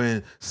seemed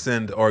to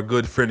send our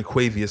good friend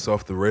Quavius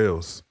off the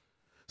rails.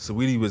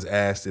 Saweetie was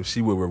asked if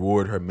she would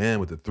reward her man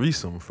with a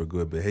threesome for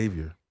good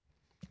behavior.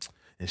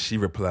 And she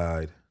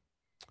replied,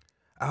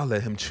 I'll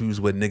let him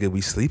choose what nigga we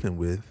sleeping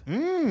with.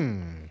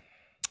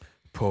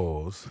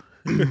 Pause.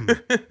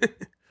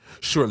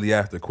 Shortly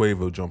after,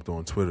 Quavo jumped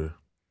on Twitter.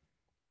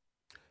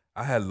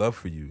 I had love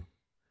for you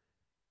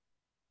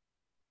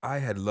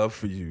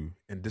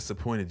and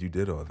disappointed you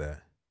did all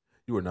that.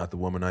 You are not the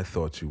woman I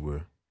thought you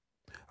were.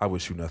 I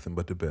wish you nothing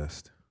but the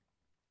best.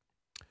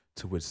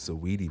 To which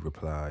Saweetie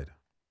replied,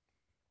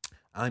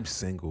 I'm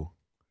single.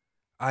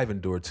 I've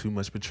endured too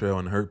much betrayal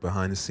and hurt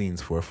behind the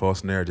scenes for a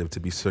false narrative to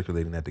be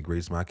circulating that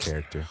degrades my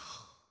character.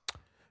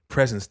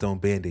 Presents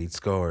don't band-aid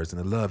scars, and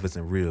the love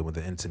isn't real when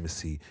the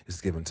intimacy is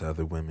given to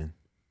other women.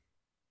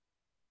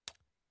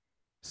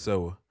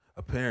 So,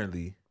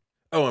 apparently...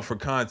 Oh, and for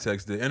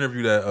context, the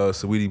interview that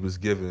Saweetie was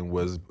given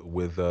was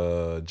with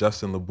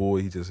Justin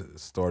LeBoy. He just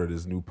started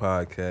his new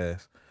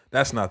podcast.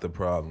 That's not the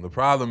problem. The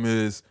problem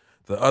is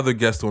the other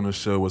guest on the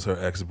show was her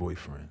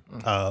ex-boyfriend.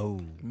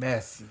 Oh.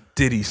 messy.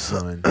 Diddy's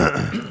son,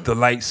 the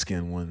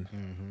light-skinned one.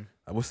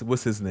 Mm-hmm.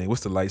 What's his name?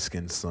 What's the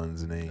light-skinned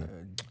son's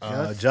name?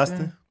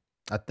 Justin?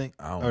 I think.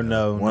 I don't Or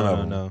know. no, One no, of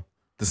them. no.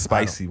 The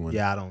spicy one.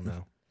 Yeah, I don't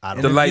know.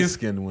 The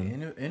light-skinned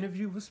one.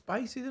 Interview was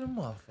spicy to the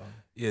motherfucker.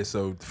 Yeah,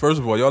 so first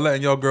of all, y'all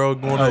letting y'all girl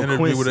go on an interview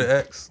Quincy. with an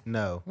ex?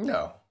 No.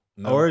 No.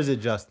 Or is it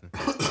Justin?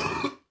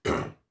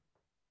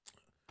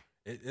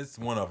 It's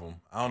one of them.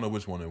 I don't know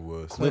which one it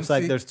was. Quincy? Looks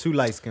like there's two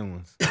light skinned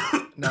ones.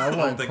 No, it I don't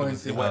wasn't think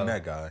Quincy. it wasn't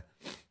that guy.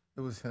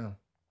 It was him.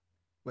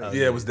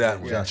 Yeah, it was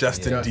that one.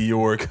 Justin yeah.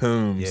 Dior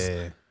Combs.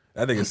 Yeah.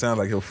 That nigga sounds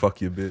like he'll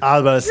fuck your bitch. I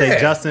was about to say Yeah.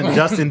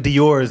 Justin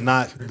Dior is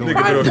not the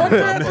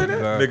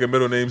Nigga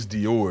middle name's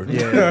Dior.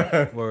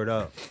 Yeah. Word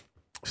up.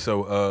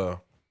 So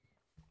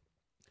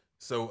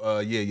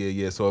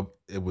yeah. So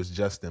it was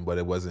Justin, but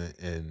it wasn't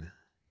an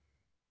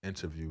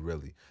interview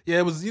really. Yeah,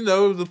 it was, it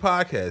was a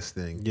podcast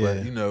thing.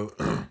 Yeah.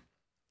 But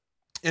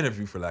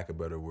interview for lack of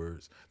better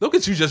words. Look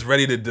at you just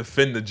ready to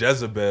defend the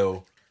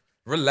Jezebel.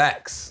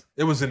 Relax.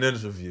 It was an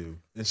interview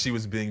and she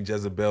was being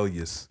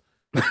Jezebelious.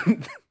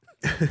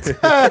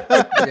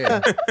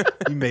 Yeah.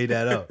 You made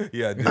that up.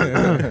 Yeah, I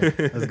did.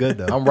 That's good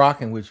though. I'm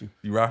rocking with you.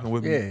 You rocking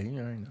with me? Yeah, you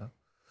already know.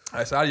 All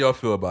right, so how do y'all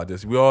feel about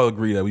this? We all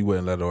agree that we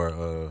wouldn't let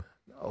No.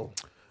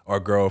 our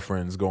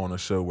girlfriends go on a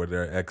show where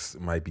their ex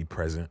might be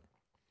present.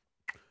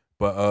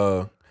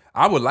 But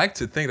I would like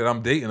to think that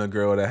I'm dating a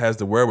girl that has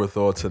the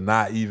wherewithal to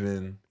not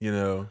even,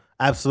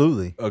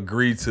 Absolutely.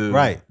 agree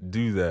to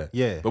do that.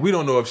 Yeah. But we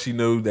don't know if she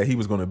knew that he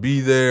was going to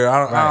be there.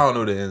 I don't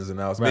know the ins and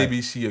outs. Right.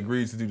 Maybe she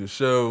agreed to do the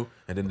show,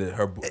 and then the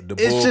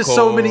It's bull just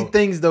so called. many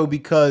things though,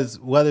 because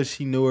whether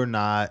she knew or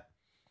not,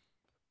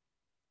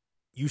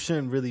 you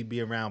shouldn't really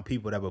be around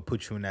people that would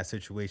put you in that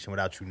situation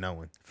without you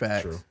knowing.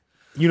 Facts. True.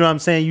 You know what I'm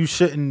saying? You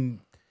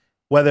shouldn't,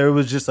 whether it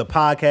was just a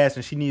podcast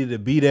and she needed to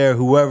be there,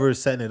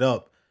 whoever's setting it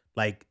up,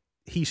 like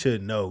he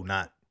should know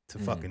not to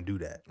fucking do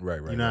that.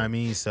 Right. You know what I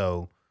mean?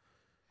 So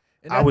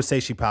And I would say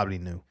she probably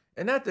knew.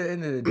 And at the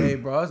end of the day,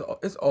 bro,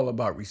 it's all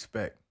about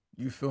respect.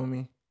 You feel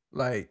me?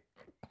 Like,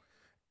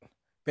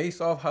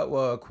 based off how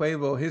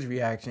Quavo, his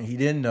reaction, he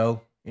didn't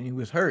know and he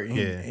was hurt.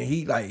 And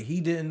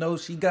he didn't know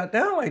she got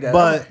down like that.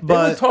 But they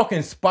was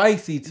talking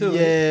spicy too.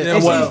 Yeah,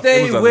 and well, she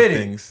stayed it was with other it.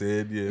 things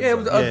said. Yeah, it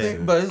was other other things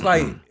thing, but it's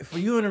like for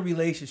you in a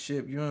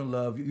relationship, you're in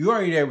love, you're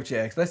already there with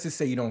your ex. Let's just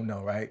say you don't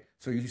know, right?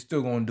 So you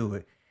still gonna do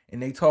it,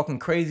 and they talking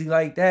crazy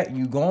like that, and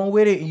you going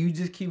with it, and you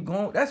just keep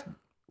going. That's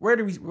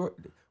where's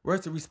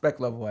the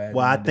respect level at?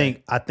 Well, I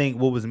think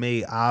what was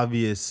made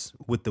obvious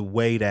with the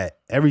way that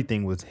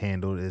everything was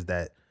handled is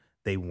that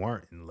they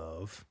weren't in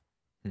love.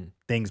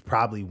 Things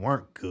probably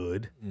weren't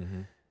good.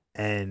 Mm-hmm.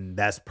 And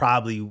that's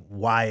probably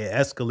why it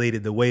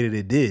escalated the way that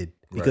it did,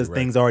 because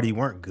things already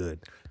weren't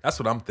good. That's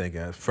what I'm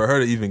thinking. For her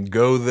to even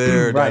go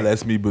there, that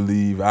lets me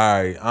believe, all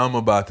right, I'm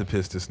about to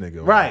piss this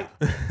nigga off. Right.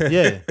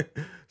 Yeah.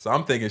 So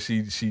I'm thinking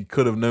she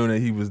could have known that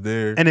he was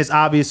there. And it's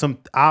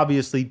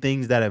obviously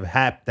things that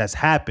have that's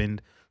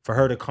happened for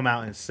her to come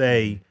out and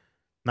say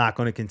not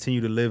going to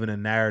continue to live in a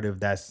narrative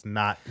that's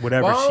not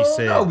whatever she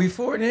said. No,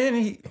 before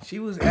then she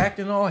was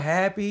acting all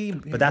happy,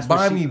 but that's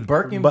buying me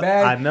Birkin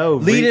bag. I know,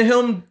 leading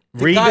him.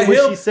 Read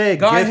what she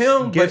said.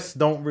 Gifts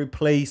don't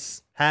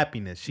replace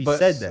happiness. She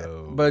said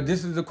that. But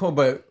this is the cool.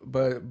 But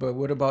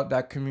what about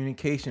that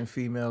communication?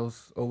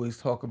 Females always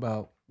talk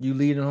about you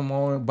leading him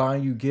on,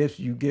 buying you gifts.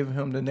 You give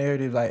him the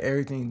narrative like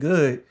everything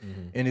good,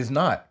 and it's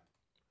not.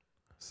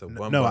 So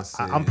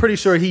I'm pretty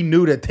sure he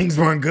knew that things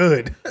weren't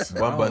good.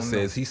 One Bus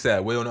says he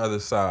sat way on the other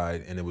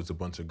side, and it was a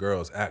bunch of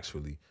girls.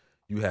 Actually,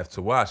 you have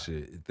to watch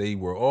it. They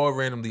were all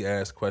randomly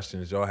asked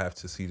questions. Y'all have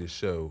to see the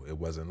show. It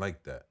wasn't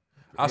like that.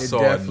 It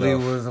definitely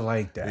was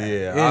like that.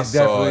 Yeah, I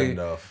saw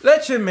enough.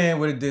 Let your man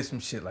would have did some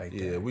shit like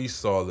that. Yeah, we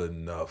saw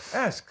enough.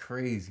 That's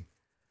crazy.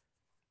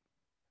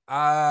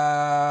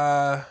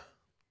 Are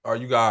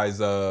you guys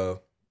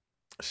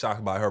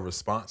shocked by her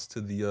response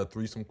to the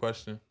threesome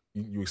question?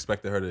 You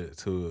expected her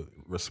to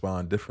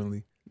respond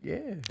differently?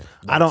 Yeah.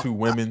 Like I don't. Two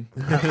women.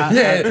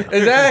 Yeah,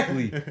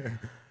 exactly.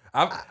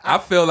 I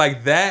feel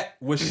like that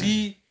was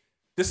she.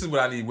 This is what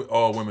I need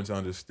all women to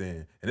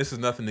understand. And this is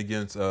nothing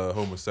against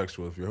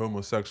homosexual. If you're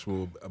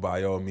homosexual,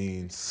 by all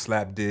means,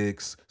 slap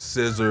dicks,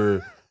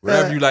 scissor,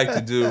 whatever you like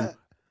to do,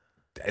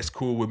 that's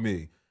cool with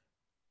me.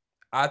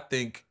 I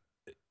think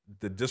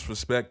the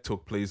disrespect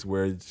took place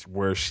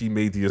where she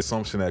made the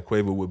assumption that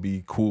Quavo would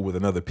be cool with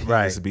another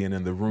penis being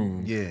in the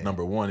room,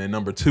 number one, and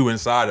number two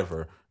inside of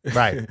her.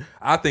 Right.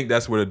 I think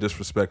that's where the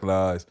disrespect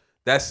lies.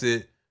 That's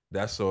it.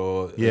 That's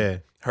all. Yeah.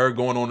 Her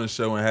going on the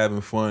show and having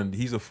fun.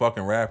 He's a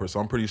fucking rapper, so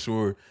I'm pretty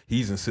sure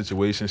he's in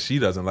situations she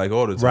doesn't like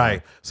all the time.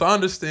 Right. So I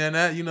understand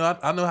that. You know,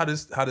 I know how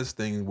this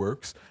thing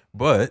works.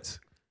 But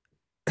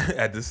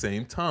at the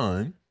same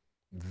time,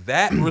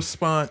 that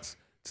response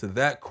to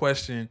that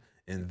question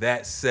in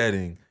that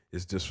setting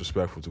is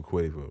disrespectful to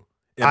Quavo.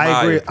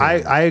 I agree.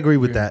 I agree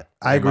with that.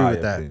 I agree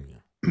with that.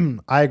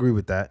 I agree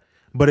with that.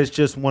 But it's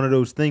just one of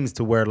those things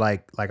to where,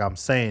 like I'm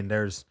saying,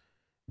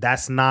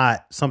 that's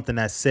not something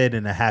that's said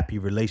in a happy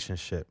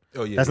relationship.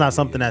 Oh, yeah, that's not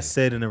something that's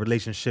said in a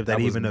relationship that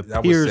even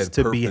appears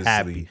to be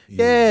happy.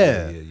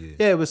 Yeah,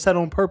 it was said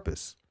on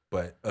purpose.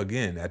 But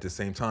again, at the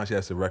same time, she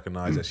has to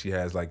recognize that she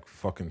has like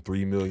fucking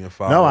 3 million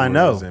followers. No, I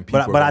know, and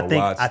but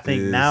I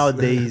think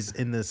nowadays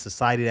in the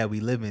society that we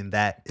live in,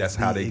 that's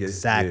how they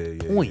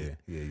exact point.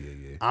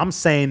 Yeah. I'm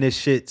saying this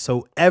shit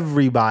so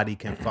everybody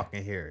can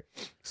fucking hear it.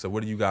 So,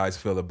 what do you guys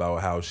feel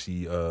about how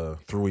she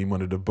threw him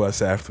under the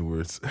bus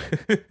afterwards?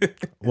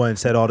 And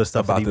said all the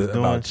stuff about that he was doing,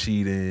 about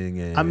cheating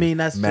and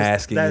that's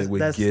masking it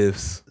with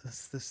gifts.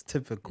 That's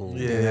typical.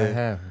 Yeah, that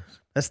happens.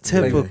 That's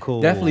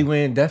typical.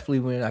 Like, definitely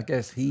when I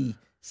guess he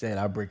said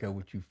I break up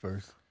with you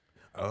first.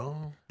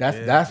 Oh,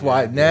 that's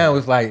why now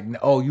it's like,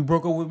 oh, you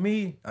broke up with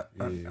me.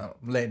 I'm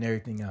letting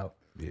everything out.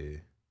 Yeah,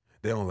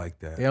 they don't like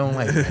that. They don't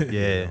like that.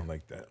 They don't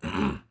like that.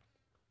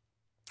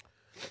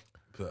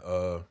 But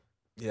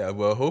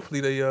well,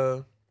 hopefully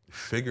they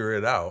figure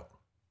it out.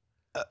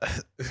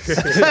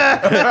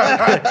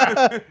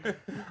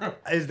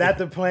 Is that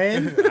the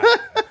plan?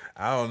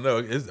 I don't know.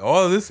 It's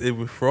all this.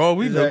 For all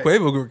we know,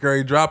 Quavo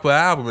could drop an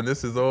album, and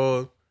this is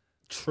all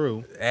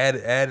true.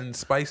 Adding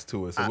spice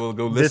to it. So we'll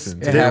go listen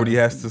to hear what he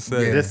has to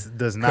say. Yeah. This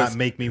does not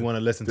make me want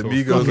to listen to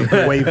a fucking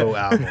Quavo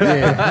album.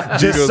 Yeah.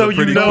 Just so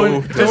you know,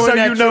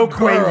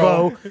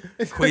 Quavo.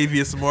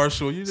 Quavius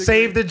Marshall.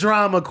 Save the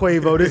drama,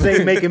 Quavo. This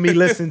ain't making me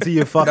listen to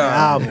your fucking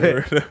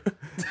album.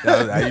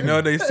 You know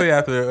what they say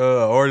after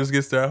artist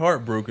gets their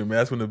heart broken, man,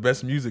 that's when the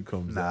best music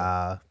comes out.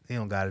 Nah, he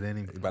don't got it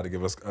anymore. They about to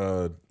give us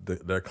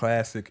their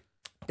classic.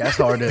 That's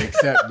hard to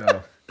accept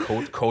though.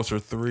 Culture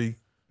 3.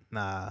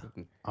 Nah,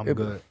 I'm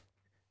good.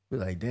 We're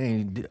like,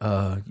 dang,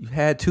 you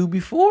had 2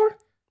 before?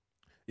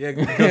 Yeah,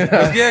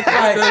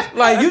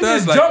 like you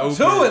just jump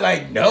to it.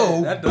 Like,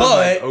 no, that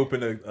does, but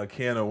open a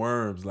can of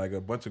worms. Like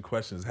a bunch of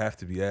questions have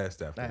to be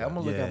asked after. Like, I'm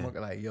gonna look at him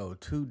like, yo,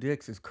 2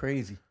 dicks is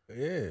crazy.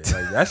 Yeah,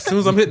 like as soon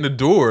as I'm hitting the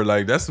door,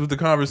 like that's what the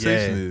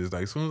conversation is.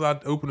 Like as soon as I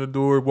open the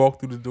door,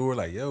 walk through the door,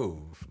 like,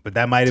 yo. But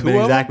that might have been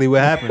exactly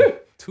what happened.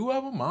 2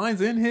 of them,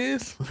 mine's in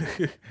his.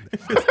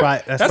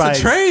 That's a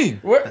train.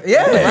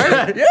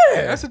 Yeah, right? Yeah,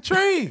 that's a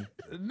train.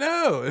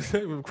 No,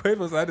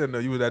 Quavo, I didn't know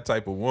you were that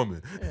type of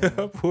woman.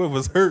 Boy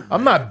was hurt.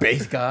 I'm not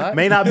base guy.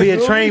 May not be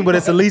a train, but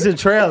it's at least a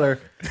trailer.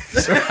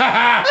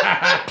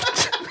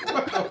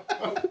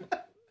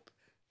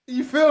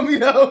 You feel me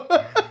though?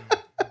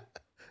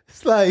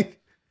 It's like,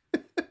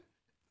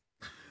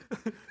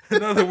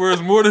 in other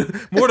words, more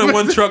than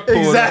one truck pulled.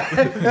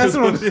 Exactly. That's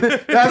what I'm saying.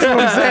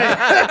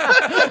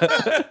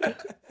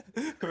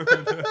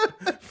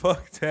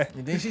 Fuck that.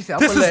 And then she said,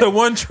 this is a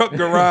 1 truck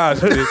garage,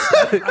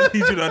 bitch. I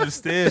need you to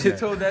understand. She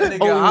told that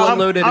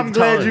nigga, I'm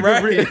glad you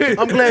could read.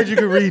 I'm glad you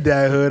could read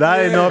that, Hood. I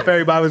didn't know if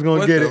everybody was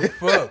gonna get it.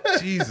 Fuck,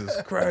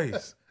 Jesus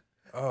Christ.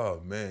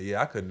 Oh man,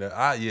 yeah, I couldn't.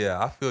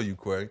 I feel you,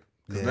 Quay.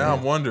 Because now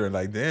I'm wondering,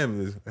 like, damn,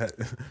 he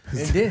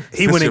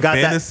went and got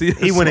that.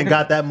 He went and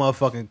got that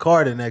motherfucking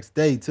car the next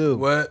day too.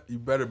 What? You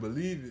better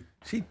believe it.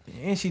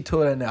 She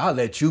told that nigga, I'll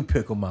let you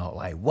pick him out.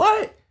 Like,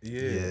 what?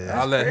 Yeah.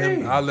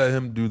 I'll let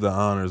him do the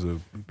honors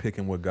of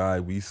picking what guy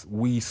we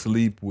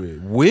sleep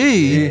with.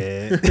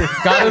 We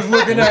got us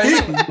looking at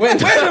you.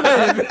 Wait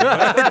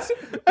a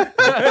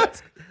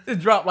minute. Just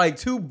dropped like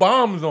 2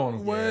 bombs on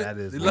him. What? that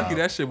is Lucky wild.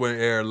 that shit wouldn't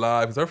air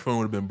live because her phone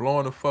would have been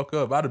blowing the fuck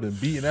up. I'd have been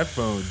beating that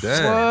phone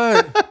down.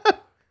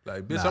 What?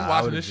 Like, bitch, Nah, I'm I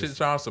watching would've this shit just-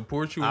 trying to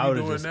support you. I And you would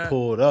have doing just that?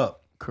 pulled up.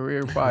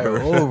 Career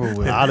probably over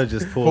with. I'd have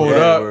just pulled Pulled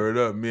up. up. Word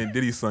up. Me and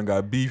Diddy's son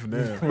got beef now.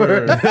 Like,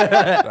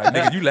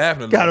 nigga, you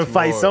laughing a little Gotta too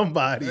fight hard.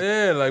 somebody.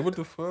 Yeah, like, what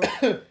the fuck?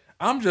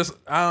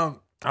 I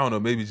don't know,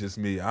 maybe it's just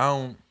me.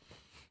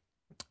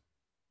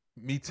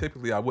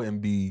 Typically, I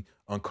wouldn't be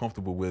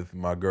uncomfortable with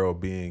my girl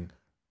being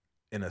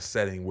in a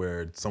setting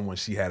where someone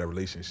she had a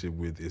relationship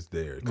with is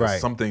there. 'Cause Right.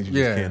 some things you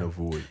just can't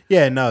avoid.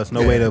 Yeah, no, it's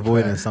no way to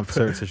avoid it in some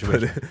certain But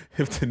situations.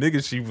 if the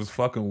nigga she was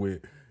fucking with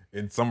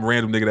and some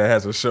random nigga that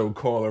has a show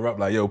call her up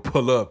like, yo,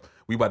 pull up,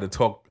 we about to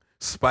talk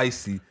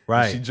spicy.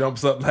 Right. And she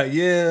jumps up like,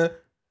 yeah,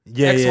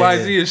 Yeah,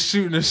 XYZ is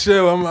shooting the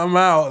show. I'm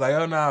out. Like,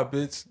 oh nah,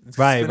 bitch.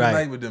 Right, Spend the right.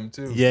 night with them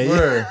too.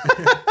 Yeah.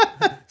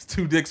 It's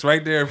 2 dicks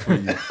right there for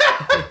you.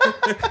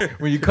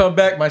 When you come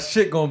back, my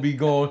shit gonna be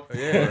going.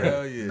 Yeah,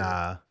 hell yeah.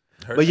 Nah.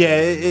 Her But yeah,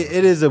 shit is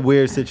it is a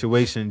weird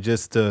situation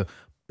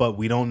but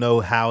we don't know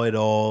how it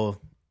all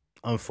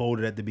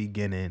unfolded at the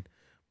beginning.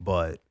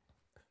 But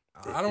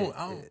I don't.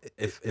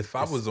 If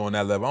I was on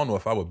that level, I don't know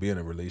if I would be in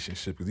a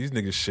relationship because these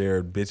niggas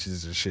share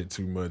bitches and shit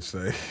too much.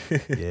 Like,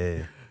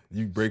 yeah.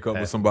 you break up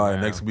with Pass somebody,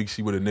 around. next week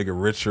she with a nigga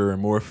richer and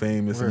more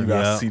famous, and you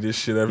gotta Yeah. see this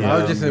shit every I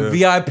time. was just you in go.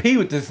 VIP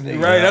with this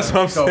nigga. Right, that's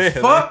what I'm The saying.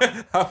 fuck?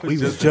 Like, I We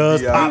was in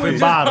just VIP. popping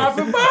bottles.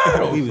 Popping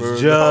bottles. We was Word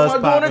just up. How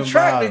am I doing popping a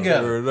track bottles.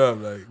 together? Word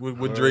up, like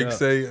what Drake up.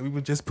 say? We were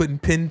just putting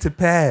pen to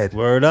pad.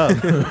 Word up.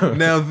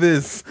 Now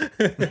this.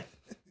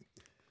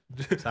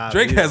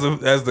 Drake has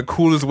the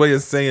coolest way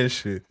of saying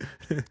shit.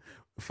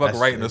 Fuck That's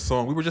writing true. a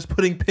song. We were just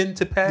putting pen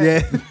to pad.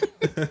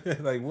 Yeah.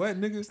 Like what,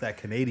 niggas? It's that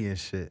Canadian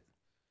shit.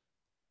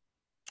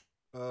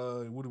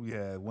 What do we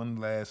have? One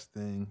last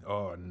thing.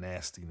 Oh,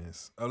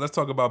 nastiness. Let's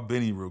talk about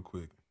Benny real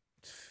quick.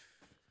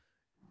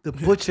 The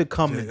butcher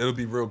coming. It'll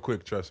be real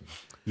quick, trust me.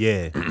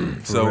 Yeah.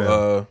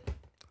 So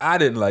I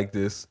didn't like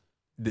this.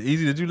 The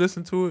Eazy, did you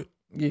listen to it?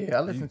 Yeah, I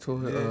listened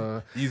to it.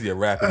 Yeah. Eazy a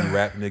rappity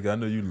rap nigga. I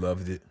know you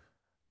loved it.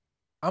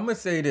 I'm gonna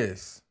say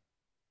this.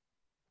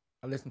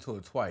 I listened to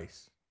it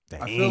twice.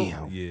 Damn. I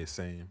feel- Yeah,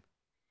 same.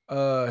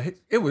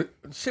 It was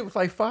shit was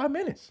like 5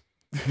 minutes.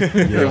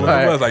 It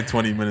like- was like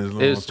 20 minutes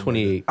long. It was something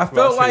like 28. I Well,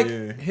 felt I like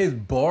say, yeah. his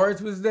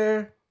bars was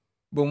there,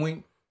 but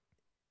when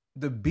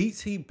the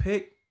beats he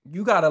picked,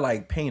 you gotta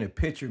like paint a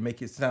picture,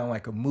 make it sound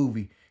like a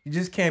movie. You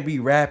just can't be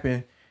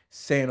rapping,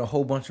 saying a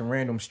whole bunch of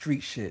random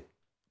street shit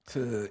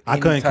to I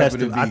any couldn't type catch of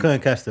the beat. I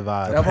couldn't catch the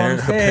vibe. That's what I'm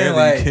saying.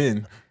 Apparently Like,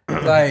 you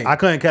can. like I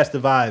couldn't catch the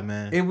vibe,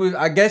 man. it was.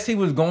 I guess he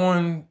was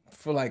going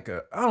for like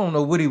I don't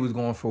know what he was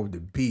going for with the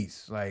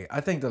beats. Like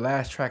I think the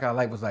last track I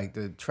liked was like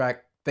the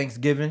track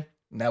Thanksgiving.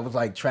 And that was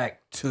like track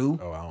 2.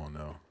 Oh, I don't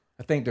know.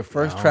 I think the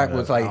first I don't track know-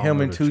 was I like don't him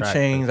know and the 2 track,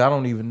 Chainz. I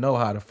don't even know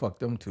how the fuck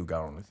them two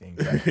got on the same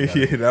track. together.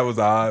 Yeah, that was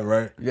odd,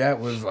 right? That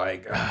was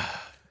like,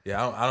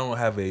 Yeah, I don't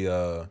have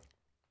a.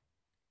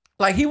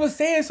 like he was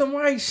saying some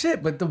right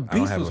shit, but the I don't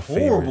beats have was a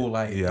favorite. horrible.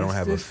 Like, Yeah, I don't it's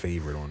have just- a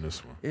favorite on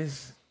this one.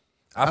 It's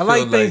I I feel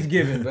like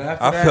Thanksgiving, but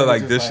after I that, feel it was like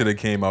just this like- should have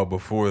came out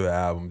before the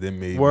album. Then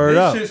maybe. Word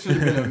up. this shit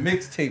should have been a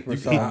mixtape or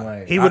something.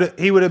 Like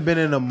He would have been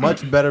in a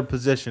much better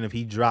position if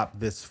he dropped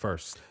this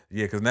first.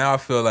 Yeah, because now I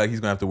feel like he's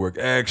gonna have to work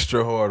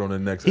extra hard on the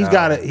next. He's album.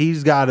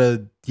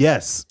 gotta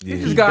yes. Yeah.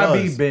 he just gotta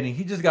does. be Benny.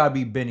 He just gotta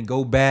be Benny.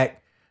 Go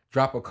back,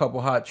 drop a couple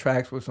hot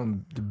tracks with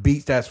some the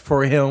beats that's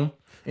for him,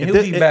 and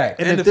he'll be back.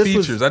 And the if this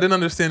features. was- I didn't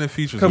understand the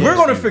features. Because we're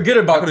gonna forget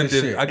about I this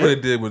did, shit. I could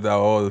have did without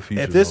all the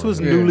features. If this on was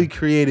it. newly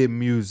created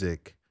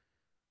music,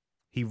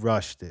 he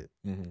rushed it.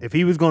 Mhm. If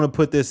he was going to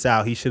put this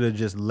out, he should have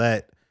just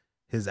let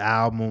his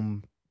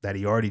album that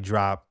he already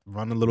dropped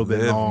run a little bit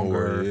Live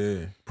longer, more,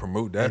 yeah.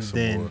 Promote that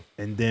some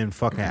and then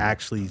fucking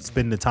actually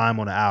spend the time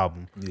on the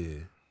album. more. Yeah,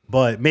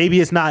 But maybe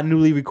it's not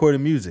newly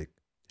recorded music.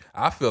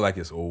 I feel like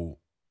it's old.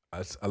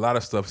 A lot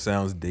of stuff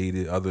sounds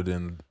dated, other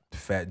than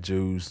Fat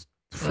Joe's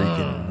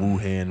freaking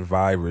Wuhan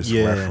virus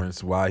Yeah.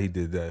 reference. Why he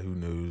did that, who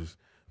knows?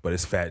 But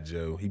it's Fat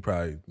Joe. He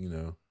probably,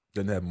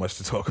 doesn't have much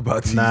to talk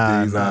about these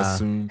Nah, days. nah. I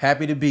assume.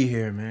 Happy to be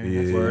here, man.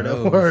 That's Yeah. what it Word up,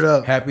 is. word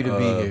up. Happy to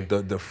be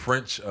here. The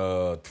French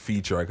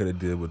feature I could have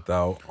did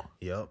without.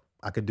 Yep.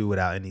 I could do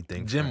without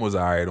anything. Jim was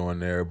alright on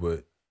there,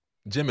 but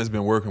Jim has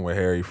been working with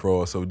Harry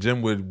Frost, so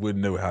Jim would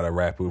know how to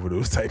rap over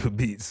those type of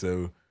beats.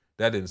 So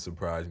that didn't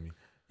surprise me.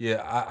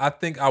 Yeah, I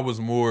think I was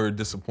more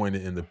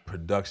disappointed in the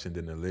production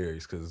than the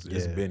lyrics because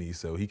it's Yeah. Benny,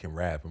 so he can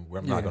rap. I'm Yeah.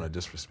 not gonna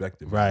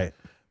disrespect him, Right.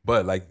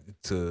 But like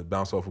to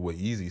bounce off of what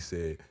Eazy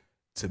said,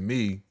 to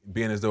me,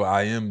 being as though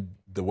I am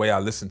the way I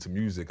listen to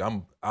music,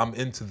 I'm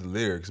into the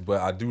lyrics, but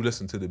I do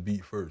listen to the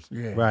beat first.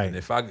 Yeah. Right. And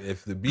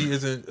if the beat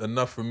isn't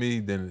enough for me,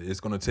 then it's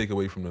gonna take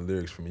away from the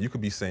lyrics for me. You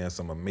could be saying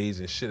some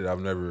amazing shit that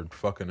I've never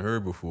fucking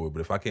heard before,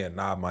 but if I can't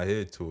nod my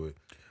head to it,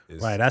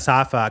 it's, Right. That's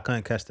how I felt. I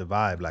couldn't catch the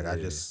vibe. Like I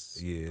yeah,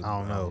 just yeah, I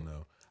don't know.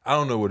 I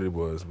don't know what it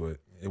was, but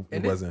it And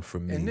then- wasn't for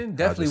me. And then I'll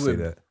definitely just say with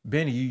that.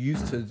 Benny, you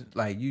used to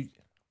like you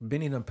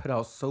Benny done put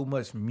out so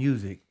much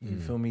music. You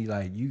feel me?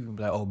 Like you can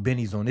be like, oh,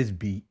 Benny's on this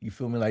beat. You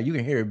feel me? Like you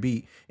can hear a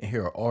beat and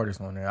hear an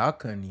artist on there. I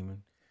couldn't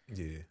even.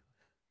 Yeah.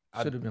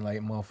 Should have been like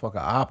motherfucker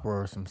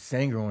opera or some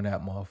singer on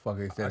that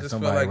motherfucker instead of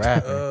somebody feel like,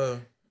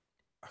 rapping.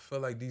 I feel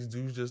like these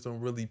dudes just don't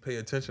really pay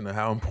attention to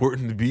how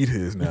important the beat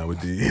is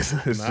nowadays.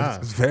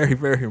 It's very,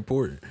 very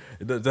important.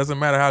 It doesn't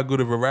matter how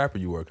good of a rapper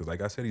you are, because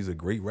like I said, he's a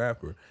great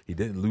rapper. He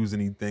didn't lose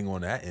anything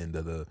on that end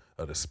of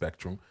the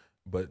spectrum,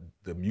 but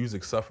the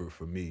music suffered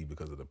for me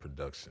because of the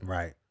production.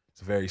 Right.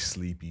 It's very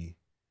sleepy.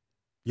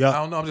 Yeah. I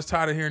don't know. I'm just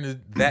tired of hearing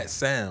that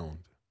sound.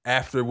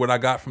 After what I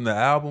got from the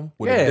album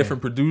with a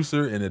different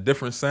producer and a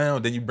different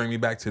sound, then you bring me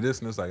back to this,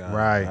 and it's like,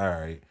 right. All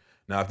right.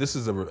 Now, if this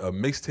is a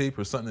mixtape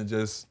or something that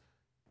just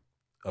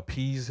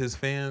appease his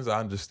fans,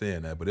 I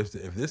understand that. But if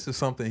this is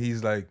something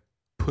he's like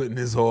putting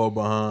his all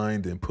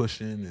behind and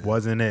pushing,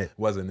 wasn't it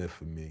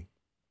for me.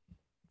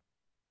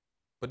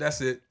 But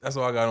that's it. That's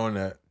all I got on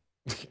that.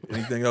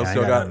 Anything else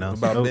y'all got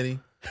about Benny?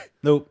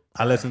 Nope.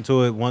 I listened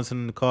to it once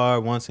in the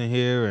car, once in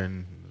here,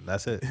 and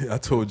that's it. I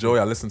told Joey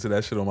I listened to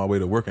that shit on my way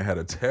to work and had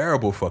a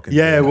terrible fucking day.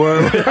 Yeah,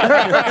 word.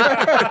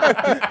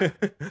 I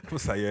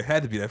was like, it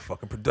had to be that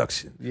fucking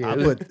production. Yeah,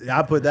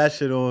 I put that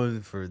shit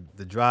on for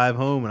the drive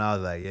home, and I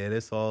was like, yeah,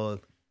 this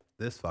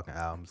fucking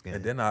album's getting.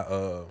 And then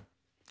I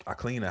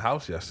cleaned the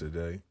house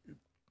yesterday.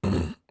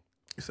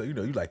 So you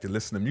like to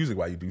listen to music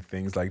while you do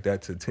things like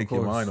that to take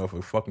your mind off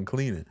of fucking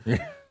cleaning.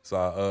 So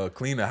I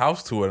cleaned the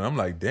house to it, and I'm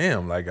like,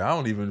 damn, like I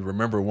don't even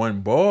remember one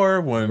bar,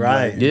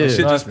 right? Like, shit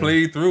just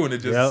played through, and it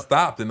just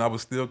stopped, and I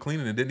was still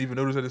cleaning, and didn't even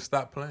notice that it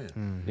stopped playing.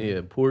 Mm-hmm. Yeah,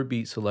 poor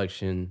beat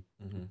selection,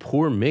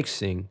 poor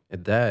mixing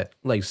at that.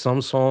 Like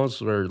some songs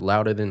were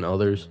louder than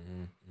others.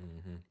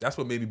 That's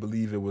what made me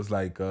believe it was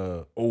like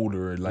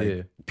older,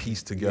 like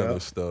pieced together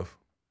stuff.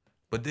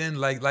 But then,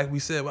 like we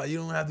said, well, you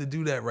don't have to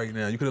do that right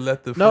now. You could have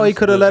let the he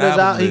could have let his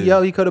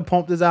album. He could have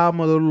pumped his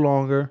album a little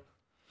longer.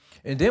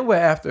 And then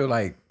after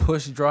like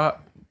Push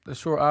drop, the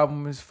short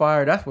album is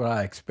fire. That's what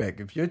I expect.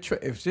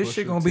 If this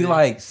shit gonna be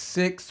like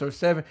 6 or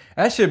 7,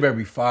 that shit better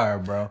be fire,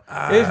 bro.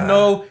 There's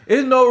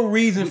no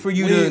reason for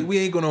you we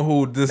ain't gonna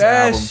hold this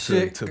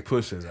album to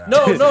Push his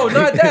album. No,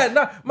 not that.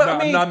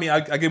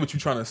 I get what you're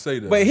trying to say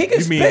though. But he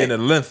can mean in the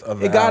length of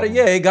the album.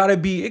 It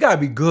gotta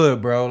be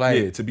good, bro.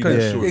 Like to be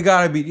that short. It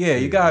gotta be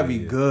you gotta be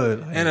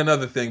good. Like, and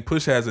another thing,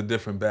 Push has a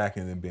different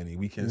backing than Benny.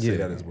 We can say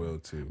that as well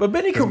too. But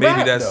Benny can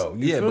rap though.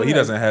 But he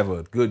doesn't have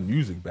a good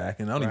music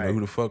backing. I don't even know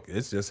who the fuck.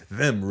 It's just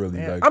them really.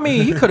 Like, I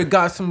mean, he could have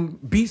got some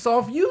beats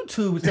off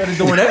YouTube instead of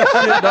doing that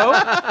shit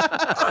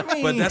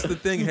though. But that's the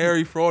thing.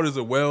 Harry Fraud is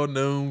a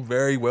well-known,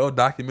 very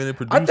well-documented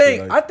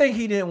producer. I think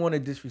he didn't want to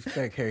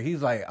disrespect Harry.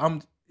 He's like,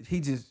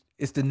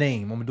 it's the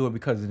name. I'm gonna do it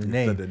because of the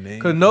name.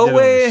 Because no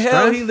way in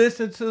hell he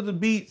listened to the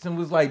beats and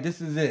was like, this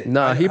is it.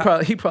 Nah, he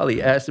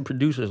probably asked the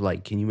producers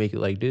like, can you make it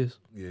like this?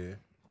 Yeah.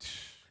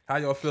 How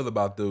y'all feel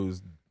about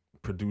those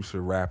producer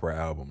rapper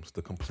albums,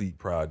 the complete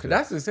project?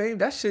 That's the same.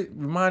 That shit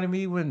reminded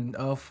me when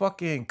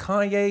fucking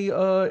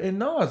Kanye and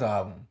Nas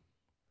album.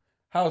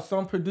 How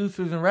some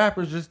producers and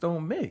rappers just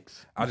don't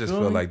mix. I just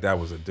feel like that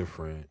was a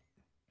different.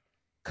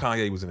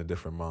 Kanye was in a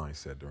different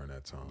mindset during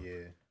that time.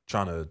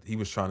 Yeah, he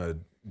was trying to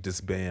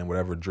disband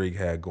whatever Drake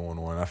had going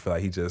on. I feel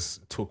like he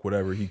just took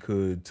whatever he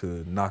could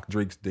to knock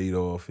Drake's date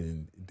off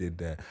and did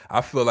that.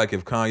 I feel like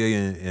if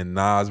Kanye and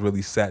Nas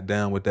really sat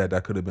down with that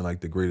could have been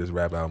like the greatest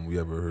rap album we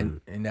ever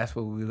heard. And that's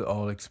what we were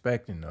all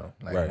expecting though.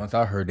 Like once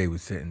I heard they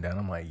was sitting down,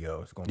 I'm like,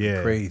 yo, it's gonna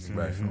be crazy.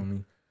 Right. You feel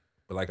me?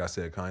 But like I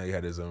said, Kanye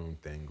had his own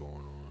thing going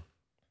on.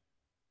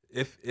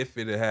 If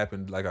it had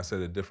happened, like I said,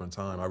 at a different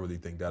time, I really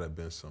think that'd have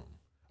been something.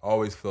 I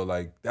always feel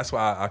like that's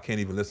why I can't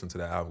even listen to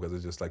that album, because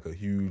it's just like a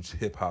huge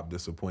hip hop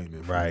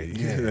disappointment for me.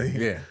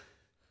 Yeah.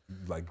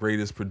 Like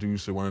greatest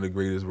producer, one of the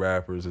greatest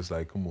rappers. It's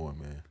like, come on,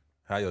 man,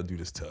 how y'all do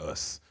this to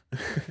us?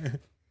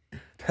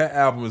 That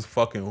album is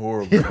fucking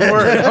horrible.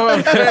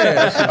 I'm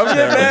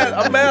mad.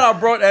 I'm mad I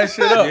brought that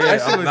shit up.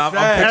 That shit was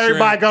sad.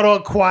 Everybody got all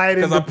quiet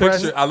and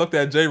depressed. I looked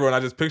at J-Ro and I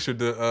just pictured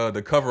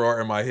the cover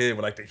art in my head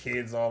with like the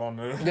kids all on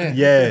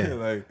the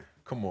like.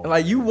 Come on,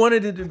 like you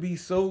wanted it to be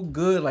so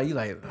good. Like you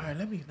like, all right,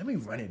 let me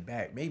run it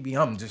back. Maybe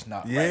I'm just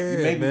not right.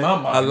 Maybe man.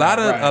 my mind a lot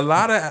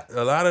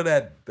of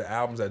that the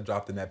albums that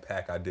dropped in that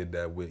pack I did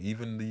that with.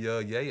 Even the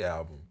Ye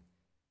album,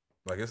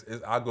 like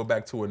I'll go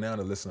back to it now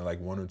to listen to like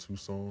 1 or 2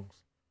 songs,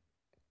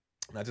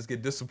 and I just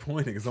get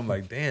disappointed because I'm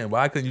like, damn,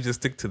 why couldn't you just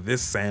stick to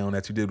this sound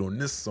that you did on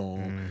this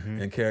song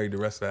and carry the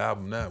rest of the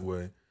album that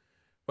way?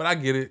 But I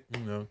get it,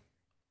 you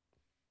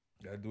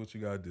gotta do what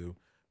you gotta do.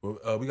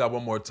 Well, we got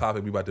one more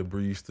topic we about to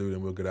breeze through,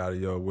 then we'll get out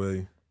of your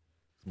way.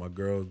 My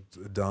girl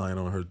dying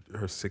on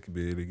her sick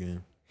bed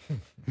again.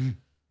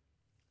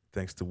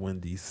 Thanks to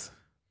Wendy's.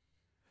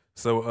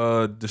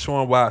 So,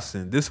 Deshaun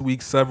Watson. This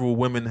week, several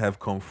women have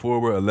come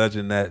forward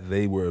alleging that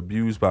they were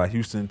abused by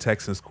Houston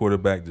Texans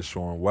quarterback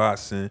Deshaun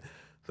Watson.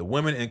 The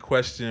women in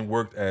question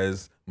worked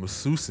as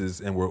masseuses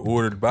and were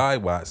ordered by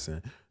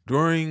Watson.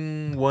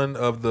 During one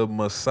of the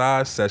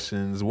massage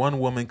sessions, one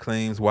woman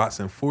claims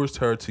Watson forced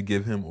her to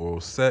give him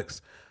oral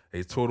sex.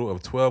 A total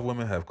of 12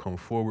 women have come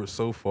forward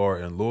so far,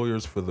 and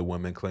lawyers for the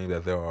women claim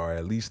that there are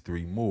at least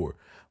 3 more.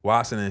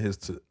 Watson and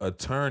his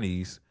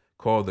attorneys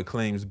called the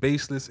claims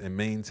baseless and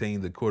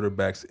maintained the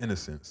quarterback's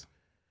innocence.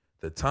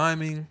 The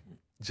timing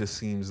just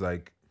seems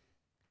like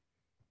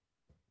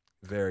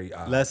very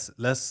odd. Let's.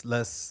 We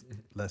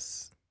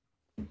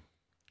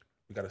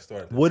got to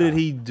start. At the What top. did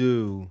he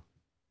do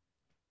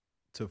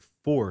to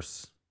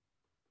force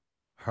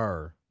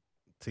her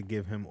to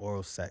give him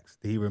oral sex?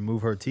 Did he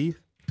remove her teeth?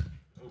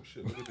 Oh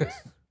shit! Look at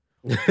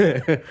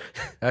this.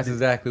 That's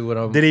exactly what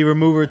I'm. Did he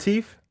remove her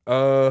teeth?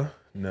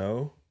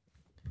 No.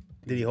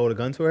 Did he hold a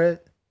gun to her head?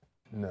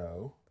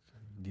 No.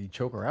 Did he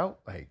choke her out?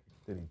 Like,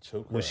 Did he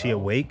choke her? Was she out?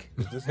 awake?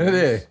 Is this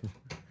yeah.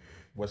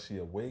 Was she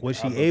awake? Was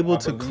she I able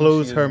to believe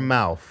close she her is-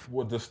 mouth?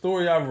 Well, the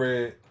story I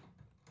read,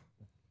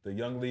 the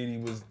young lady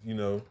was,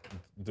 doing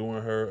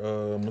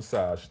her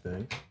massage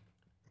thing.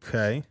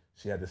 Okay.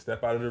 She had to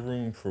step out of the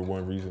room for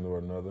one reason or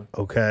another.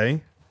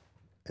 Okay.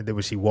 And then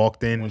when she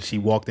walked in, she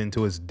walked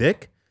into his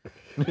dick?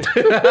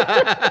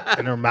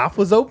 And her mouth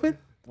was open?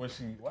 Why is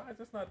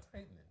this not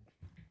tightening?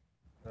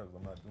 Because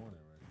I'm not doing it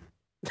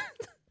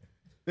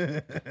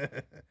right.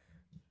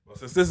 Well,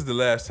 since this is the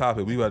last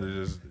topic, we about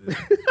to just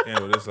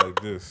handle this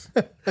like this.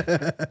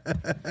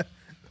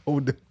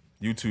 Hold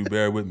YouTube,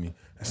 bear with me.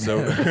 So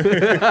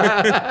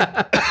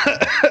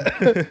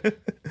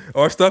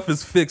our stuff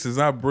is fixed. It's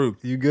not broke.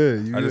 You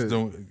good. I just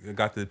don't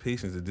got the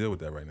patience to deal with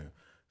that right now.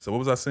 So what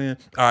was I saying?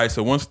 All right.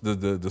 So once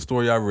the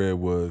story I read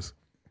was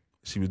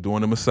she was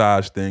doing the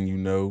massage thing.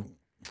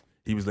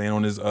 He was laying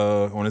on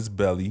his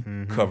belly,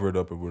 covered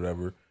up or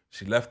whatever.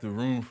 She left the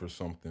room for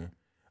something.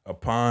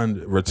 Upon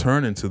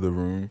returning to the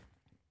room,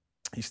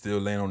 he's still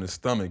laying on his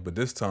stomach, but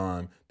this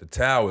time the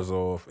towel is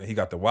off and he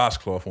got the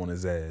washcloth on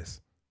his ass.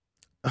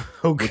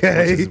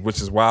 Okay.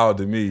 Which is wild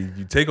to me.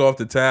 You take off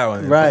the towel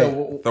and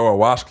throw a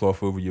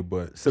washcloth over your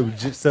butt. So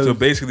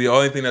basically, the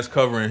only thing that's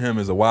covering him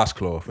is a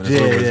washcloth, and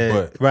it's over his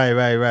butt. Right.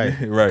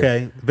 Right.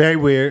 Okay. Very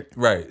weird.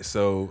 Right.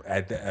 So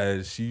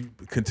as she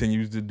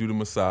continues to do the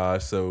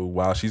massage, so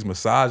while she's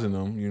massaging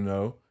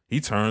him, he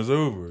turns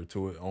over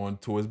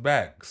onto his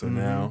back. So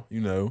now,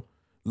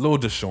 little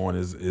Deshaun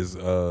is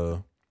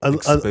exposed.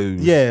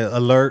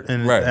 Alert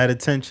and at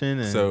attention.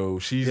 And, so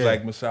she's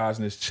like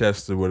massaging his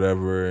chest or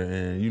whatever,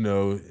 and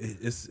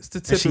it's the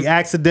typical. And she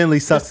accidentally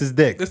sucks his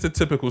dick. It's the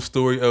typical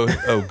story.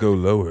 Oh, go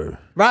lower.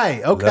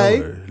 Right.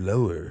 Okay.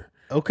 Lower.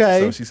 Okay.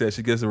 So she said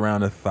she gets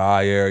around the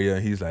thigh area,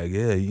 and he's like,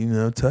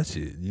 yeah, touch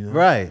it.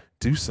 Right.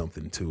 Do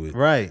something to it.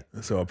 Right.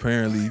 So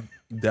apparently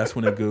that's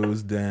when it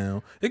goes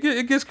down. It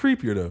gets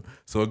creepier though.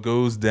 So it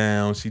goes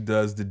down. She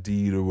does the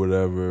deed or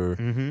whatever.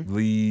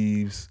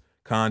 Leaves.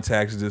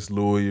 Contacts this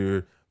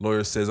lawyer.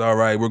 Lawyer says, all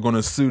right, we're going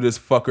to sue this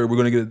fucker. We're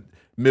going to get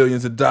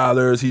millions of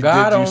dollars. He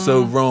did you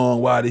so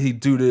wrong. Why did he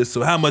do this?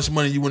 So how much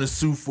money you want to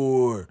sue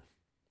for?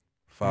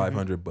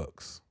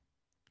 $500.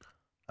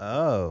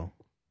 Oh.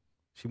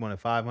 She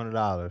wanted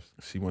 $500.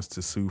 She wants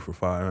to sue for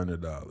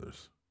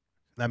 $500.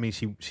 That means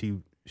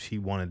she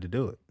wanted to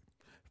do it.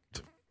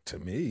 To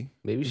me.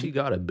 Maybe she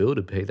got a bill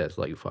to pay that's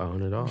like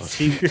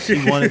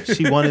 $500.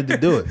 She wanted to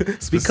do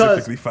it.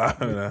 Specifically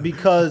 $500.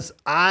 Because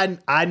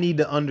I need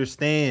to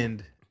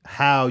understand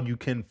how you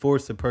can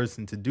force a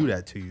person to do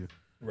that to you.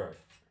 Right.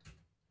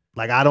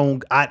 Like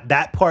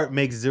that part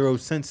makes zero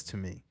sense to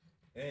me.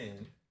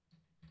 And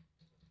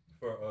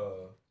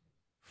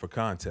for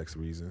context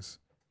reasons,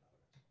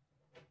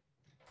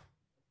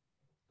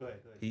 go ahead.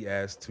 he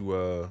asked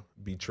to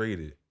be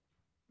traded.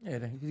 Yeah,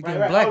 he's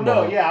getting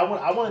blackballed.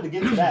 I wanted to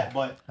get to that,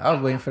 but I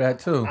was waiting for that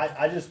too.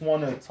 I just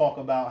want to talk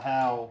about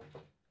how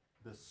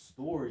the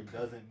story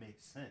doesn't make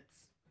sense.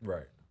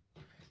 Right.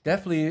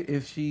 Definitely,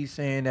 if she's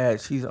saying that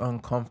she's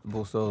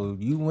uncomfortable, so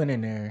you went in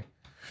there,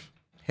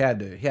 he had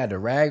the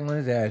rag on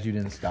his ass, you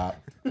didn't stop.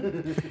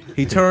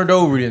 He turned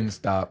over, didn't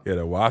stop. Yeah,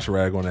 the wash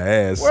rag on the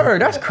ass.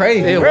 Word, that's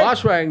crazy. Hey,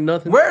 wash rag,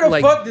 nothing. Where the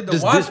like, fuck did the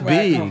just wash this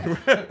rag big? come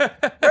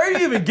from? Where do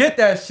you even get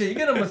that shit? You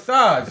get a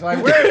massage.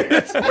 Like, where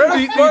the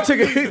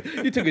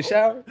fuck? You took a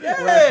shower?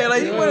 Yeah,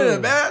 like you went in the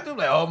bathroom,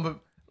 like, oh, but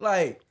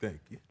like, Thank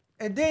you.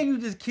 and then you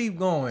just keep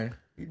going.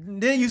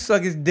 Then you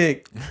suck his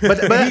dick. But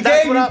He that's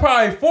gave what you I-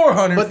 probably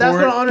 400 But that's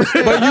for what it, I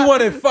understand. but you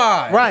wanted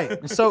 5.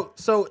 Right. So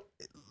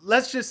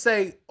let's just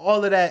say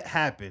all of that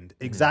happened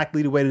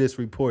exactly the way that it's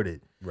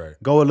reported. Right.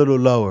 Go a little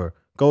lower.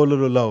 Go a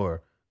little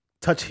lower.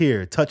 Touch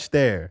here. Touch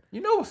there. You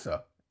know what's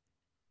up.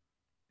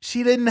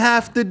 She didn't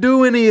have to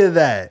do any of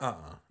that.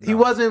 He Nah.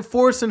 wasn't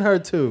forcing her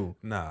to.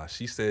 Nah,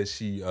 she said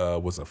she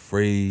was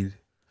afraid.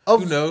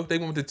 Of- They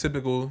went with the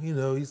typical,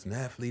 he's an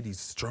athlete, he's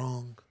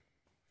strong.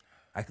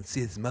 I can see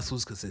his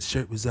muscles because his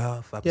shirt was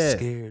off. I was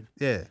scared.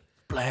 Yeah.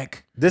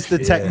 Black. This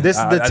the Yeah. this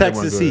is the I didn't wanna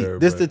Texas go heat. there,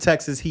 This but- the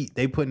Texas heat.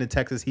 They putting the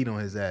Texas heat on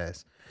his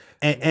ass.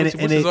 And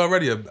Which is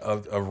already a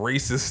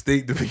racist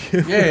state to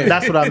begin with. Yeah.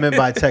 that's what I meant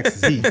by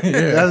Texas heat.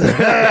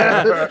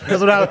 That's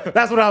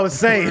what I was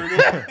saying.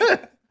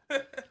 It's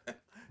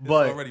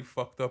But already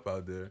fucked up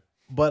out there.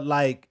 But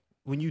like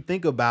when you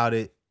think about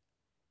it,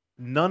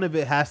 none of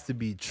it has to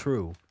be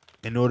true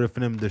in order for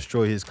them to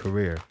destroy his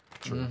career.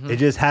 It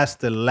just has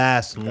to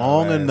last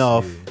long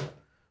enough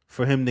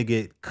for him to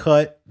get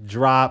cut,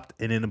 dropped,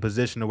 and in a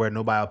position to where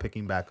nobody will pick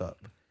him back up.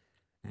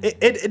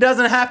 It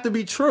doesn't have to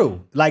be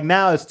true. Like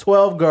now it's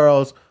 12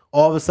 girls.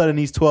 All of a sudden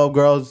these 12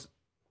 girls,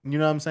 you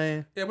know what I'm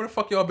saying? Yeah, where the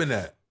fuck y'all been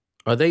at?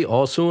 Are they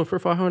all suing for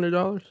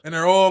 $500? And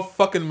they're all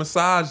fucking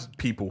massage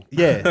people.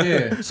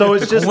 Yeah. So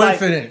it's just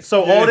like,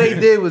 all they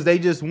did was they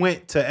just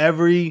went to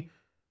every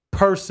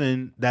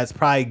person that's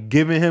probably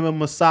giving him a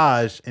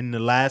massage in the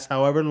last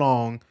however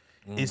long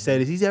and said,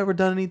 has he ever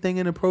done anything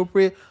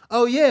inappropriate?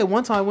 Oh yeah,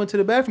 one time I went to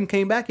the bathroom,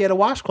 came back, he had a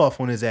washcloth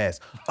on his ass.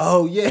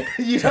 Oh yeah.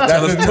 You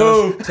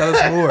know tell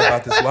us more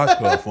about this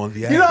washcloth on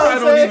the ass. You know I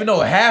don't even know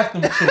half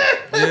them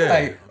shit.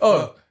 Like,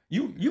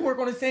 you work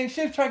on the same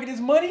shift trying to get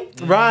this money?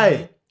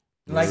 Right.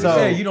 Like you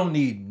said, you don't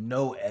need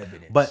no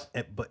evidence. But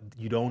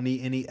you don't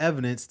need any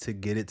evidence to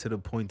get it to the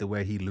point to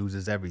where he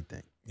loses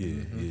everything.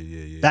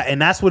 Yeah.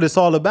 And that's what it's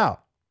all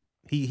about.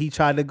 He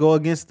tried to go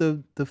against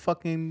the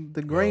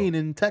grain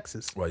in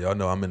Texas. Well, y'all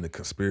know I'm into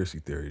conspiracy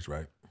theories,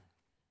 right?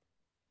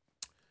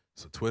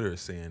 So Twitter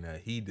is saying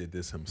that he did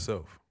this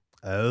himself.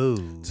 Oh.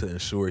 To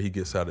ensure he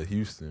gets out of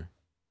Houston.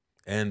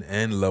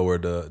 And lower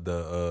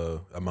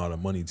the amount of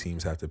money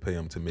teams have to pay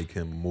him to make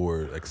him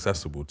more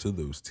accessible to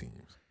those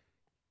teams.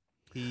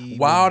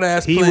 Wild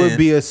ass plan. He would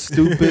be a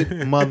stupid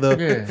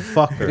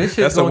motherfucker.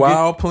 That's a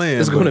wild plan.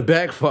 It's going to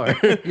backfire.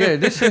 Yeah,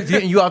 this shit's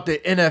getting you out the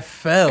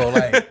NFL.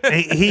 Like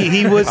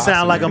he would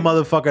sound like a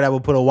motherfucker that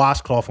would put a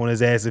washcloth on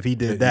his ass if he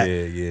did that.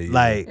 Yeah.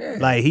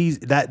 Like he's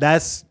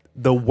that's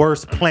the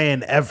worst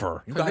plan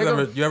ever.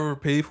 You ever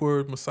pay for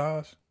a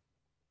massage?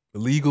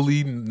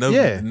 Legally,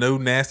 no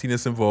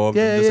nastiness involved.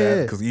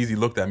 Because Eazy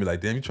looked at me like,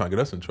 damn, you trying to get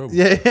us in trouble.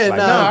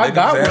 I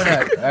got one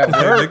at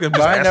work,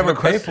 but I never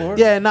paid for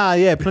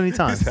it. Plenty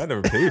times. I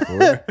never paid for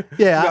it.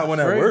 I got one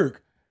at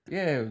work.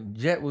 Yeah,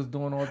 Jet was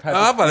doing all types of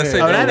I'm about to say,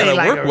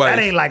 that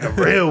ain't like a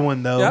real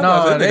one though.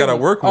 No, they got a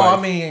work wife.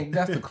 I mean,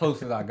 that's the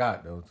closest I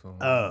got though.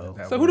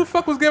 So who the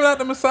fuck was giving out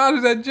the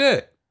massages at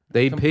Jet?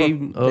 They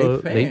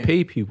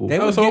pay people.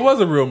 So it was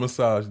a real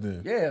massage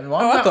then. Yeah.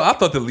 I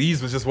thought the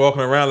leads was just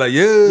walking around like,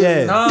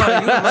 yeah.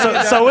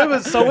 So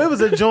it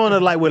was a joint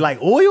of with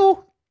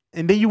oil,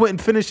 and then you went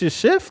and finished your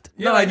shift.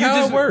 Yeah,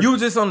 you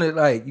just on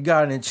the you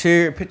got in a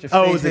chair, put your face.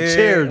 Oh, it was a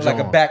chair joint, like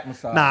a back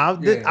massage.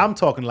 I'm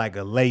talking like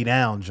a lay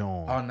down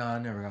joint. Oh no, I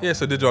never got. Yeah,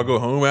 so did y'all go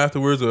home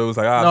afterwards, or it was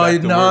like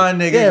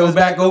nigga, it was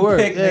back go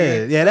pick.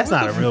 Yeah, that's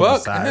not a real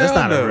massage. That's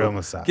not a real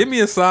massage. Give me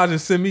a massage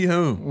and send me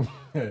home.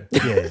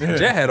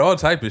 Jet had all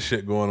type of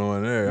shit going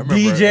on there. I remember,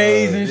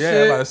 DJs and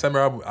shit. Yeah, like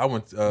summer I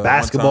went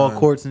basketball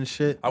courts and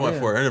shit. I went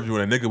for an interview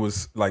and a nigga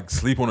was like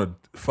sleep on a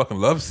fucking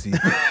love seat.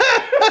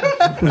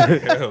 And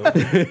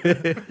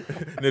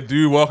the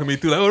dude walking me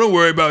through like, oh, don't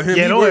worry about him.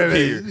 He work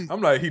here.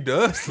 I'm like, he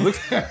does. Look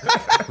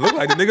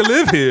like the nigga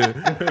live here.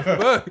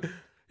 But,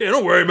 yeah,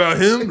 don't worry about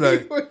him.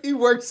 Like he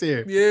works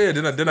here. Yeah.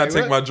 Then I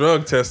take my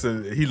drug test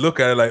and he look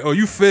at it like, oh,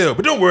 you failed,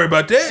 but don't worry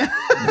about that.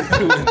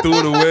 And threw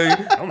it away.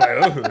 I'm like,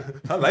 oh,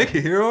 I like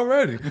it here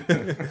already.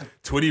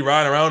 Twitty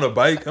riding around a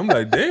bike. I'm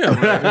like, damn.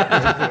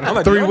 I'm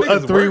like, a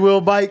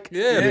 3-wheel bike.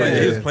 Yeah.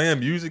 He was playing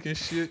music and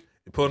shit.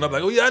 Pulling up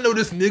like, oh yeah, I know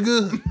this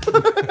nigga.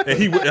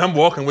 And I'm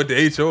walking with the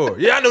HR.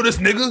 Yeah, I know this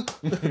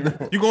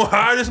nigga. You gonna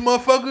hire this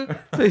motherfucker?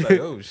 I'm like,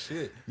 oh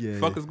shit.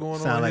 Fuck is going on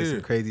Sound like here?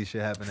 some crazy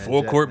shit happening.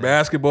 Full court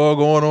basketball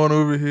going on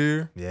over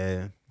here.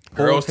 Yeah.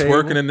 Girls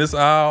twerking in this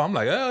aisle. I'm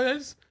like, oh,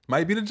 that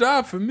might be the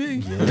job for me.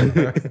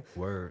 Yeah.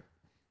 Word.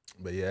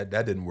 But yeah,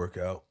 that didn't work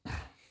out.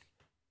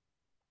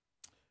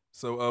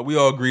 So we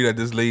all agree that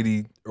this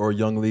lady or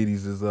young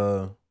ladies is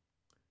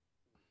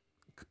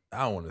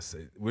I don't want to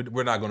say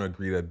we're not going to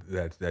agree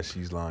that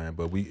she's lying,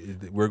 but we're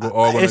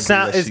all going to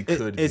agree that she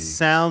could be. It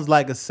sounds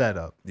like a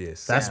setup.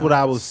 Yes, that's what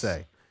I will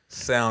say.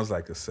 Sounds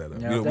like a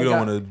setup. Yeah, we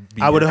don't want to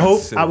be. I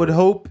would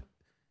hope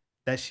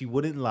that she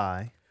wouldn't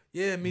lie.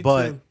 Yeah, me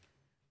but too.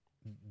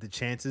 The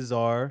chances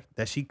are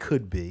that she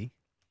could be,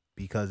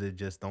 because it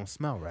just don't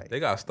smell right. They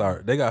gotta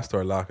start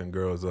locking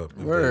girls up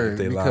if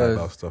they lie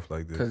about stuff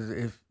like this. Because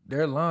if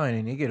they're lying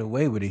and they get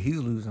away with it, he's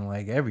losing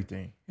like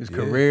everything. His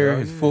career,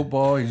 his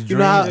football, his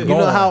dreams. You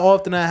know how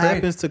often that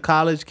happens to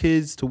college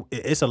kids?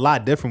 It's a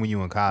lot different when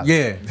you in college.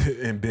 Yeah.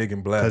 And big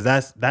and black.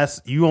 Because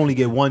that's you only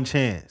get one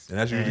chance. And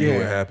that's usually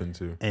what happened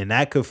too. And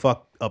that could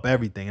fuck up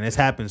everything. And it's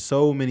happened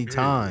so many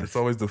times. It's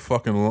always the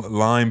fucking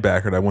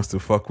linebacker that wants to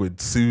fuck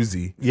with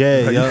Susie.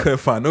 Yeah, like, you couldn't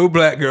find no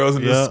black girls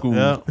in this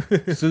school.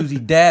 Susie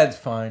dads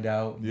find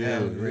out.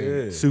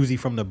 Yeah. Susie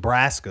from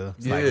Nebraska.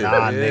 It's like,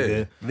 nah,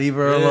 nigga. Leave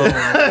her alone.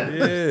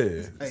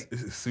 Yeah.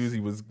 Susie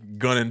was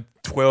gunning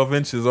 12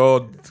 inches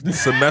all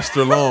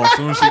semester long.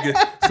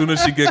 Soon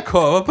as she get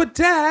caught. But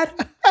Dad,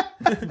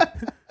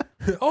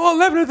 all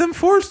 11 of them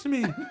forced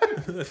me.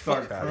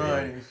 Start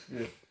crying and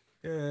shit.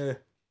 Yeah.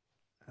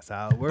 That's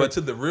how it works. But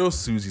to the real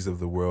Susies of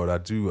the world, I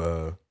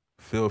do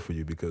feel for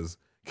you, because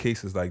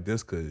cases like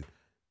this could,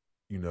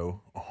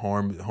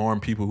 harm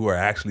people who are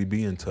actually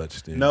being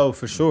touched. No,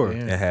 for sure.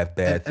 And have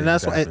bad things.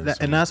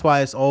 And that's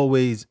why it's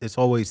always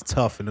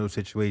tough in those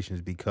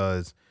situations,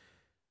 because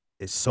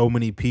it's so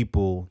many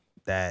people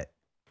that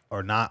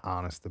are not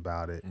honest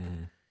about it,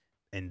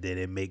 and then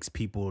it makes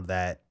people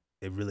that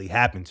it really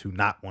happened to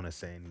not want to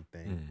say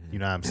anything. You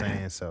know what I'm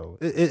saying? So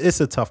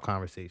it's a tough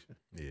conversation.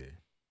 Yeah,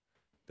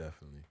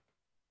 definitely.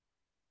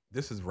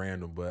 This is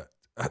random, but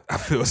I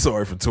feel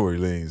sorry for Tory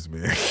Lanez,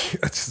 man.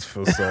 I just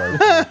feel sorry.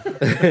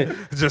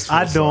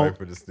 Sorry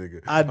for this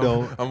nigga. I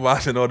don't. I'm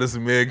watching all this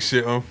Meg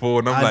shit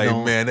unfold, and I'm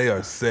like, man, they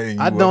are setting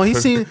you I don't.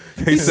 up.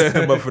 They set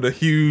him up for the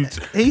huge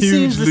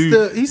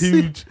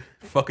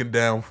fucking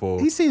downfall.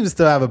 He seems to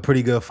still have a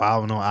pretty good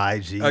following on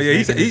IG. Oh yeah,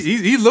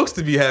 he looks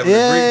to be having a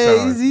great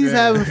time. He's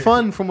having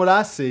fun from what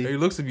I see. He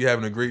looks to be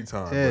having a great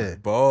time. Yeah.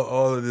 But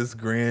all of this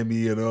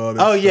Grammy and all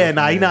this. Oh yeah,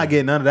 stuff, he's not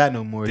getting none of that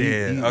no more.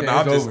 Yeah,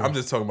 I'm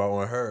just talking about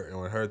on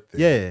her thing.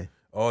 Yeah.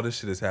 All this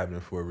shit is happening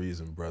for a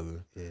reason,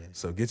 brother. Yeah.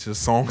 So get your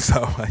songs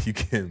out while you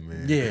can,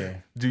 man. Yeah.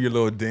 Do your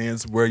little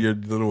dance, wear your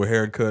little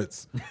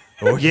haircuts.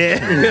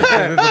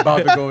 It's about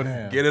to go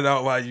down. Get it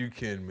out while you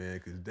can, man,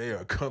 because they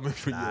are coming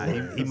for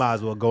you. He might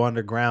as well go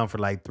underground for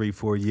like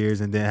 3-4 years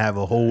and then have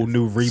a whole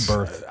new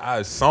rebirth.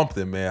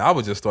 Something, man. I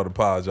would just start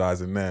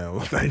apologizing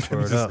now. I'm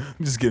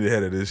just getting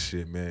ahead of this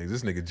shit, man.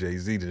 This nigga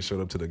Jay-Z just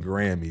showed up to the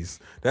Grammys.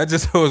 That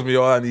just tells me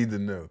all I need to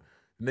know.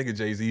 Nigga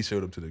Jay-Z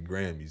showed up to the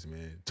Grammys,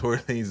 man. Tory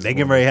Lanez is they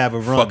can ready have a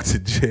run. Fuck to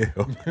jail.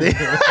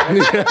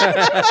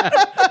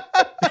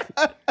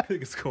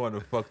 Niggas going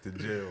to fuck to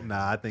jail.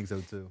 Nah, I think so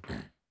too.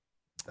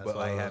 That's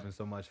why he having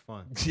so much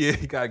fun. Yeah,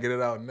 he gotta get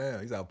it out now.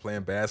 He's out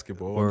playing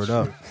basketball. Word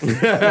up.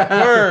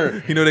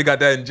 Word. You know they got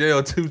that in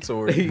jail too,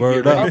 Tory.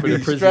 Word I'm up.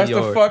 finna stress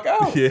the fuck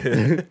out.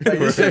 Yeah. Like,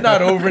 this shit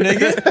not over,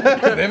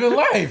 nigga. Living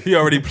life. He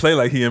already play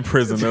like he in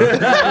prison though.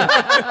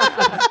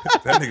 That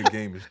nigga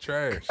game is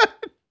trash.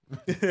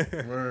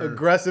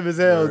 Aggressive as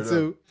hell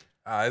too.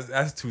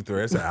 That's 2-3.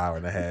 That's an hour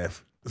and a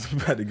half.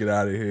 I'm about to get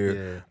out of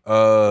here.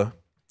 Yeah.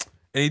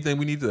 Anything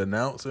we need to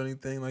announce or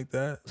anything like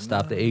that?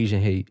 Stop the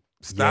Asian hate.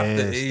 Stop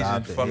the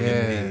Asian fucking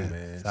hate,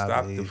 man.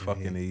 Stop the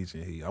fucking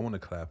Asian hate. I want to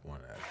clap on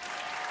that.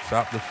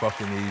 Stop the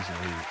fucking Asian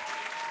hate.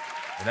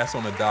 And that's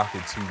on the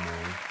docket too,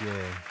 man.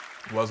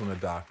 Yeah. It was on the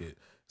docket.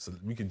 So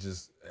we can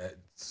just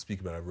speak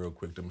about it real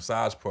quick. The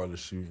massage parlor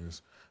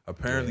shootings.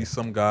 Apparently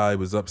some guy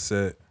was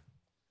upset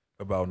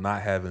about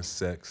not having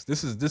sex.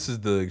 This is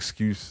the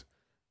excuse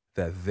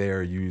that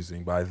they're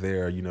using. By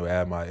there,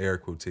 add my air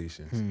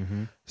quotations.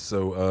 Mm-hmm.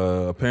 So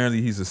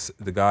apparently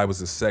the guy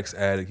was a sex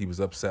addict. He was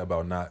upset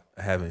about not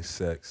having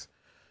sex,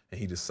 and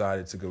he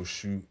decided to go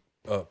shoot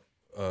up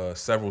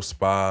several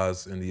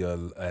spas in the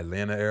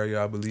Atlanta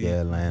area, I believe.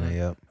 Yeah, Atlanta.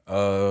 Yep.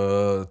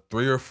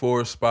 3 or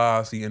 4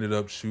 spas he ended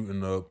up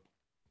shooting up,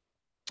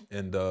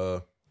 and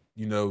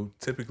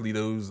typically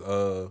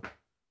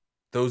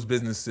those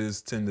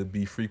businesses tend to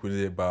be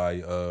frequented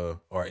by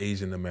our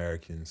Asian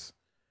Americans.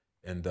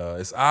 And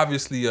it's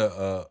obviously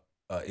a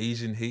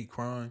Asian hate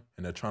crime,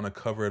 and they're trying to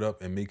cover it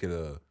up and make it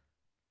a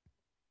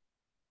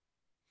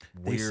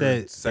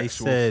weird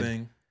sexual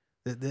thing.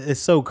 It's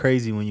so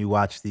crazy when you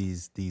watch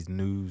these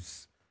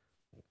news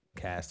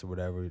casts or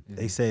whatever. Mm-hmm.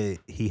 They say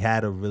he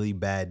had a really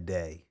bad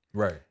day,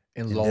 right?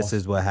 And this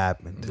is what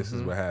happened. This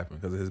is what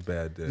happened because of his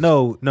bad day.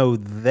 No,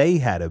 they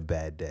had a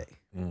bad day.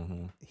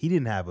 Mm-hmm. He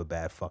didn't have a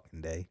bad fucking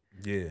day.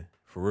 Yeah.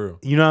 For real.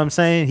 You know what I'm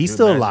saying? He's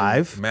still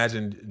alive.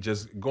 Imagine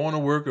just going to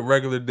work a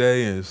regular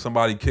day and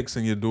somebody kicks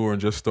in your door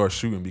and just starts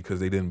shooting because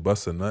they didn't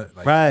bust a nut.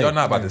 Like, right. Y'all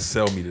not about to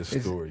sell me this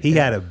story. He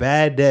had a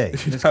bad day.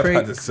 It's crazy.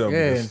 About to sell me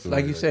this story.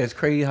 Like you said, it's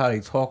crazy how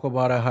they talk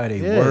about it, how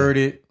they word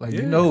it. Like,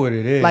 you know what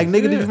it is. Like,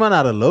 nigga, did you run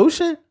out of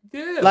lotion?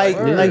 Yeah.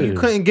 Like you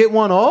couldn't get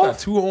one off? Got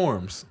 2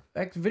 arms.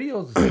 Like,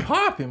 videos is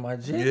popping, my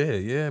G.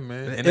 Yeah,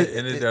 man. And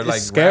they're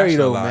like scary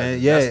though, man.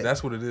 Yeah,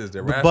 that's what it is.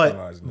 They're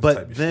rationalizing.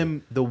 But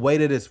then the way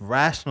that it's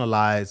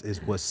rationalized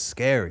is what's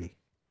scary.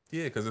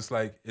 Yeah, because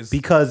it's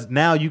because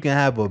now you can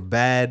have a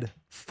bad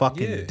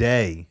fucking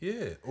day.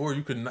 Yeah, or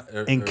you can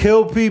and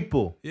kill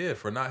people. Yeah,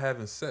 for not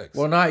having sex.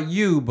 Well, not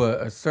you,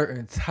 but a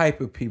certain type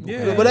of people.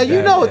 Yeah, but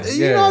you know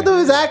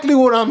exactly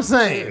what I'm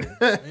saying.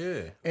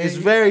 Yeah, it's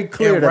very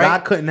clear that I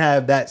couldn't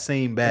have that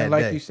same bad and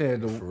like day. you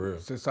said, the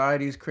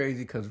society is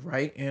crazy because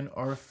right in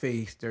our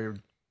face, they're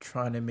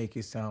trying to make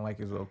it sound like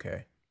it's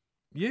okay.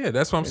 Yeah,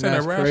 that's what I'm saying.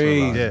 That's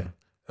crazy. Yeah.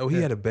 Oh,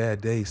 he had a bad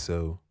day,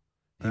 so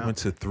he went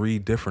to 3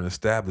 different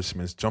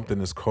establishments, jumped in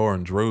his car,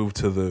 and drove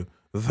to the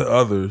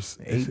others.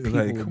 8 people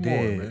like, come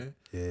dead. on, man.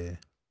 Yeah,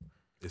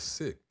 it's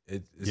sick.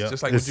 It's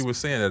just like what you were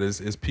saying. That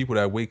it's people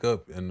that wake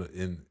up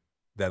and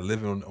that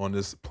live on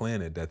this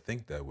planet that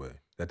think that way.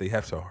 That they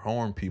have to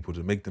harm people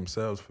to make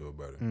themselves feel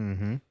better.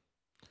 Mm-hmm.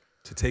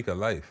 To take a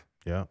life.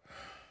 Yeah,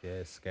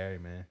 it's scary,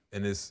 man.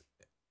 And it's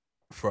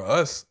for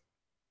us.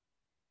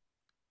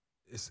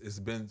 It's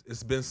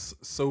been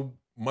so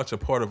much a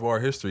part of our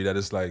history that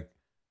it's like,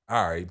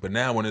 all right, but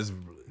now when it's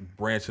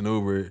branching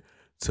over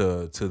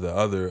to the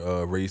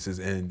other races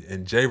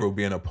and J-Ro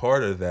being a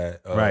part of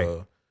that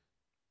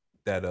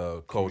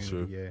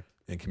culture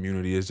and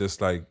community is just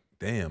like,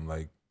 damn,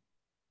 like,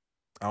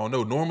 I don't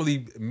know.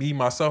 Normally, me,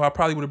 myself, I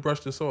probably would have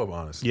brushed this off,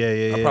 honestly.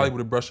 Yeah. I probably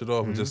would have brushed it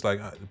off and just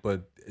like,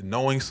 but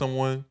knowing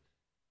someone,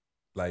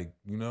 like,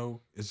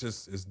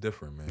 it's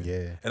different, man.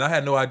 Yeah. And I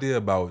had no idea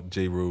about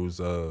J-Ro's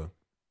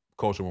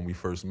culture when we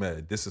first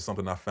met. This is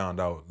something I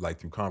found out like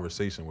through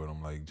conversation with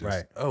him. Like,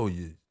 just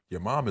your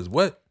mom is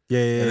what? Yeah,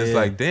 and it's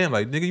like, damn,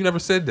 like nigga, you never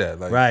said that.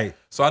 Like,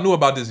 so I knew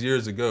about this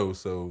years ago.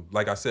 So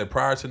like I said,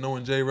 prior to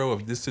knowing J-Ro,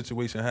 if this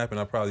situation happened,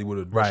 I probably would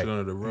have brushed it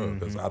under the rug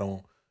because I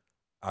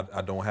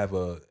don't have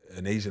an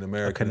Asian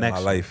American in my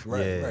life.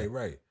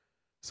 Right.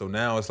 So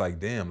now it's like,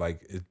 damn,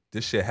 like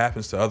this shit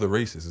happens to other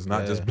races. It's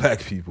not just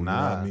black people. You know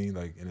what I mean?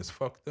 Like, and it's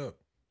fucked up.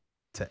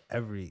 To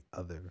every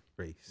other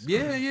race.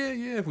 Yeah.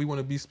 If we want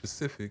to be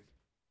specific,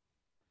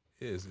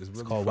 it's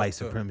really called white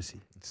supremacy.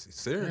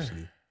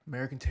 Seriously,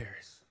 American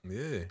terrorists.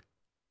 Yeah,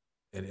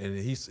 and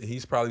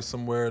he's probably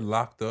somewhere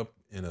locked up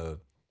in a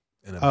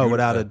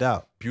without a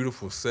doubt,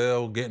 beautiful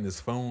cell, getting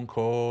his phone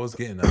calls,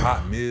 getting a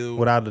hot meal,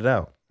 without a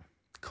doubt,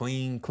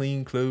 clean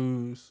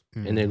cleans,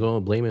 and they're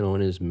gonna blame it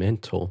on his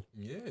mental.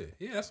 Yeah,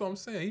 that's what I'm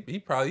saying. He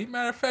probably,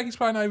 matter of fact, he's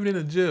probably not even in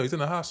a jail. He's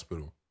in a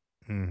hospital,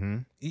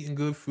 eating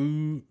good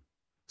food.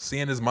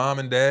 Seeing his mom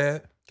and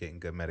dad. Getting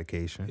good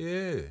medication.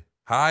 Yeah.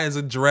 High as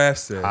a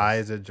giraffe's ass. High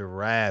as a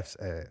giraffe's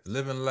ass.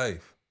 Living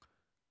life.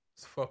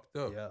 It's fucked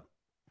up. Yeah.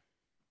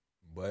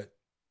 But,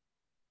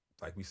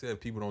 like we said,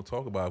 people don't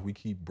talk about it. We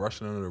keep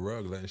brushing under the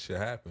rug, letting shit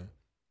happen.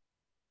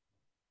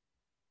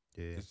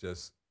 Yeah. It's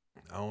just,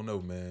 I don't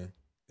know, man.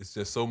 It's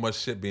just so much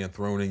shit being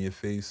thrown in your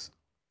face.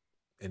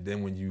 And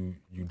then when you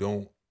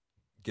don't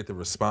get the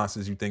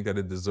responses you think that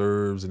it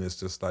deserves, and it's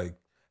just like,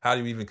 how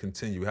do you even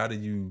continue? How do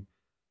you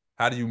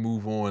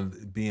move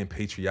on being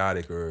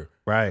patriotic or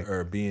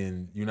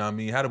being, you know what I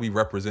mean? How do we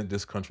represent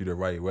this country the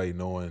right way,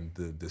 knowing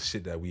the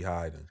shit that we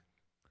hiding?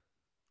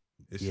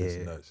 It's just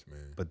nuts,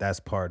 man. But that's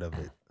part of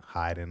it,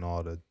 hiding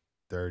all the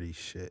dirty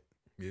shit.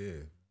 Yeah,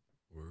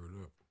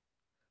 word up.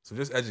 So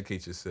just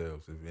educate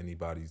yourselves if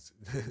anybody's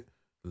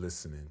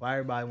listening. Why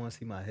everybody want to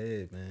see my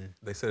head, man?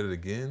 They said it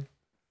again.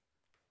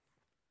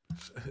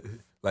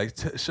 Like,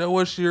 show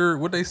us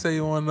what they say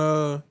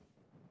on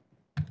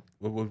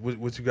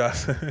What you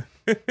guys?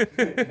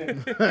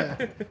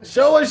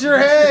 Show us your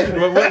head.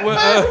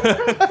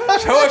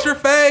 Show us your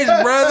face,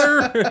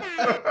 brother.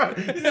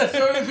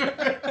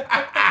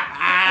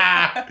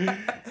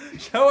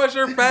 Show us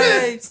your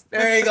face.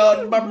 There you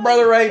go, my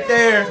brother right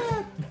there.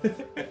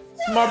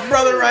 It's my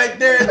brother right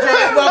there.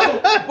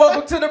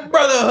 Welcome to the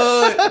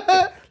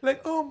brotherhood.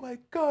 Like, oh my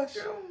gosh.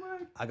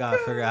 I gotta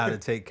figure out how to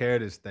take care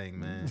of this thing,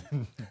 man.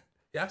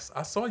 Yeah,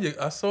 I saw you.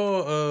 I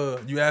saw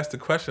you asked the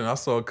question. I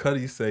saw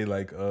Cuddy say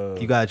like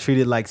you gotta treat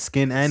it like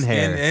skin and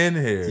hair. Skin and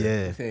hair.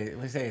 Yeah.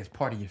 Let's say it's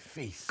part of your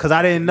face. Cause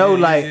I didn't know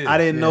I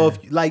didn't know if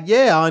I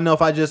don't know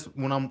if I just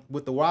when I'm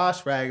with the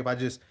wash rag, if I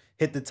just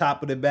hit the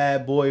top of the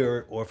bad boy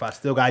or if I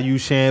still gotta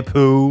use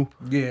shampoo.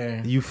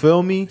 Yeah. You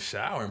feel me?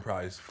 Showering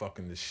probably is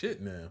fucking the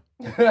shit now.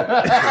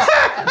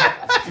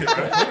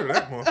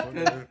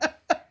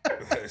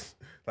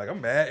 Like,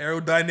 I'm mad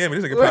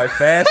aerodynamic. This nigga probably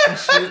fast and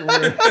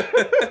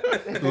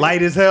shit.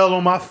 Light as hell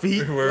on my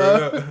feet.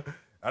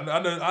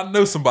 I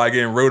know somebody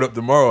getting rode up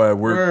tomorrow at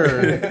work.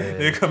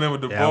 They come in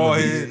with the bald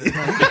head.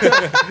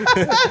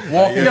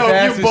 Walking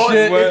fast and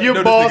shit. If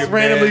your boss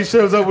randomly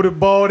shows up with a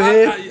bald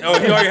head. He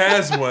already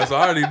has one, so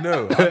I already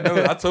know.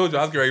 I told you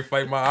I was getting ready to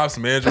fight my ops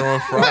manager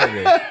on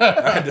Friday.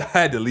 I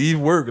had to leave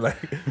work.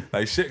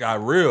 Like shit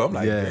got real. I'm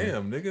like,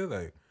 damn, nigga.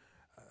 Like,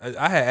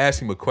 I had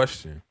asked him a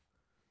question.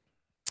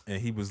 And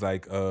he was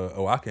like,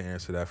 I can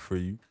answer that for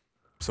you.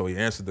 So he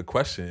answered the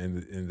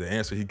question, and the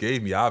answer he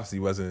gave me obviously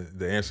wasn't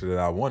the answer that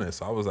I wanted.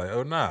 So I was like,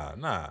 oh, nah.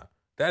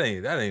 That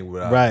ain't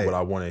what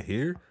I want to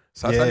hear.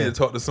 So I need to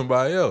talk to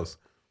somebody else.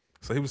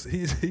 So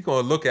he's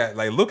gonna look at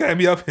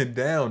me up and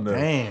down though.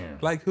 Damn.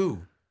 Like who?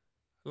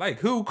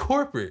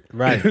 Corporate.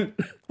 Right.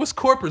 What's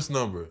corporate's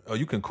number? Oh,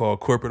 you can call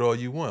corporate all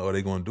you want. All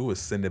they gonna do is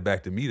send it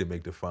back to me to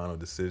make the final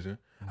decision.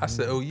 I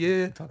said, oh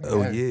yeah.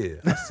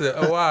 I said,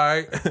 oh, all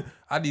right.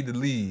 I need to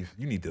leave.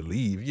 You need to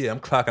leave. Yeah, I'm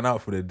clocking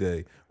out for the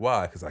day.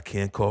 Why? Because I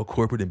can't call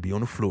corporate and be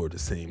on the floor at the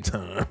same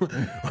time.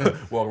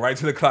 Walk right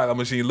to the clock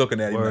machine looking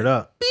at you. Word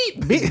up.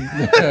 Beep.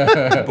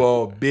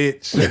 Ball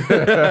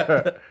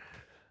bitch.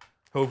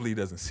 Hopefully he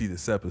doesn't see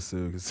this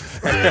episode.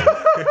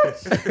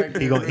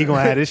 He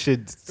gonna have this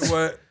shit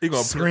He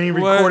gonna screen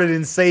recorded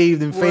and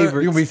saved in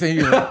favorites. You gonna be saying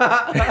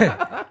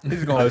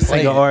he's gonna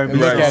sing an R&B.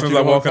 Right, as soon as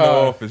I walk in the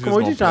office,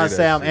 what you trying to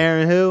say? I'm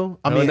Aaron Hill.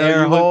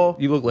 Aaron Hall.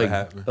 You look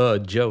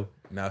like Joe.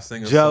 Now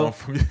sing a song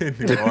from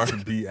your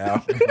R&B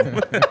album.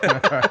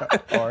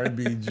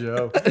 R&B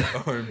Joe.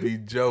 R&B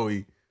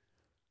Joey.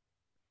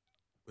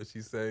 What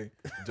she say?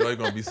 Joey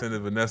gonna be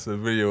sending Vanessa a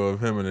video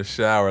of him in the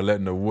shower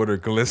letting the water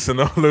glisten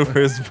all over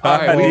his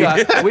body. All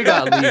right, we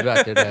got to leave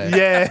after that.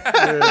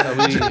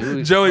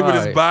 Yeah. Joey with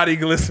his body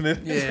glistening.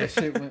 Yeah,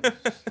 shit went.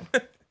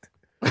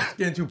 It's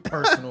getting too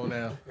personal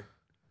now.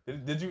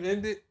 Did you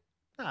end it?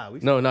 Nah,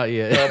 No, not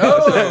yet.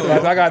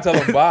 I gotta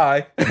tell him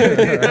bye.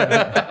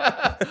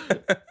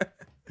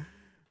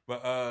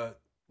 But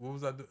what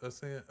was I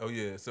saying? Oh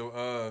yeah,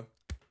 so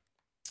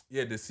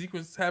did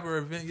Sequence have her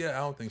event yet? I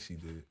don't think she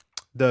did.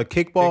 The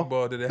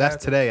kickball? Did it That's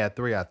happen? today at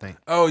 3, I think.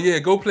 Oh yeah,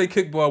 go play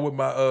kickball with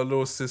my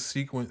little sis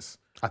Sequence.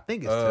 I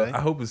think it's today.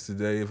 I hope it's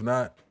today. If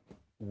not,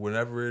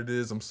 whenever it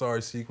is. I'm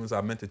sorry, Sequence. I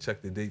meant to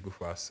check the date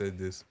before I said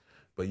this.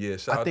 But yeah,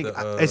 shout out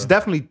to... it's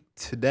definitely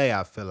today,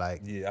 I feel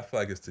like. Yeah, I feel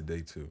like it's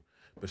today too.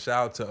 But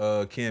shout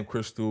out to Camp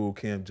Crystal,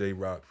 Camp J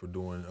Rock for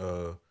doing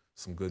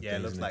some good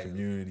things in the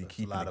community,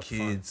 keeping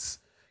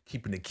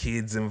the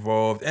kids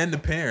involved and the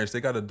parents.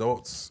 They got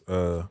adults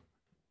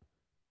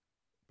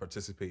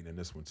participating in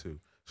this one too.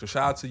 So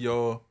shout out to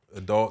y'all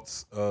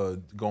adults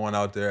going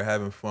out there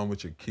having fun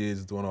with your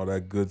kids, doing all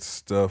that good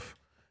stuff.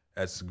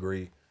 That's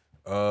great.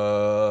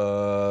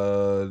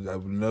 No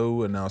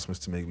announcements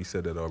to make. We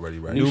said that already,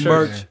 right? New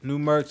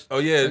merch. Oh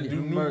yeah,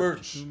 new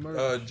merch.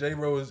 J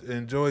Rose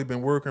and Joey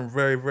been working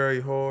very,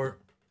 very hard.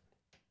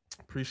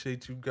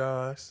 Appreciate you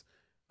guys.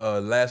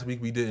 Last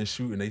week we didn't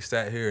shoot and they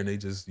sat here and they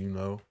just,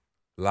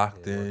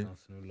 locked in.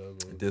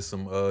 Did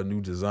some new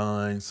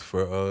designs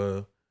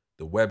for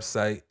the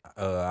website.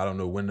 I don't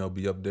know when they'll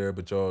be up there,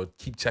 but y'all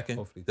keep checking.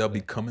 Hopefully they'll be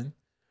coming.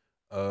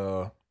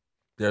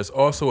 There's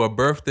also a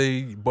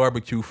birthday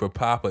barbecue for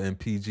Papa and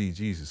PG.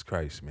 Jesus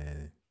Christ,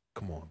 man.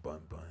 Come on, Bun.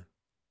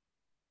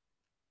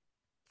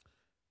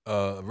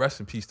 Rest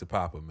in peace to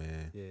Papa,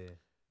 man.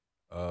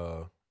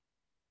 Yeah.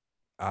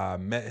 I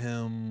met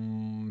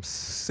him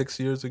 6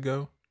 years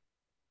ago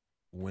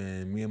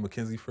when me and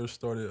Mackenzie first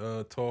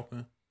started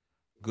talking.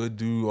 Good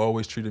dude,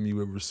 always treated me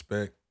with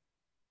respect.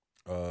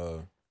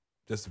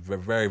 Just a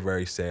very,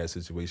 very sad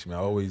situation, man.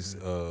 I always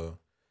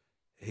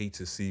hate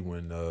to see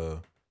when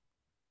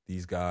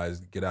these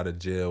guys get out of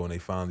jail and they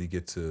finally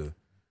get to,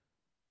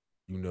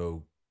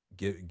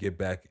 get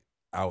back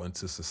out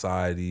into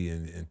society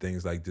and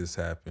things like this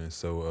happen.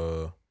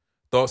 So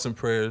thoughts and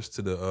prayers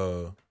to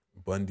the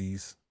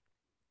Bundys,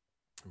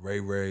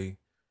 Ray,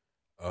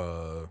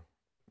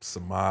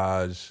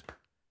 Samaj.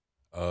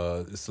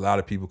 It's a lot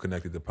of people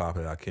connected to Papa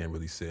that I can't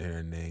really sit here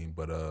and name,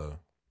 but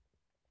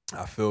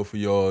I feel for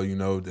y'all.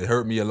 It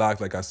hurt me a lot.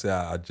 Like I said,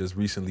 I just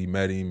recently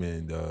met him,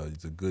 and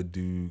he's a good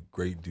dude,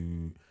 great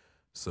dude.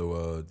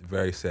 So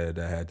very sad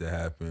that had to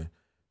happen.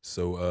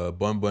 So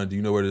Bun, do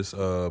you know where this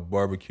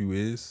barbecue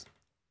is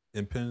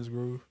in Penns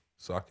Grove?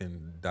 So I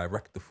can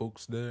direct the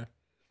folks there.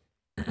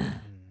 I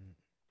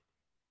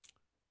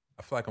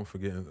feel like I'm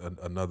forgetting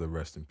another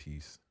rest in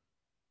peace.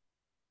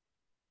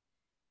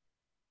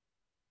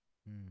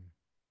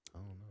 I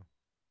don't know.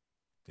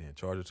 Damn,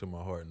 charge it to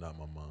my heart, not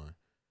my mind.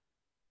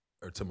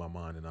 Or to my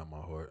mind and not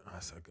my heart. I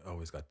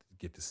always got to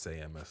get the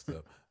saying messed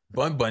up.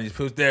 Bun,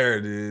 there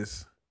it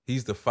is.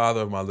 He's the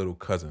father of my little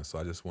cousin, so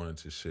I just wanted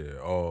to share.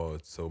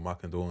 So my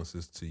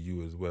condolences to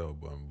you as well,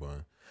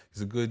 Bun.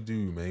 He's a good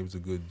dude, man. He was a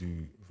good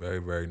dude. Very,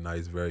 very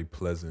nice, very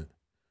pleasant,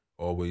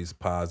 always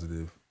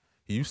positive.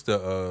 He used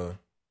to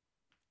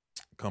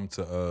come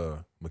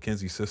to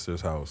Mackenzie's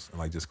sister's house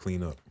and just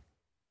clean up.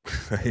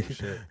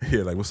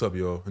 Yeah, what's up,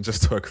 y'all? And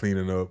just start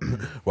cleaning up,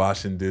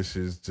 washing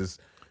dishes, just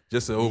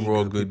an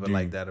overall good dude.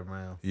 Like that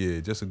around. Yeah,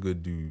 just a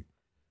good dude.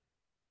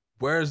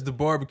 Where's the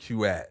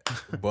barbecue at,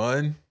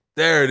 Bun?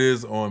 There it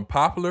is on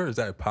Poplar. Is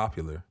that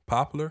Popular?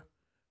 Poplar?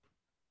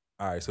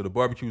 All right, so the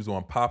barbecue is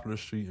on Poplar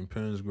Street in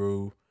Penns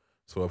Grove.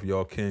 So if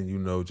y'all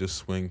can, just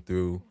swing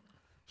through,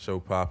 show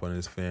Papa and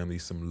his family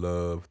some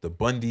love. The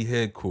Bundy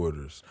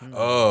headquarters.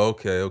 Oh,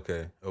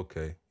 okay.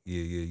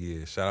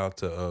 Yeah. Shout out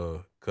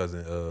to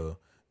cousin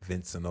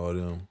Vince and all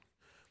them.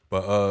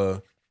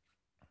 But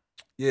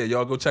yeah,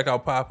 y'all go check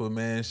out Papa,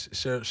 man.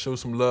 Show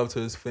some love to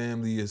his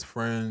family, his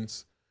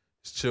friends,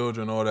 his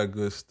children, all that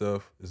good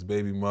stuff. His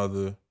baby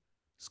mother,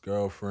 his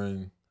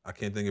girlfriend. I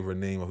can't think of her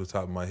name off the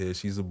top of my head.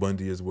 She's a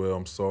Bundy as well.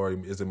 I'm sorry.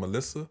 Is it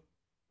Melissa?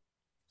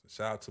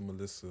 Shout out to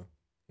Melissa.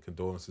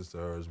 Condolences to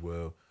her as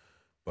well.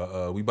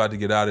 But we about to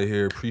get out of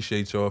here.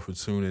 Appreciate y'all for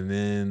tuning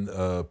in.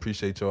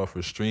 Appreciate y'all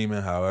for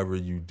streaming, however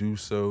you do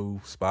so.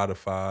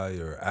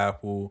 Spotify or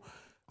Apple,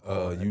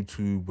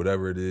 YouTube,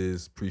 whatever it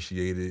is.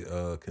 Appreciate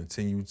it.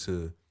 Continue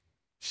to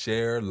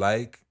share,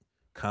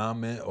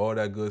 comment, all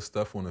that good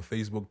stuff on the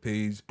Facebook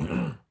page.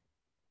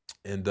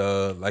 And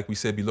like we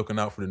said, be looking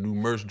out for the new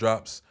merch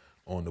drops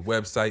on the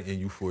website,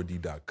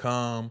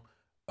 nu4d.com.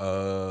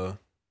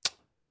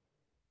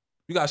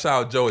 We got to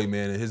shout out Joey,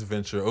 man, and his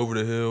venture, Over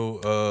the Hill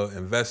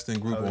Investing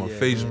Group on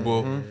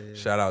Facebook. Mm-hmm.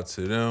 Shout out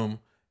to them.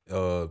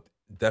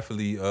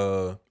 Definitely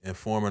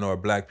informing our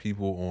black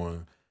people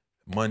on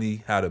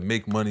money, how to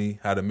make money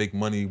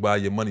while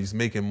your money's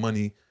making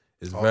money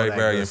is very,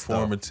 very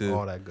informative.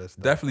 All that good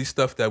stuff. Definitely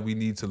stuff that we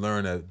need to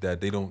learn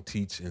that they don't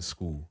teach in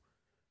school.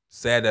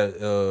 Sad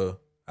that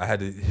I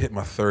had to hit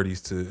my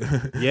 30s to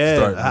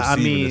start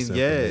receiving this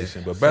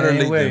information. But better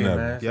late than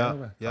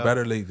never. Yeah.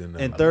 Better late than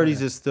never. And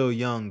 30s is still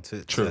young to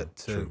put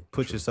True.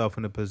 yourself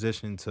in a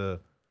position to,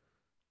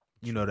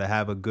 to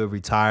have a good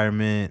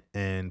retirement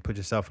and put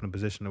yourself in a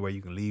position to where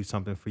you can leave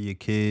something for your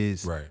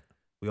kids. Right.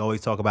 We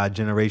always talk about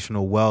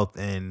generational wealth,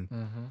 and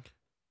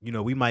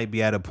we might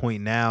be at a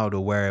point now to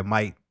where it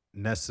might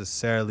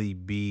necessarily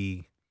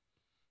be,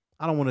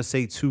 I don't want to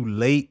say too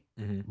late,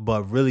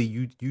 but really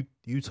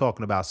you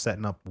talking about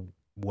setting up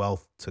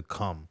wealth to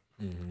come,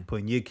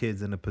 putting your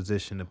kids in a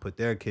position to put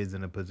their kids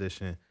in a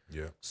position.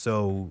 Yeah.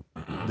 So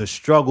the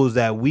struggles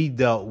that we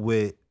dealt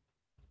with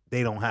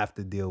they don't have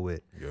to deal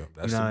with. Yeah,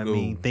 that's you know what I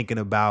mean? Thinking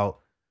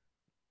about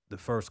the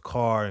first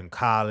car in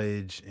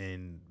college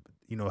and,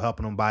 you know,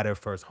 helping them buy their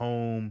first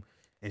home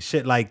and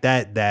shit like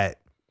that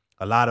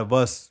a lot of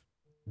us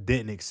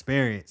didn't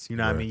experience. You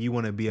know what I mean? You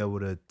want to be able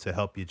to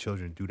help your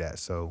children do that.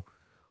 So,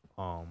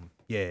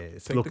 yeah,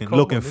 it's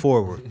looking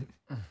forward.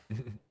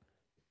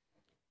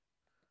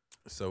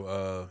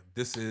 So,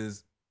 this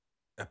is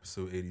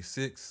episode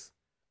 86.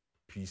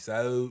 Peace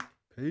out.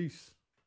 Peace.